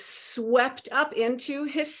being swept up into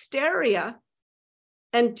hysteria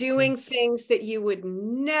and doing things that you would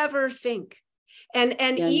never think. And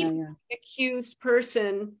even the accused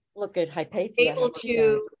person, look at Hypatia, able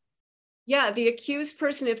to, the accused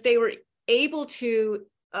person, if they were able to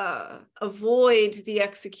avoid the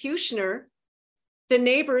executioner, the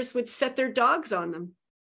neighbors would set their dogs on them.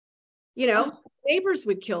 Neighbors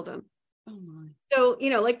would kill them. Oh my. So,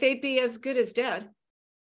 like they'd be as good as dead.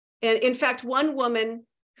 And in fact, one woman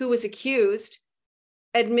who was accused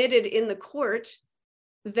admitted in the court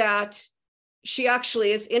that she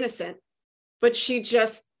actually is innocent, but she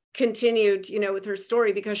just continued, with her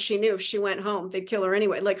story because she knew if she went home, they'd kill her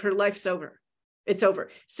anyway. Like her life's over. It's over.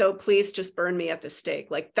 So please just burn me at the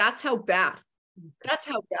stake. Like that's how bad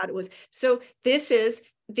it was. So this is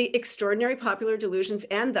the extraordinary popular delusions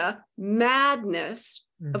and the madness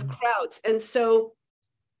of crowds. And so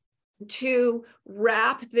to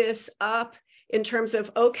wrap this up in terms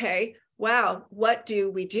of, okay, wow, what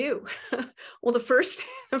do we do? Well, the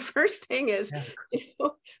first thing is,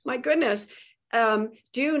 my goodness,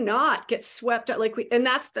 do not get swept up and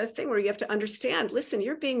that's the thing where you have to understand, listen,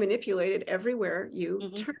 you're being manipulated everywhere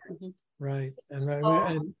you turn. Right. And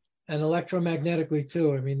electromagnetically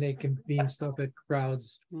too. I mean, they can beam stuff at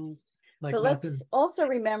crowds. Like but nothing. Let's also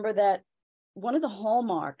remember that one of the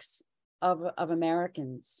hallmarks of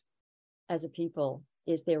Americans as a people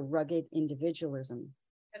is their rugged individualism.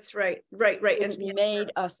 That's right. Which and made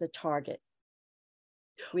us a target.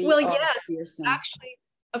 Yes, actually,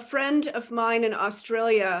 a friend of mine in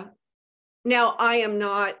Australia. Now, I'm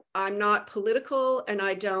not political and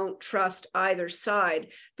I don't trust either side,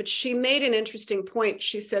 but she made an interesting point.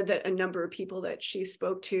 She said that a number of people that she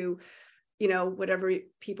spoke to, whatever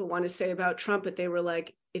people want to say about Trump, but they were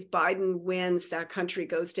like, if Biden wins, that country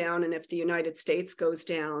goes down. And if the United States goes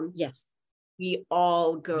down, we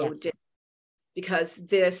all go down. Because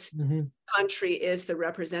this country is the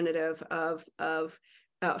representative of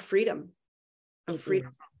freedom,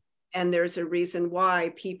 and there's a reason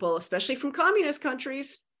why people, especially from communist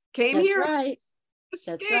countries, came here. Right.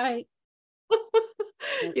 That's right.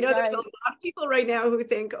 There's a lot of people right now who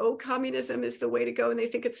think, oh, communism is the way to go, and they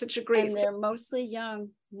think it's such a great. And they're mostly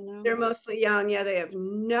young. They're mostly young. Yeah, they have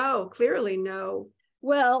clearly no.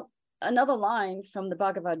 Well, another line from the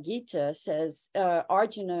Bhagavad Gita says,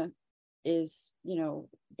 Arjuna is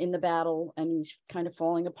in the battle and he's kind of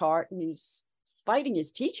falling apart and he's fighting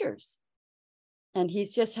his teachers and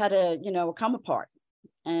he's just had a come apart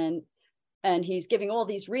and he's giving all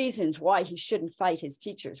these reasons why he shouldn't fight his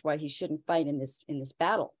teachers, why he shouldn't fight in this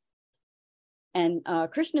battle. And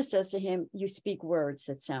Krishna says to him, you speak words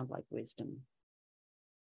that sound like wisdom,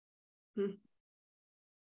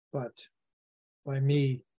 but by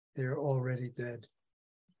me they're already dead.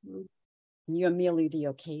 You're merely the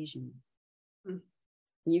occasion.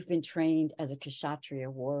 You've been trained as a Kshatriya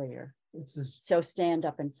warrior. So stand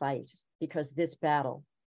up and fight, because this battle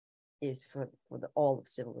is for all of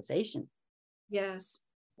civilization. Yes.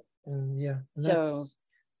 So,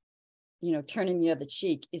 turning the other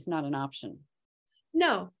cheek is not an option.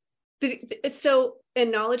 No.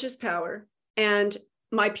 And knowledge is power, and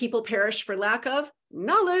my people perish for lack of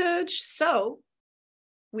knowledge. So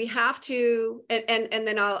we have to, and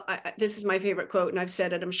then this is my favorite quote, and I've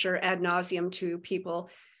said it, I'm sure, ad nauseum to people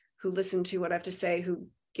who listen to what I have to say, who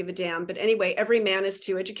give a damn. But anyway, every man is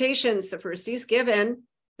two educations. The first he's given,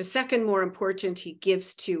 The second more important, he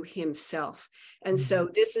gives to himself. And so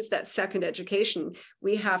this is that second education.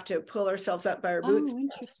 We have to pull ourselves up by our boots. Oh,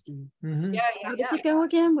 interesting. Mhm. Yeah, How does it go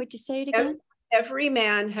again? Would you say it again? Every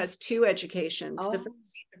man has two educations. Oh. The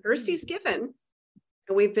first he's given,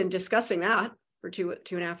 and we've been discussing that for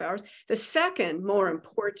 2.5 hours. The second, more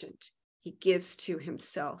important, he gives to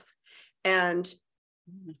himself. And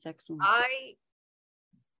That's excellent.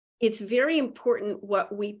 it's very important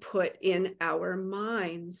what we put in our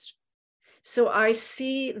minds. So I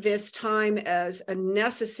see this time as a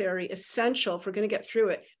necessary, essential. If we're going to get through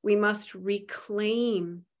it, we must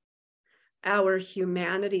reclaim our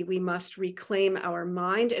humanity. We must reclaim our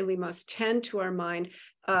mind, and we must tend to our mind,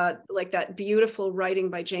 like that beautiful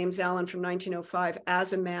writing by James Allen from 1905,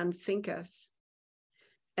 As a Man Thinketh.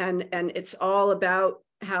 And it's all about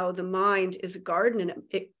how the mind is a garden, and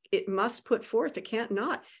it must put forth, it can't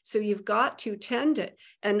not. So you've got to tend it.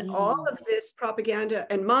 And all of this propaganda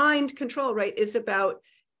and mind control, right, is about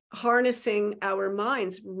harnessing our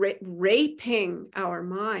minds, raping our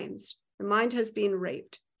minds. The mind has been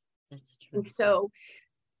raped. That's true.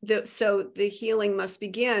 And so the healing must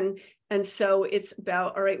begin. And so it's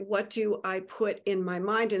about, all right, what do I put in my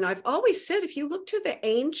mind? And I've always said, if you look to the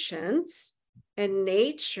ancients and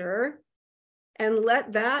nature, and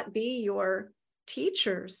let that be your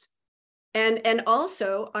teachers. And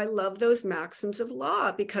also, I love those maxims of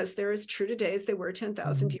law, because they're as true today as they were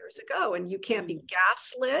 10,000 years ago. And you can't be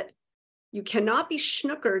gaslit. You cannot be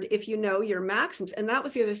schnookered if you know your maxims. And that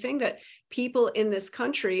was the other thing that people in this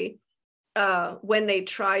country, when they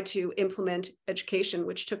tried to implement education,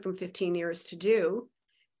 which took them 15 years to do,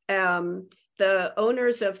 the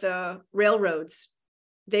owners of the railroads,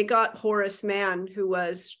 they got Horace Mann, who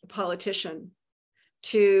was a politician,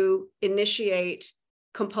 to initiate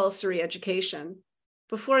compulsory education.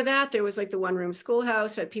 Before that, there was like the one-room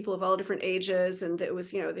schoolhouse, had people of all different ages, and it was,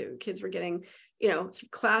 the kids were getting,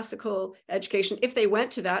 classical education if they went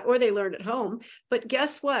to that, or they learned at home. But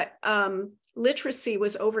guess what? Literacy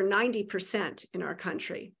was over 90% in our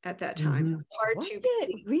country at that time. Was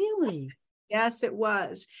it really? Yes, it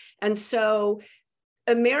was. And so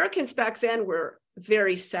Americans back then were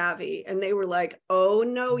very savvy, and they were like, oh,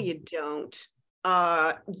 no, you don't.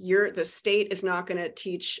 The state is not going to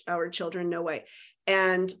teach our children, no way.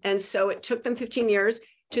 And so it took them 15 years,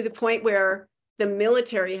 to the point where the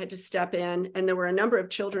military had to step in, and there were a number of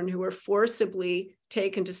children who were forcibly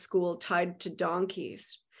taken to school tied to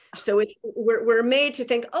donkeys. So we're made to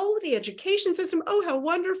think, oh, the education system, oh, how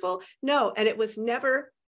wonderful. No, and it was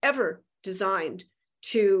never, ever designed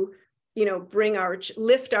to,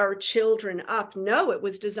 lift our children up. No, it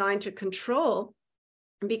was designed to control,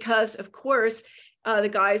 because of course, the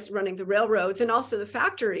guys running the railroads and also the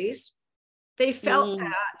factories, they felt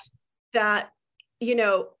that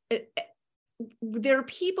their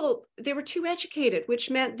people, they were too educated,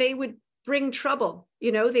 which meant they would bring trouble.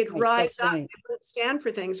 They'd rise up, they wouldn't stand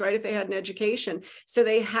for things, right, if they had an education. So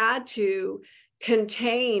they had to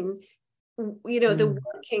contain, the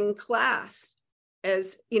working class,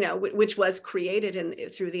 as which was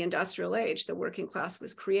created through the industrial age. The working class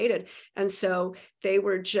was created, and so they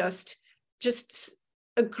were just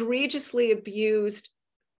egregiously abused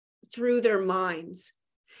through their minds.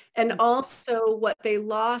 And also, what they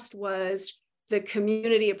lost was the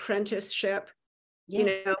community apprenticeship.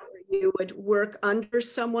 Yes. You would work under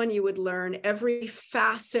someone, you would learn every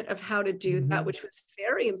facet of how to do that, which was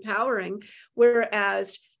very empowering.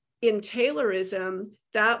 Whereas in Taylorism,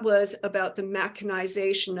 that was about the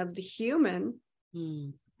mechanization of the human,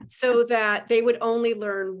 so that they would only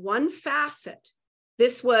learn one facet.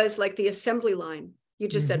 This was like the assembly line. You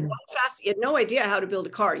just said one facet. You had no idea how to build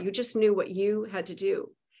a car. You just knew what you had to do.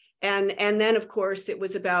 And then, of course, it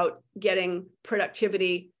was about getting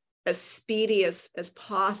productivity as speedy as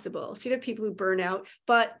possible. So you have people who burn out,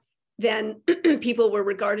 but then people were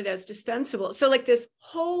regarded as dispensable. So like this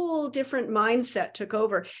whole different mindset took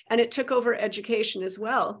over, and it took over education as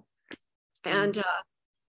well. And,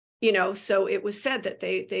 so it was said that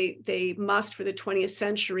they must, for the 20th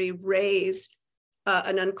century, raise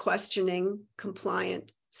an unquestioning,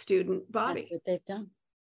 compliant student body. That's what they've done.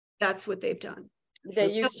 That's what they've done.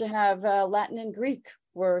 They used to have Latin and Greek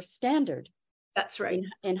were standard. That's right.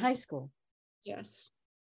 In high school. Yes.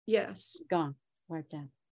 Gone, wiped out.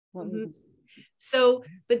 So,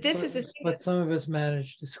 but this is a thing. But some of us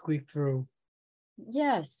managed to squeak through.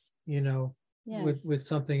 Yes. With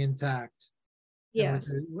something intact.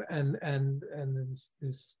 Yes. And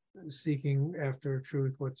this seeking after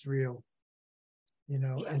truth, what's real.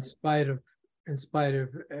 Yes. in spite of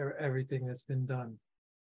everything that's been done.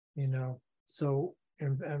 So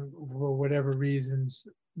and for whatever reasons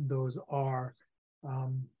those are,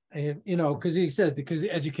 And, you know, because he said, because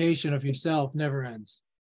the education of yourself never ends.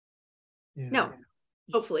 You know, No,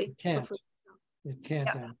 hopefully. it can't. Hopefully so. It can't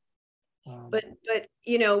Yeah. end. But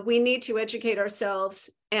you know, we need to educate ourselves,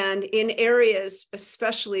 and in areas,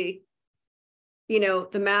 especially, you know,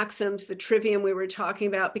 the maxims, the trivium we were talking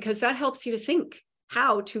about, because that helps you to think,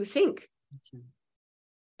 how to think.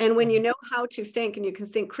 And when you know how to think and you can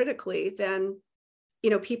think critically, then, you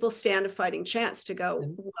know, people stand a fighting chance to go,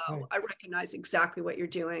 whoa, I recognize exactly what you're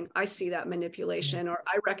doing. I see that manipulation, or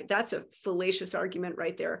that's a fallacious argument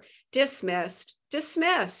right there. Dismissed.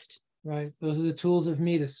 Right. Those are the tools of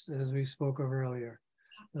Midas, as we spoke of earlier.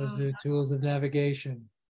 Those are the tools of navigation,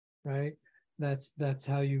 right? That's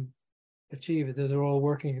how you achieve it. Those are all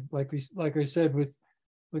working, like I said, with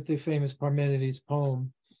the famous Parmenides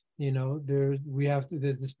poem. You know, there's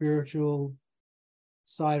the spiritual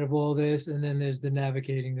side of all this, and then there's the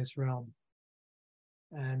navigating this realm.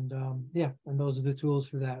 And and those are the tools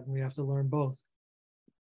for that. And we have to learn both.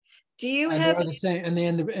 Do you and have they're the same? And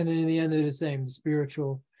in the end, they're the same. The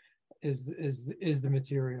spiritual is the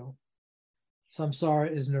material.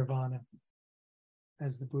 Samsara is nirvana,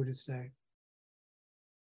 as the Buddhists say.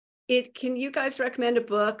 Can you guys recommend a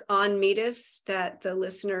book on Midas that the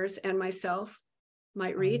listeners and myself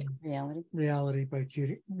might read? Reality by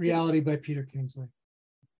Peter Kingsley.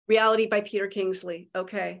 Reality by Peter Kingsley.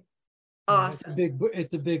 Okay. Awesome. Yeah,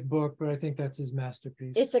 it's a big book, but I think that's his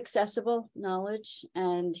masterpiece. It's accessible knowledge,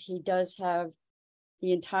 and he does have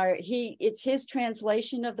the entire, it's his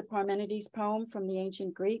translation of the Parmenides poem from the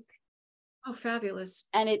ancient Greek. Oh, fabulous.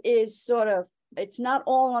 And it is sort of, it's not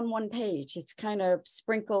all on one page. It's kind of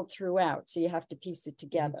sprinkled throughout, so you have to piece it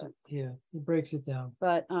together. Yeah, he breaks it down.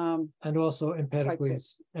 But and also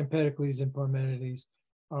Empedocles and Parmenides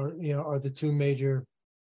are the two major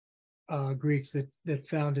Greeks that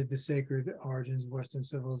founded the sacred origins of Western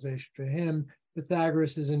civilization. For him,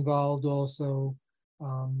 Pythagoras is involved also,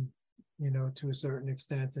 to a certain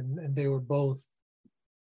extent, and they were both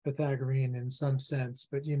Pythagorean in some sense,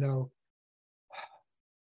 but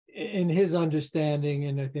in his understanding,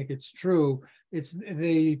 and I think it's true,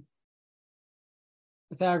 Pythagoras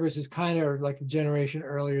is kind of like a generation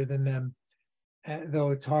earlier than them,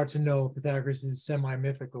 though it's hard to know. Pythagoras is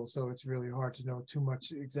semi-mythical, so it's really hard to know too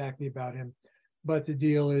much exactly about him. But the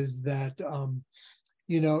deal is that,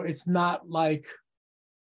 it's not like,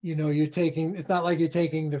 you're taking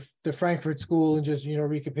the Frankfurt School and just,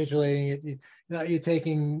 recapitulating it.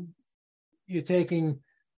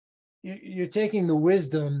 You're taking the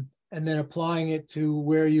wisdom and then applying it to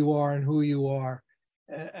where you are and who you are.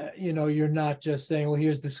 You're not just saying, well,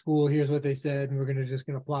 here's the school, here's what they said, and we're just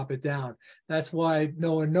going to plop it down. That's why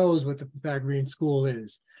no one knows what the Pythagorean school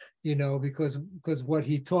is, because what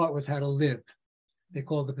he taught was how to live. They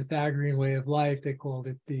called it the Pythagorean way of life. They called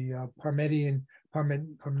it the Parmenidean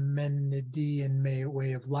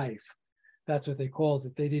way of life. That's what they called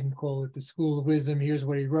it. They didn't call it the school of wisdom. Here's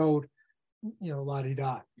what he wrote,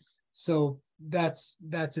 la-di-da. So that's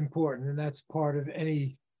important, and that's part of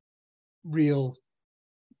any real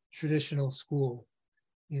traditional school,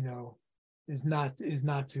 is not to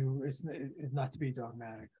be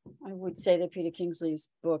dogmatic. I would say that Peter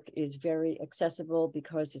Kingsley's book is very accessible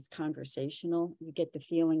because it's conversational. You get the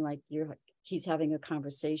feeling like he's having a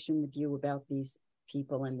conversation with you about these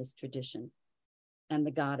people and this tradition and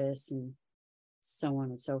the goddess and so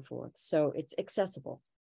on and so forth. So it's accessible.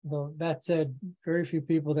 Though that said, very few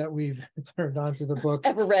people that we've turned on to the book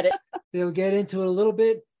ever read it. They'll get into it a little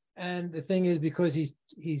bit. And the thing is, because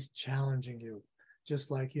he's challenging you, just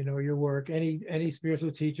like, your work, any spiritual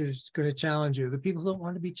teacher is going to challenge you. The people who don't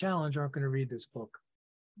want to be challenged aren't going to read this book.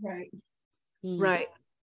 Right. Right.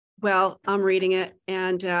 Well, I'm reading it,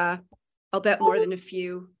 and I'll bet more than a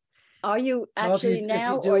few. Are you actually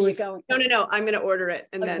now, or are you going? No. I'm going to order it,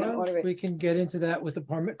 and then we can get into that with the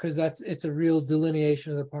Parmenides, because it's a real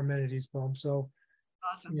delineation of the Parmenides poem. So,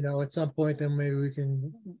 awesome. At some point, then maybe we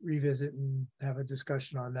can revisit and have a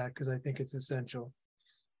discussion on that, because I think it's essential.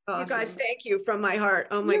 Awesome. You guys, thank you from my heart.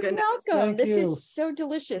 Oh my goodness. You're welcome. This is so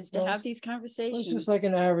delicious to have these conversations. It's just like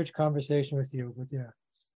an average conversation with you, but yeah.